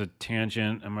thing, and it was a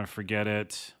tangent. I'm gonna forget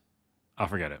it. I'll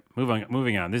forget it.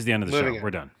 Moving on. This is the end of the show. We're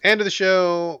done. End of the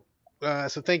show.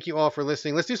 So thank you all for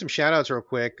listening. Let's do some shout outs real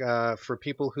quick for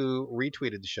people who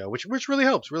retweeted the show, which really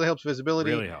helps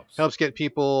visibility. Really helps get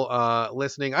people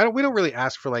listening. We don't really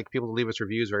ask for like people to leave us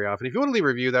reviews very often. If you want to leave a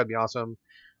review, that'd be awesome.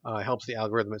 Helps the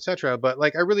algorithm, etc. But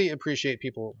like, I really appreciate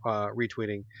people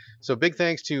retweeting. So big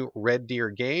thanks to Red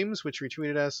Deer Games, which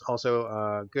retweeted us.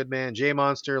 Also, good man J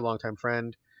Monster, longtime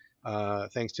friend.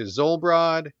 Thanks to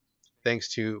Zolbrod. Thanks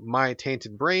to My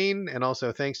Tainted Brain, and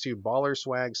also thanks to Baller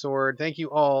Swag Sword. Thank you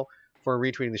all for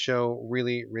retweeting the show.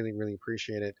 Really, really, really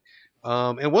appreciate it.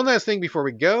 And one last thing before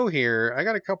we go here, I've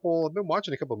been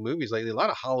watching a couple movies lately. A lot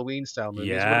of Halloween style movies.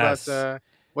 Yes.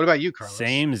 What about you, Carlos?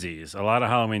 Samesies, a lot of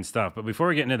Halloween stuff. But before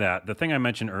we get into that, the thing I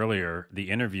mentioned earlier, the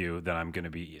interview that I'm going to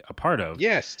be a part of,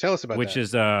 Yes, tell us about which that.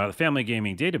 is the Family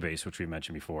Gaming Database, which we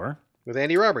mentioned before. With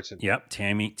Andy Robertson. Yep,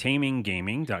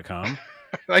 taminggaming.com.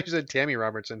 I said Tammy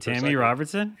Robertson. For a Tammy second.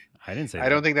 Robertson? I didn't say that. I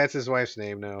don't think that's his wife's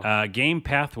name, no. Game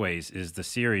Pathways is the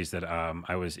series that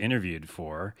I was interviewed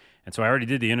for, and so I already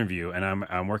did the interview, and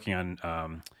I'm working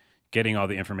on getting all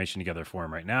the information together for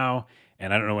him right now.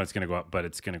 And I don't know when it's going to go up, but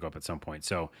it's going to go up at some point.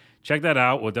 So check that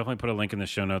out. We'll definitely put a link in the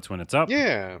show notes when it's up.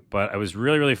 Yeah. But it was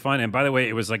really, really fun. And by the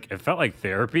way, it felt like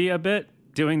therapy a bit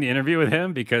doing the interview with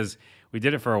him because we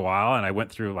did it for a while, and I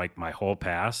went through like my whole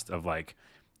past of like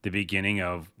the beginning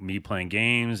of me playing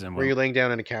games. And Were you laying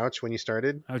down on a couch when you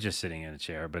started? I was just sitting in a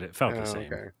chair, but it felt the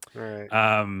same. Okay. All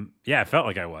right. Yeah, it felt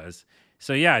like I was.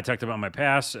 So yeah, I talked about my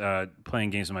past,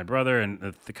 playing games with my brother,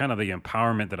 and the kind of the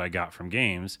empowerment that I got from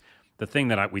games. The thing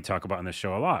that we talk about in the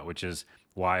show a lot, which is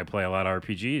why I play a lot of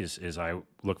RPGs, is I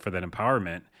look for that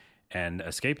empowerment and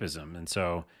escapism. And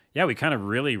so yeah, we kind of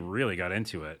really, really got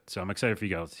into it. So I'm excited for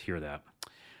you guys to hear that.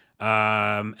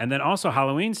 And then also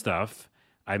Halloween stuff.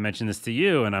 I mentioned this to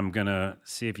you, and I'm gonna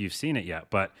see if you've seen it yet.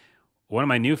 But one of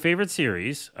my new favorite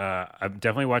series, I'm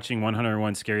definitely watching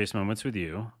 101 Scariest Moments with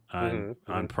You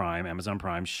on Prime, Amazon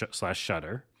Prime /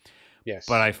 Shudder. Yes.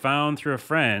 But I found through a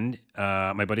friend,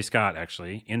 my buddy Scott,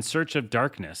 actually, In Search of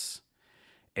Darkness.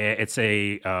 It's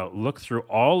a look through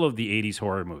all of the 80s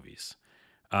horror movies.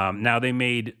 Now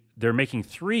they're making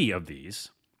 3 of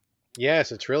these.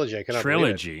 Yes, a trilogy. I cannot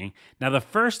believe it. Now the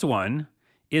first one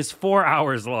is 4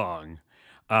 hours long.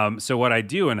 So what I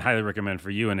do, and highly recommend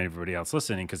for you and everybody else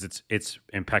listening, because it's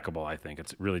impeccable, I think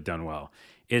it's really done well,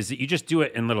 is that you just do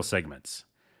it in little segments.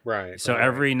 Right. So right.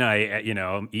 every night,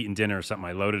 I'm eating dinner or something,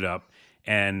 I load it up,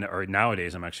 or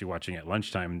nowadays I'm actually watching at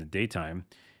lunchtime in the daytime.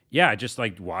 Yeah, I just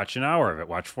like watch an hour of it,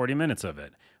 watch 40 minutes of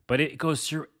it. But it goes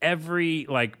through every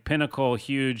like pinnacle,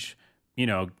 huge,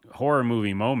 horror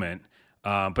movie moment.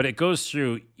 But it goes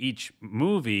through each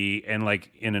movie and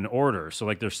like in an order. So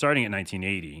like they're starting at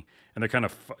 1980 and they're kind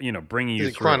of, bringing you Is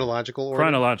it through. chronological order?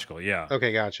 Chronological, yeah.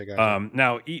 Okay, gotcha.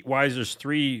 Now, why there's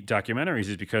 3 documentaries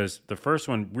is because the first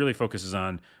one really focuses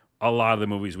on a lot of the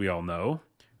movies we all know.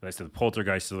 Like the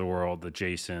Poltergeists of the world, the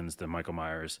Jasons, the Michael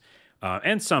Myers,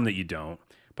 and some that you don't.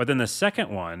 But then the second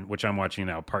one, which I'm watching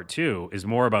now, part 2, is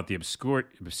more about the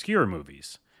obscure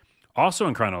movies, also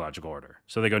in chronological order.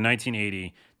 So they go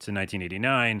 1980 to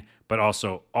 1989, but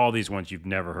also all these ones you've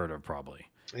never heard of probably.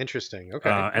 Interesting. Okay.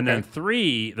 And then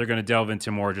 3, they're going to delve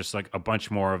into more just like a bunch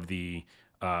more of the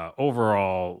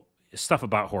overall stuff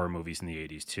about horror movies in the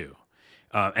 80s too.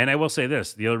 And I will say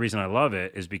this, the other reason I love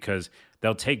it is because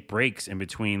they'll take breaks in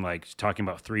between like talking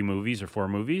about 3 movies or 4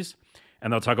 movies,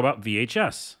 and they'll talk about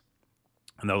VHS.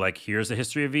 And they're like, here's the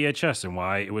history of VHS and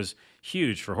why it was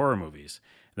huge for horror movies.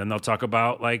 Then they'll talk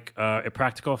about like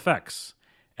practical effects,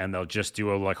 and they'll just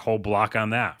do a like whole block on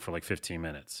that for like 15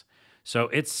 minutes. So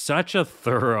it's such a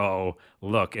thorough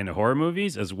look into horror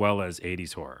movies as well as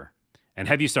 80s horror. And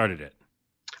have you started it?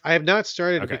 I have not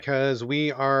started because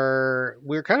we're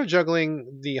kind of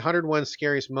juggling the 101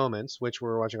 Scariest Moments, which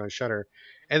we're watching on Shudder,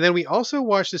 and then we also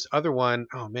watched this other one.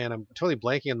 Oh man, I'm totally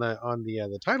blanking on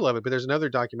the title of it, but there's another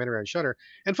documentary on Shudder.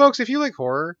 And folks, if you like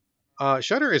horror,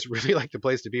 Shudder is really like the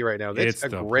place to be right now. It's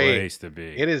the place to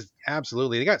be. It is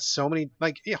absolutely. They got so many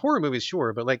horror movies,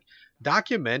 sure, but like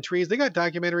documentaries. They got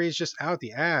documentaries just out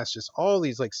the ass. Just all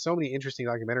these like so many interesting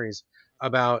documentaries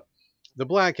about the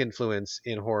black influence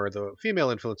in horror, the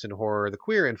female influence in horror, the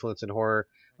queer influence in horror,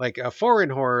 like foreign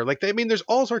horror. Like there's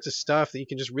all sorts of stuff that you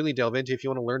can just really delve into if you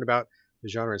want to learn about the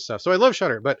genre and stuff. So I love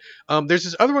Shudder, but there's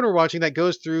this other one we're watching that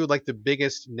goes through like the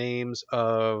biggest names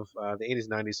of the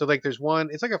 80s and 90s. So like there's one,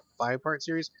 it's like a 5-part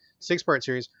series, 6-part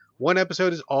series. One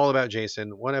episode is all about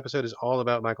Jason. One episode is all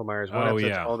about Michael Myers. One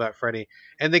episode is all about Freddy.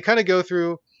 And they kind of go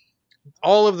through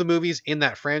all of the movies in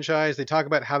that franchise. They talk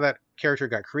about how that character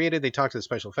got created. They talk to the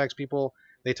special effects people.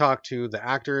 They talk to the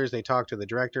actors. They talk to the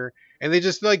director. And they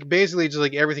just like basically just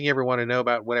like everything you ever want to know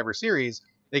about whatever series.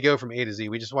 They go from A to Z.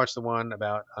 We just watched the one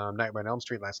about Nightmare on Elm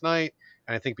Street last night.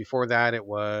 And I think before that it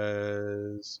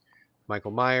was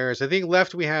Michael Myers. I think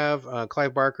left we have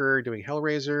Clive Barker doing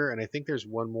Hellraiser. And I think there's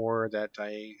one more that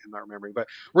I am not remembering. But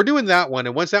we're doing that one.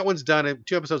 And once that one's done,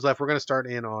 2 episodes left, we're going to start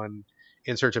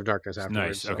In Search of Darkness afterwards.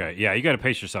 Nice. So. Okay. Yeah, you got to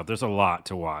pace yourself. There's a lot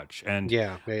to watch. And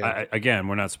yeah. again,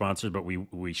 we're not sponsored, but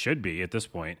we should be at this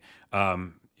point.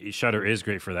 Shudder is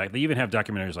great for that. They even have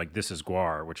documentaries like This Is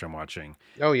Guar, which I'm watching,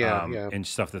 Oh yeah, yeah. and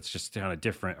stuff that's just kind of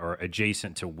different or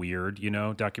adjacent to weird,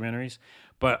 documentaries.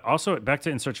 But also back to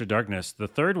In Search of Darkness, the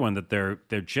third one that they're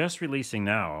just releasing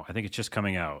now. I think it's just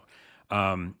coming out.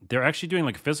 They're actually doing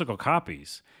like physical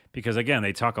copies because again,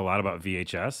 they talk a lot about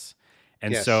VHS.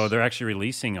 And Yes. so they're actually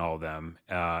releasing all of them,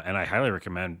 and I highly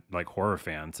recommend like horror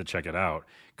fans to check it out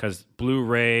because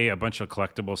Blu-ray, a bunch of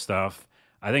collectible stuff.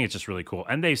 I think it's just really cool,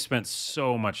 and they've spent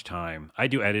so much time. I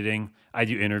do editing, I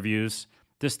do interviews.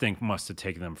 This thing must have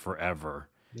taken them forever.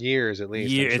 Years at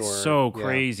least. Yeah, I'm it's sure. so Yeah.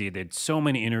 crazy. They had so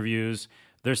many interviews.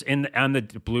 There's on the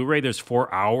Blu-ray. There's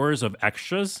 4 hours of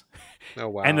extras, Oh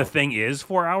wow. and the thing is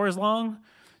 4 hours long.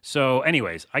 So,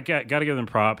 anyways, I got to give them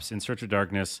props. In Search of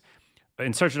Darkness.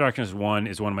 In Search of Darkness 1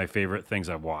 is one of my favorite things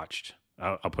I've watched.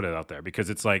 I'll put it out there because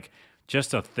it's like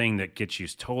just a thing that gets you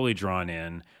totally drawn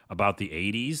in about the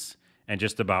 80s and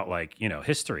just about like,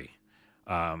 history.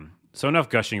 So enough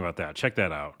gushing about that. Check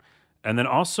that out. And then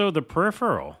also The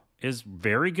Peripheral is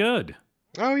very good.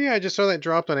 Oh yeah, I just saw that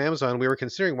dropped on Amazon. We were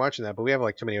considering watching that, but we have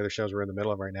like too many other shows we're in the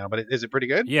middle of right now. But is it pretty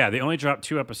good? Yeah, they only dropped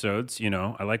 2 episodes.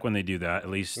 I like when they do that.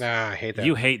 At least Nah, I hate that.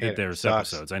 you hate that it. there's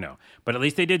Sucks. episodes, I know. But at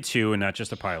least they did 2 and not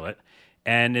just a pilot.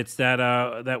 And it's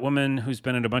that woman who's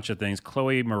been in a bunch of things,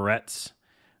 Chloe Moretz.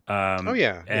 Oh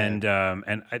yeah. And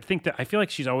I think that I feel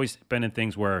like she's always been in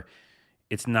things where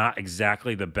it's not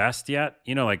exactly the best yet.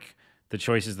 Like the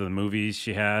choices of the movies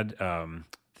she had.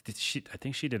 I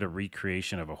think she did a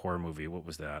recreation of a horror movie. What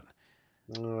was that?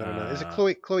 Oh, I don't know. Is it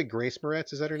Chloe Grace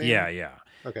Moretz? Is that her name? Yeah.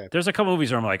 Okay. There's a couple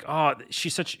movies where I'm like, oh,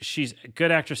 she's a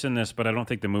good actress in this, but I don't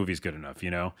think the movie's good enough.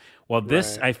 Well,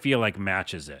 this Right. I feel like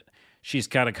matches it. She's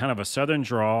got a kind of a southern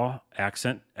drawl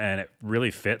accent, and it really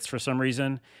fits for some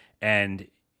reason. And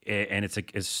it's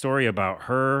a story about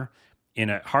her in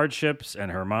hardships,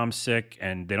 and her mom's sick,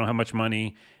 and they don't have much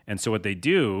money. And so what they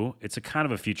do, it's a kind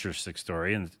of a futuristic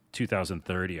story in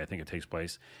 2030, I think it takes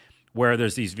place, where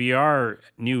there's these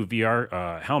new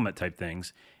VR helmet type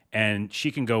things, and she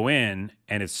can go in,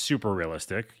 and it's super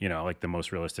realistic, like the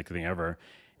most realistic thing ever.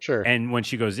 Sure. And when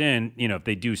she goes in, if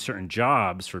they do certain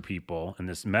jobs for people in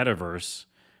this metaverse,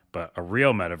 but a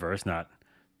real metaverse, not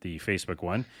the Facebook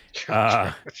one.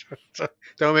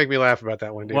 Don't make me laugh about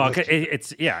that one, dude. Well,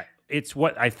 it's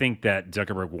what I think that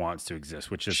Zuckerberg wants to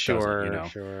exist, which just doesn't,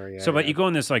 Sure. Yeah. So, but you go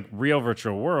in this like real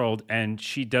virtual world, and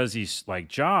she does these like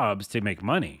jobs to make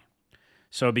money.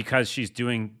 So because she's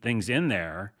doing things in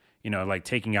there, like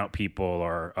taking out people,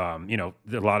 or a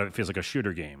lot of it feels like a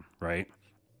shooter game, right?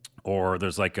 Or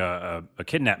there's like a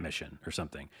kidnap mission or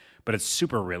something, but it's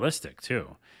super realistic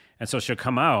too. And so she'll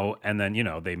come out, and then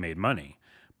they made money.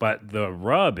 But the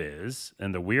rub is,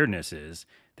 and the weirdness is,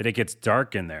 that it gets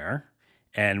dark in there,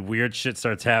 and weird shit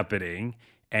starts happening,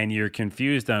 and you're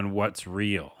confused on what's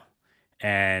real.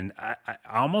 And I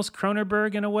almost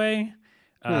Cronenberg in a way,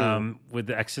 with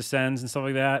the Exosens and stuff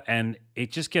like that. And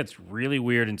it just gets really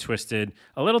weird and twisted,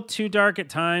 a little too dark at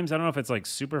times. I don't know if it's like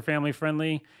super family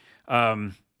friendly.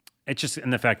 It's just in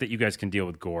the fact that you guys can deal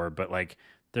with gore, but like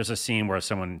there's a scene where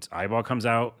someone's eyeball comes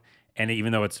out, and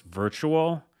even though it's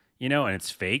virtual, and it's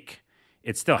fake,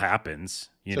 it still happens.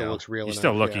 Still looks real You're enough,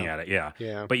 still looking yeah. at it, yeah.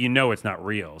 Yeah. But it's not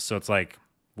real. So it's like,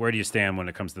 where do you stand when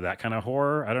it comes to that kind of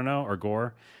horror? I don't know, or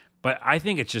gore. But I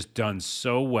think it's just done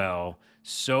so well,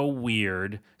 so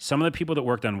weird. Some of the people that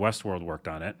worked on Westworld worked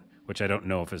on it, which I don't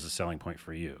know if is a selling point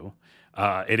for you.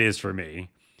 It is for me.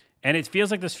 And it feels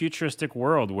like this futuristic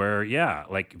world where,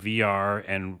 like VR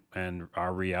and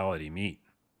our reality meet.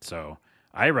 So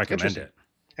I recommend it.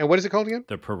 And what is it called again?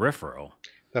 The Peripheral.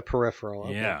 The Peripheral.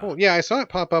 Okay, Yeah. cool. Yeah, I saw it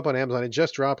pop up on Amazon. It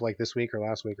just dropped like this week or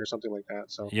last week or something like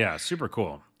that. So Yeah, super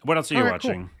cool. What else are you All right,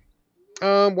 cool.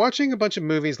 watching? Watching a bunch of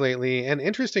movies lately, and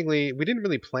interestingly, we didn't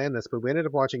really plan this, but we ended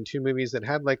up watching 2 movies that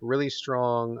had like really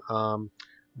strong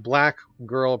black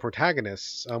girl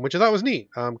protagonists, which I thought was neat.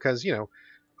 Because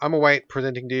I'm a white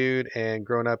presenting dude, and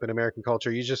growing up in American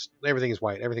culture, everything is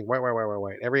white, everything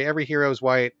white. Every hero is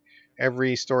white.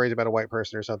 Every story is about a white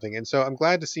person or something, and so I'm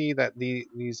glad to see that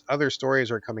these other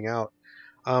stories are coming out.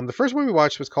 The first one we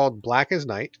watched was called Black as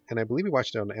Night, and I believe we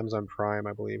watched it on Amazon Prime.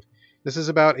 I believe this is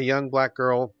about a young black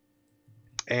girl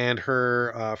and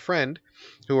her friend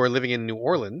who are living in New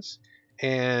Orleans.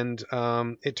 And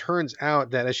it turns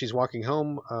out that as she's walking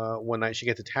home one night, she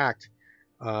gets attacked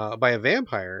by a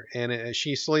vampire. And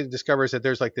she slowly discovers that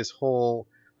there's like this whole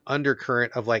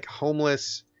undercurrent of like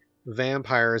homeless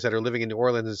vampires that are living in New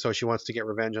Orleans. And so she wants to get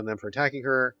revenge on them for attacking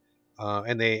her.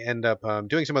 And they end up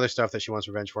doing some other stuff that she wants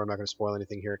revenge for. I'm not going to spoil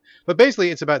anything here. But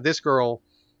basically, it's about this girl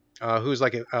who's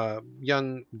like a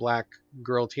young black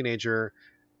girl teenager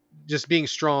just being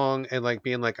strong and like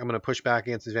being like, I'm going to push back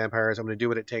against these vampires. I'm going to do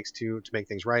what it takes to make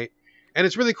things right. And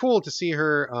it's really cool to see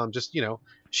her just,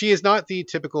 she is not the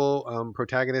typical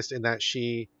protagonist in that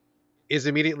she is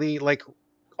immediately like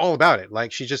all about it.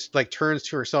 Like she just like turns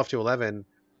to herself to 11.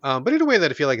 But in a way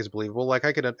that I feel like is believable. Like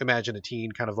I could imagine a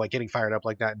teen kind of like getting fired up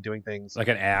like that and doing things. Like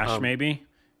an Ash, maybe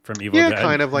from Evil Yeah, Dead.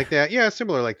 kind of like that. Yeah,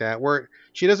 similar like that, where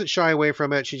she doesn't shy away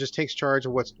from it. She just takes charge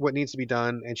of what needs to be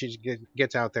done, and she just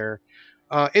gets out there.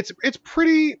 It's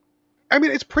pretty. I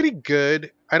mean, it's pretty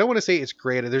good. I don't want to say it's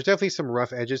great. There's definitely some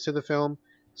rough edges to the film.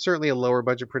 Certainly a lower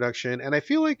budget production, and I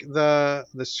feel like the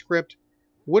script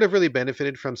would have really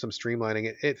benefited from some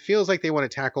streamlining. It feels like they want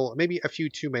to tackle maybe a few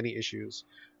too many issues.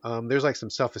 There's like some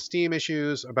self-esteem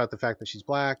issues about the fact that she's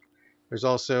black. There's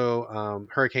also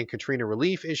Hurricane Katrina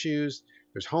relief issues.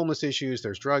 There's homeless issues.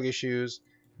 There's drug issues.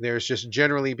 There's just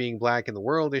generally being black in the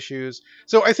world issues.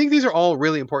 So I think these are all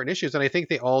really important issues, and I think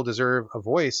they all deserve a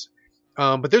voice.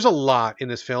 But there's a lot in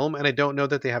this film, and I don't know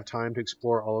that they have time to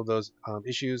explore all of those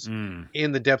issues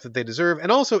in the depth that they deserve.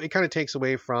 And also, it kind of takes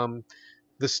away from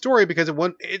the story because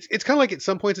it's kind of like at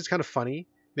some points it's kind of funny,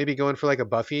 maybe going for like a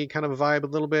Buffy kind of a vibe a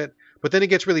little bit. But then it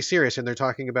gets really serious, and they're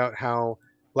talking about how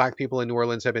black people in New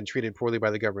Orleans have been treated poorly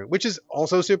by the government, which is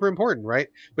also super important, right?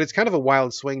 But it's kind of a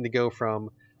wild swing to go from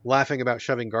laughing about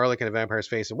shoving garlic in a vampire's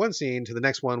face in one scene to the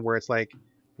next one where it's like,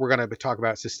 we're going to talk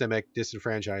about systemic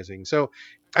disenfranchising. So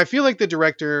I feel like the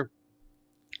director,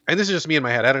 and this is just me in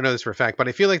my head, I don't know this for a fact, but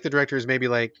I feel like the director is maybe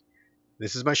like,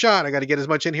 this is my shot. I got to get as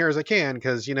much in here as I can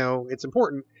because, it's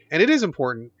important. And it is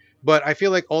important. But I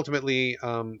feel like ultimately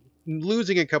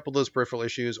losing a couple of those peripheral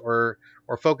issues or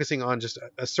focusing on just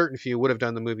a certain few would have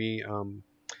done the movie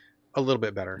a little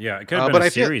bit better. Yeah, it could have been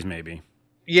a series maybe.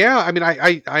 Yeah, I mean,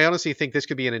 I honestly think this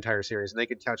could be an entire series, and they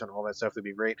could touch on all that stuff. That'd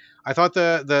be great. I thought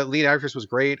the lead actress was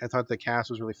great. I thought the cast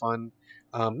was really fun.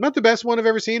 Not the best one I've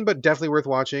ever seen, but definitely worth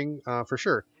watching for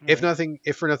sure. Mm-hmm.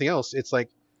 If for nothing else, it's like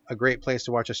a great place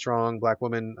to watch a strong black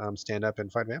woman stand up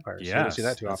and fight vampires. Yeah, you don't see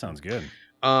that too often. Sounds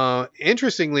good.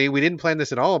 Interestingly, we didn't plan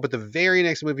this at all, but the very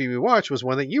next movie we watched was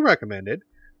one that you recommended,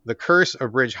 The Curse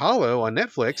of Bridge Hollow on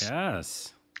Netflix.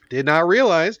 Yes. Did not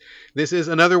realize this is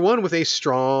another one with a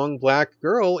strong black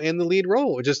girl in the lead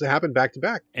role. It just happened back to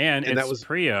back. And that was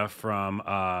Priya from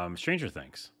Stranger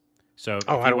Things. So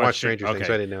I don't watch Stranger Things,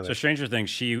 so I didn't know that. So Stranger Things,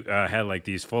 she had like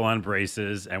these full-on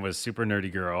braces and was super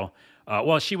nerdy girl.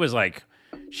 Well, she was like,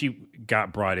 she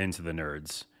got brought into the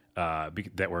nerds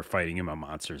that were fighting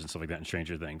monsters and stuff like that in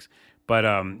Stranger Things. But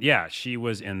yeah, she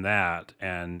was in that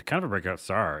and kind of a breakout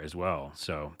star as well.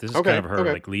 So this is kind of her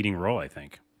like leading role, I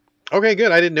think. Okay,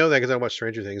 good. I didn't know that because I watched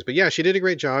Stranger Things. But yeah, she did a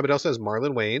great job. It also has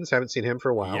Marlon Wayans. Haven't seen him for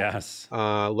a while. Yes.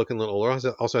 Looking a little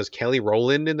older. Also has Kelly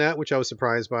Rowland in that, which I was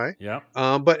surprised by. Yeah.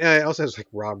 But it also has like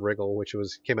Rob Riggle, which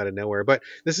came out of nowhere. But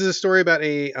this is a story about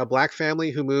a black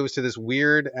family who moves to this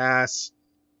weird ass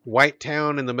white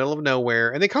town in the middle of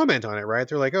nowhere. And they comment on it, right?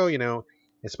 They're like, oh,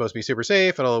 it's supposed to be super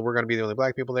safe, and we're going to be the only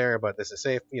black people there, but this is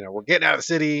safe. We're getting out of the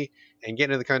city and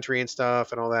getting into the country and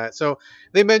stuff and all that. So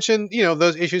they mentioned,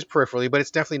 those issues peripherally, but it's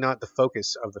definitely not the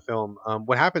focus of the film.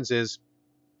 What happens is,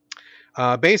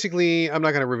 basically, I'm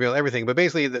not going to reveal everything, but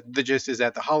basically the gist is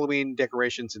that the Halloween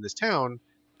decorations in this town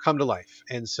come to life.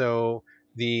 And so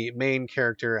the main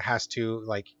character has to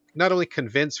not only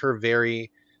convince her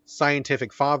very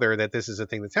scientific father that this is a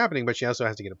thing that's happening, but she also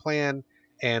has to get a plan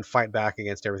and fight back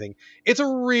against everything. It's a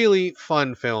really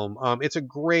fun film. It's a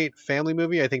great family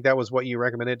movie. I think that was what you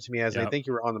recommended to me as. Yep. I think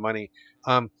you were on the money.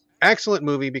 Excellent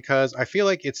movie because I feel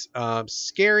like it's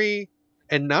scary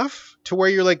enough to where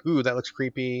you're like, ooh, that looks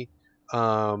creepy.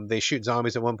 They shoot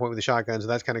zombies at one point with the shotguns, so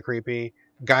that's kind of creepy.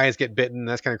 Guys get bitten,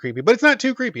 that's kind of creepy. But it's not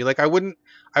too creepy. Like I wouldn't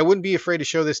be afraid to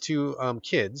show this to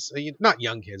kids. Not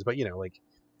young kids, but like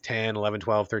 10, 11,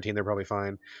 12, 13, they're probably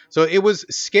fine. So it was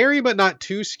scary, but not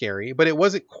too scary, but it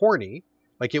wasn't corny.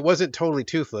 Like it wasn't totally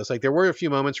toothless. Like there were a few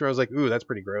moments where I was like, ooh, that's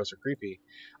pretty gross or creepy.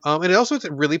 And it also, it's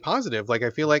really positive. Like I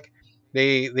feel like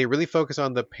they really focus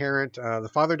on the the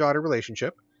father-daughter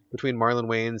relationship between Marlon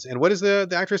Wayans and what is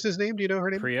the actress's name? Do you know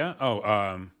her name? Priya?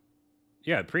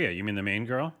 Yeah, Priya. You mean the main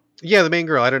girl? Yeah, the main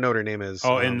girl. I don't know what her name is.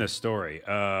 Oh, in the story.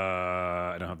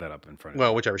 I don't have that up in front of me.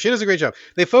 Well, whichever. She does a great job.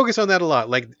 They focus on that a lot.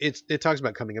 Like it talks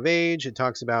about coming of age. It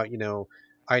talks about, individual.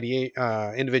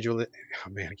 Oh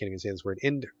man, I can't even say this word.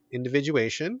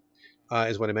 Individuation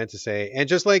is what I meant to say. And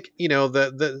just like,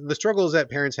 the struggles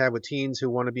that parents have with teens who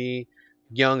want to be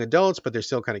young adults, but they're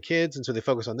still kind of kids. And so they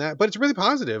focus on that. But it's really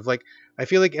positive. Like I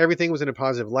feel like everything was in a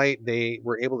positive light. They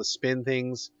were able to spin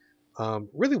things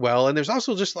really well, and there's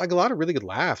also just like a lot of really good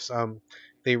laughs.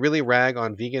 They really rag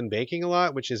on vegan baking a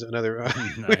lot, which is another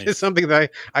nice. which is something that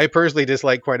I personally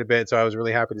dislike quite a bit, so I was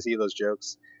really happy to see those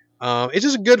jokes. It's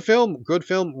just a good film. Good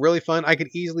film. Really fun. I could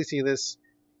easily see this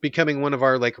becoming one of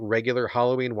our like regular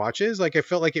Halloween watches. Like I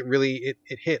felt like it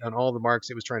hit on all the marks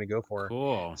it was trying to go for.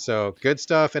 Cool. So good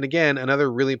stuff. And again,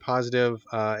 another really positive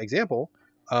example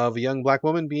of a young black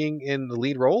woman being in the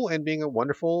lead role and being a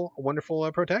wonderful, wonderful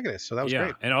protagonist. So that was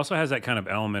great. And it also has that kind of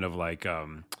element of like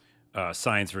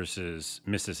science versus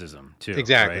mysticism too.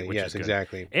 Exactly. Right? Yes,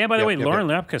 exactly. And by the way, Lauren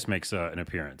Lapkus makes an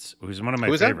appearance, who's one of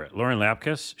my favorite. Lauren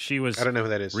Lapkus. She was. I don't know who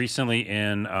that is. Recently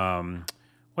in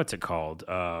what's it called?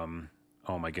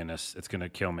 Oh my goodness, it's gonna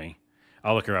kill me.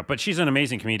 I'll look her up. But she's an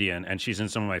amazing comedian, and she's in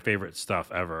some of my favorite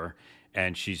stuff ever.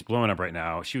 And she's blowing up right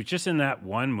now. She was just in that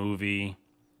one movie.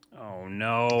 Oh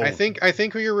no! I think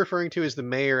who you're referring to is the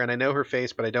mayor, and I know her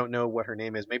face, but I don't know what her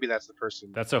name is. Maybe that's the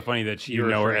person. That's so funny that you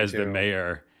know her as the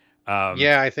mayor.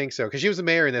 Yeah, I think so, because she was the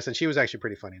mayor in this, and she was actually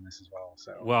pretty funny in this as well.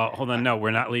 So, well, hold on, no,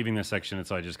 we're not leaving this section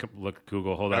until I just look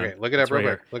Google. Hold on, okay, look it up real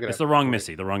quick. Look it up. It's the wrong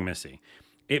Missy. The wrong Missy.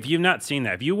 If you've not seen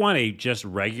that, if you want a just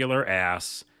regular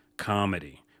ass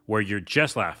comedy where you're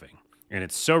just laughing and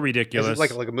it's so ridiculous,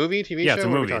 is it like a movie, TV show? Yeah, it's a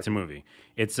movie. It's a movie.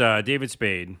 It's David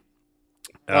Spade.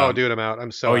 Oh, dude, I'm out.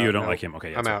 I'm so. Oh, out. you don't like him?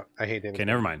 Okay, I'm out. I hate David. Okay,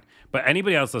 never mind. But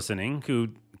anybody else listening who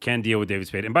can deal with David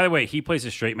Spade, and by the way, he plays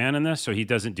a straight man in this, so he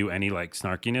doesn't do any like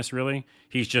snarkiness really.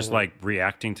 He's just like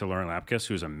reacting to Lauren Lapkus,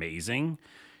 who's amazing.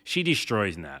 She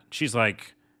destroys in that. She's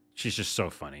just so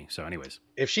funny. So, anyways,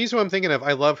 if she's who I'm thinking of,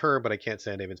 I love her, but I can't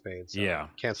stand David Spade. So yeah,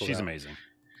 cancel. She's that. Amazing.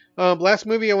 Last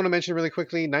movie I want to mention really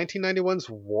quickly: 1991's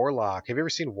Warlock. Have you ever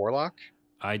seen Warlock?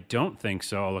 I don't think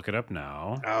so. I'll look it up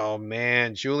now. Oh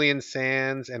man, Julian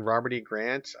Sands and Robert E.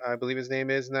 Grant, I believe his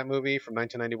name is, in that movie from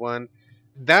 1991.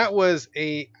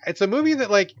 It's a movie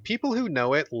that like people who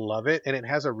know it love it, and it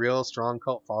has a real strong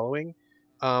cult following.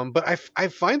 But I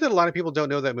find that a lot of people don't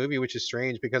know that movie, which is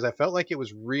strange because I felt like it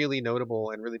was really notable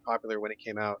and really popular when it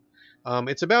came out.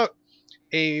 It's about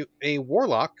a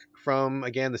warlock from,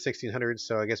 again, the 1600s,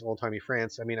 so I guess old-timey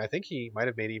France. I mean, I think he might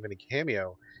have made even a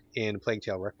cameo in Plague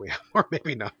Tale Requiem, or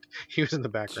maybe not. He was in the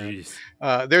background.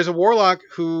 There's a warlock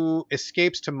who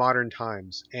escapes to modern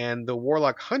times, and the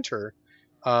warlock hunter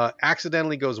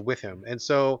accidentally goes with him. And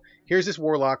so here's this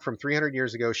warlock from 300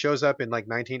 years ago, shows up in like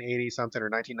 1980 something or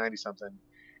 1990 something,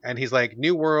 and he's like,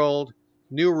 new world,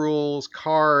 new rules,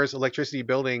 cars, electricity,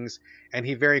 buildings, and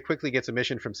he very quickly gets a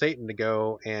mission from Satan to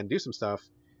go and do some stuff.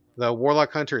 The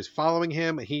warlock hunter is following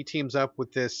him. He teams up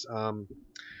with this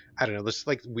I don't know, this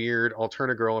like weird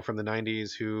alterna girl from the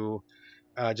 90s who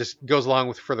just goes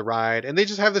along for the ride, and they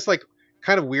just have this like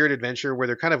kind of weird adventure where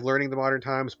they're kind of learning the modern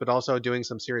times but also doing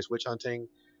some serious witch hunting.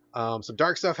 Some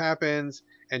dark stuff happens,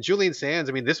 and Julian Sands,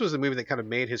 I mean, this was a movie that kind of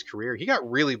made his career. He got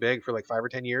really big for like 5 or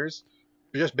 10 years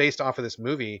just based off of this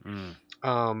movie.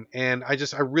 And I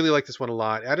really like this one a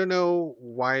lot. I don't know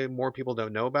why more people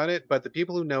don't know about it, but the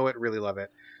people who know it really love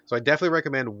it. So I definitely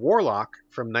recommend Warlock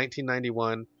from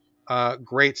 1991.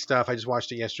 Great stuff. I just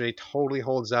watched it yesterday. Totally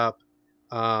holds up.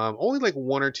 Only like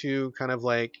one or two kind of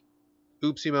like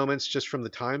oopsie moments just from the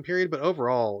time period, but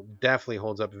overall definitely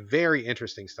holds up. Very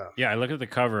interesting stuff. Yeah, I looked at the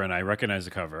cover and I recognize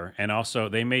the cover, and also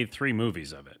they made 3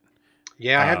 movies of it.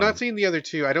 Yeah, I have not seen the other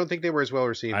 2. I don't think they were as well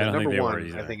received. I don't number think they 1, were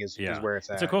either. I think, is where it's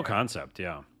at. It's a cool concept,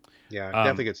 yeah. Yeah,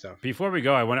 definitely good stuff. Before we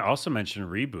go, I want to also mention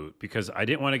Reboot, because I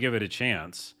didn't want to give it a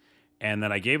chance, and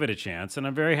then I gave it a chance, and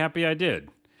I'm very happy I did.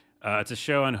 It's a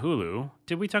show on Hulu.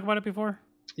 Did we talk about it before?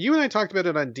 You and I talked about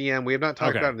it on DM. We have not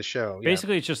talked about it in the show.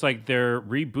 Basically, it's just like they're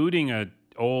rebooting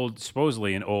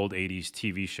supposedly an old 80s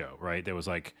TV show, right? There was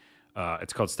like,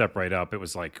 it's called Step Right Up. It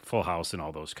was like Full House and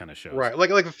all those kind of shows. Right, like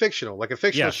a fictional show.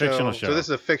 Fictional show. So this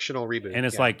is a fictional reboot. And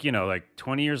it's like, like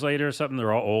 20 years later or something,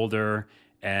 they're all older,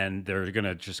 and they're going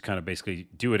to just kind of basically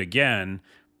do it again.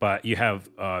 But you have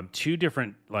 2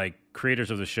 different like creators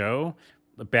of the show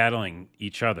battling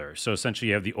each other. So essentially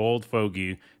you have the old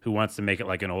fogey who wants to make it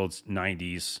like an old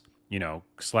 90s,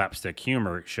 slapstick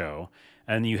humor show.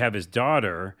 And you have his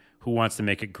daughter who wants to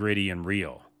make it gritty and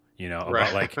real,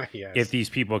 about like, yes. If these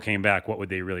people came back, what would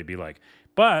they really be like?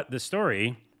 But the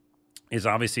story is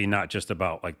obviously not just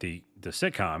about like the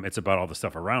sitcom. It's about all the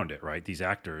stuff around it, right? These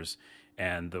actors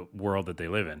and the world that they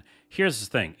live in. Here's the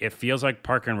thing. It feels like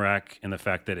Park and Rec in the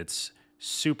fact that it's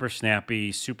super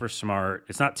snappy, super smart.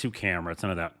 It's not 2 camera. It's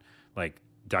none of that like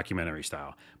documentary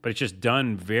style, but it's just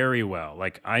done very well.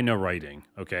 Like, I know writing,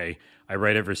 okay? I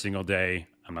write every single day.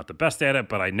 I'm not the best at it,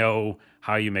 but I know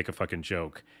how you make a fucking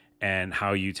joke and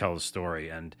how you tell the story.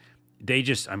 And they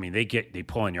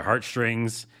pull on your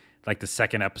heartstrings. Like the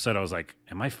second episode, I was like,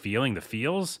 am I feeling the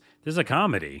feels? This is a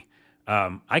comedy.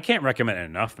 I can't recommend it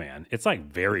enough, man. It's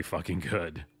like very fucking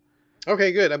good.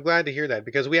 Okay, good. I'm glad to hear that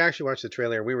because we actually watched the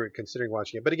trailer and we were considering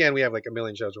watching it. But again, we have like a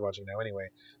million shows we're watching now anyway.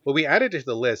 But we added it to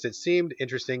the list. It seemed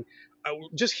interesting.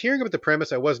 Just hearing about the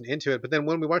premise, I wasn't into it. But then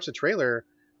when we watched the trailer,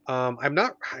 I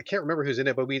can't remember who's in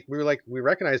it, but we were like, we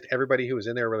recognized everybody who was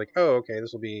in there. We're like, oh, okay,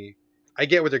 this will be, I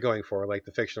get what they're going for, like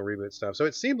the fictional reboot stuff. So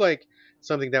it seemed like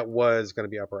something that was going to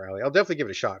be up our alley. I'll definitely give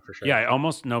it a shot for sure. Yeah, I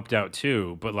almost noped out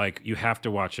too, but like you have to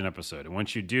watch an episode. And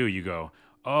once you do, you go,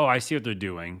 oh, I see what they're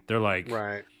doing. They're like,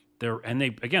 Right.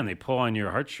 They pull on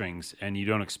your heartstrings and you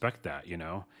don't expect that, you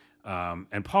know?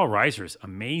 And Paul Reiser's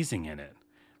amazing in it.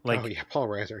 Like, Oh, yeah, Paul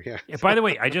Reiser, yeah. yeah, by the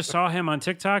way, I just saw him on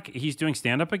TikTok. He's doing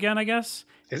stand up again, I guess.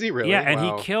 Is he really? Yeah, and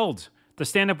Wow. he killed. The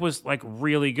stand up was like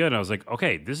really good. I was like,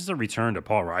 okay, this is a return to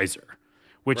Paul Reiser,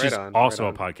 which Right is on, also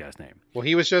right a podcast name. Well,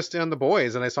 he was just on The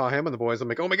Boys, and I saw him on The Boys. I'm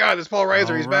like, oh my god, this Paul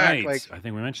Reiser, he's back! Like, I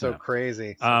think we mentioned so that.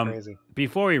 crazy, crazy.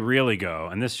 Before we really go,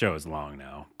 and this show is long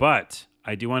now, but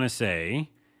I do want to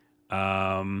say,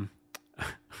 I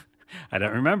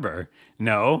don't remember.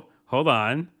 No, hold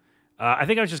on. I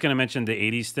think I was just going to mention the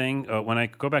 80s thing. When I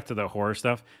go back to the horror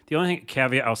stuff, the only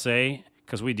caveat I'll say,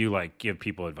 because we do like give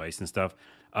people advice and stuff,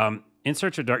 In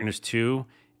Search of Darkness 2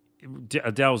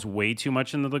 delves way too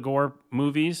much into the gore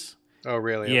movies. Oh,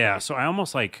 really? Yeah, Okay. so I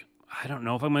almost like, I don't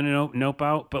know if I'm going to nope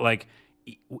out, but like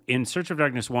in Search of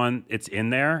Darkness 1, it's in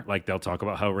there. Like they'll talk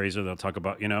about Hellraiser, they'll talk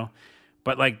about, you know,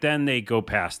 but like then they go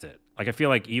past it. Like I feel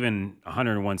like even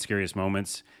 101 Scariest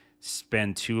Moments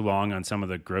spend too long on some of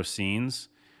the gross scenes.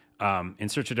 In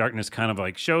Search of Darkness kind of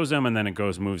like shows them and then it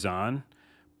moves on.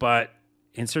 But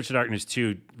In Search of Darkness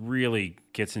 2 really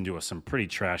gets into some pretty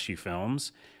trashy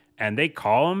films. And they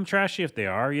call them trashy if they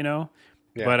are, you know.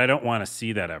 Yeah. But I don't want to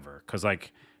see that ever. Because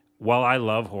like, while I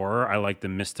love horror, I like the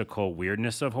mystical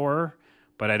weirdness of horror.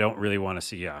 But I don't really want to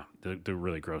see, the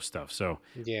really gross stuff. So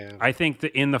Yeah. I think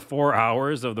that in the 4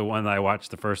 hours of the one that I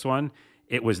watched, the first one,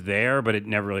 it was there, but it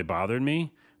never really bothered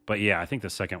me. But yeah, I think the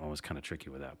second one was kind of tricky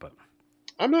with that. But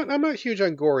I'm not huge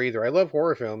on gore either. I love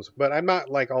horror films, but I'm not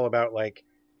like all about like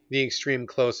the extreme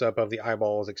close up of the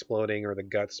eyeballs exploding or the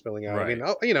guts spilling out. I mean,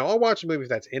 Right. I'll watch a movie if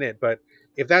that's in it, but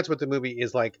if that's what the movie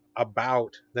is like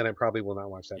about, then I probably will not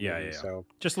watch that Yeah, movie. yeah, yeah. So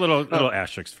Just little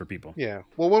asterisks for people. yeah.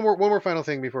 Well, one more final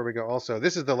thing before we go. Also,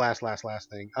 this is the last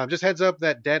thing. Just heads up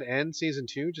that Dead End season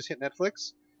 2 just hit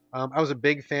Netflix. I was a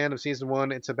big fan of season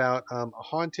 1. It's about a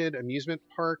haunted amusement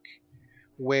park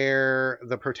where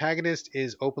the protagonist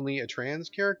is openly a trans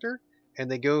character, and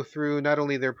they go through not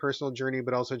only their personal journey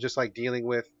but also just like dealing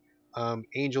with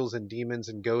angels and demons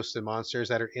and ghosts and monsters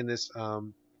that are in this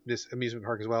this amusement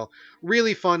park as well.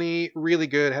 Really funny, really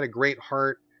good. Had a great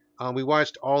heart. We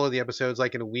watched all of the episodes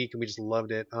like in a week, and we just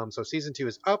loved it. So season 2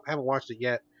 is up. Haven't watched it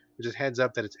yet, but just heads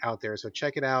up that it's out there. So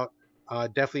check it out.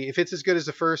 Definitely, if it's as good as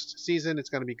the first season, it's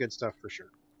going to be good stuff for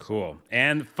sure. Cool.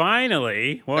 And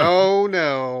finally, Oh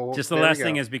no! just the There we last go.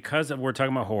 thing is because we're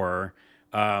talking about horror,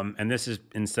 and this is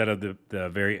instead of the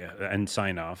very end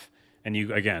sign off. And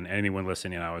you again, anyone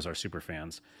listening now is our super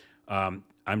fans. I'm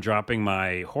dropping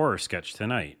my horror sketch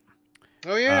tonight.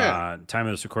 Oh yeah. Time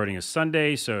of this recording is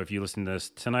Sunday, so if you listen to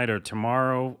this tonight or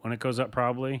tomorrow when it goes up,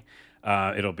 probably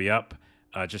it'll be up.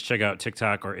 Just check out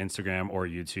TikTok or Instagram or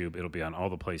YouTube. It'll be on all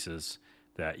the places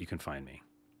that you can find me.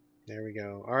 There we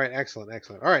go. All right, excellent.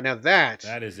 All right, now that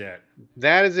is it.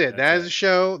 that is it. That That's is a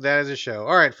show. That is a show.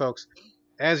 All right, folks.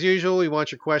 As usual, we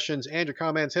want your questions and your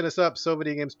comments. Hit us up,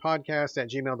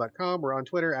 sovideogamespodcast@gmail.com. We're on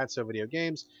Twitter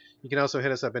 @sovideogames. You can also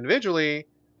hit us up individually.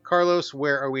 Carlos,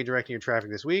 where are we directing your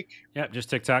traffic this week? Yep, just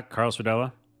TikTok, Carlos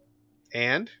Rodella,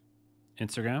 And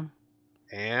Instagram.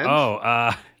 and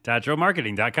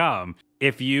Dodromarketing.com.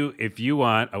 If you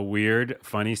want a weird,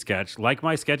 funny sketch like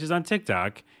my sketches on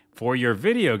TikTok for your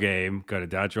video game, go to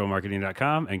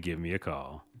dodromarketing.com and give me a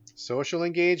call. social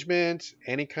engagement,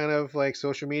 any kind of like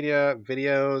social media,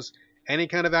 videos, any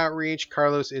kind of outreach,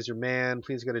 Carlos is your man.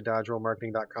 Please go to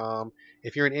dodgerollmarketing.com.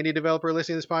 If you're an indie developer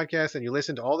listening to this podcast and you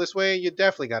listened all this way, you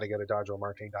definitely got to go to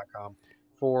dodgerollmarketing.com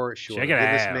for sure. Check it Give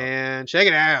this out. man, check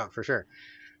it out for sure.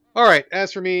 All right.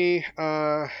 As for me,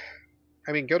 go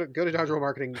to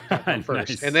dodgerollmarketing.com first,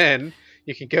 Nice. and then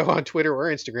you can go on Twitter or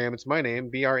Instagram. It's my name,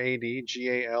 BradGallaway,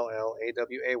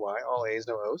 all A's,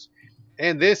 no O's.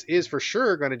 And this is for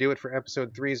sure going to do it for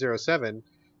episode 307.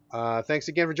 Thanks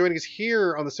again for joining us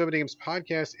here on the Soviet Games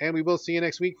podcast, and we will see you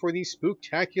next week for the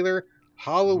spooktacular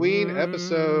Halloween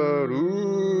episode.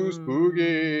 Ooh,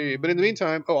 spooky! But in the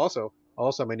meantime, also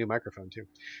my new microphone too.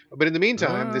 But in the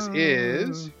meantime, this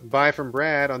is bye from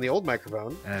Brad on the old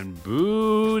microphone. And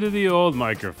boo to the old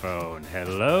microphone.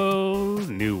 Hello,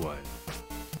 new one.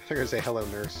 they're gonna say hello,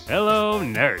 nurse. Hello,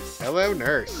 nurse. Hello,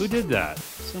 nurse. Who did that?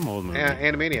 Some old movie.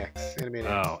 Animaniacs.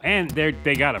 Oh, and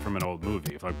they got it from an old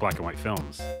movie, like black and white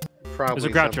films. Probably. It was a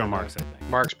Groucho Marx, I think.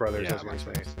 Marx Brothers. Yeah, I was gonna Marx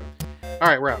say. Brothers. So. All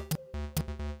right, we're out.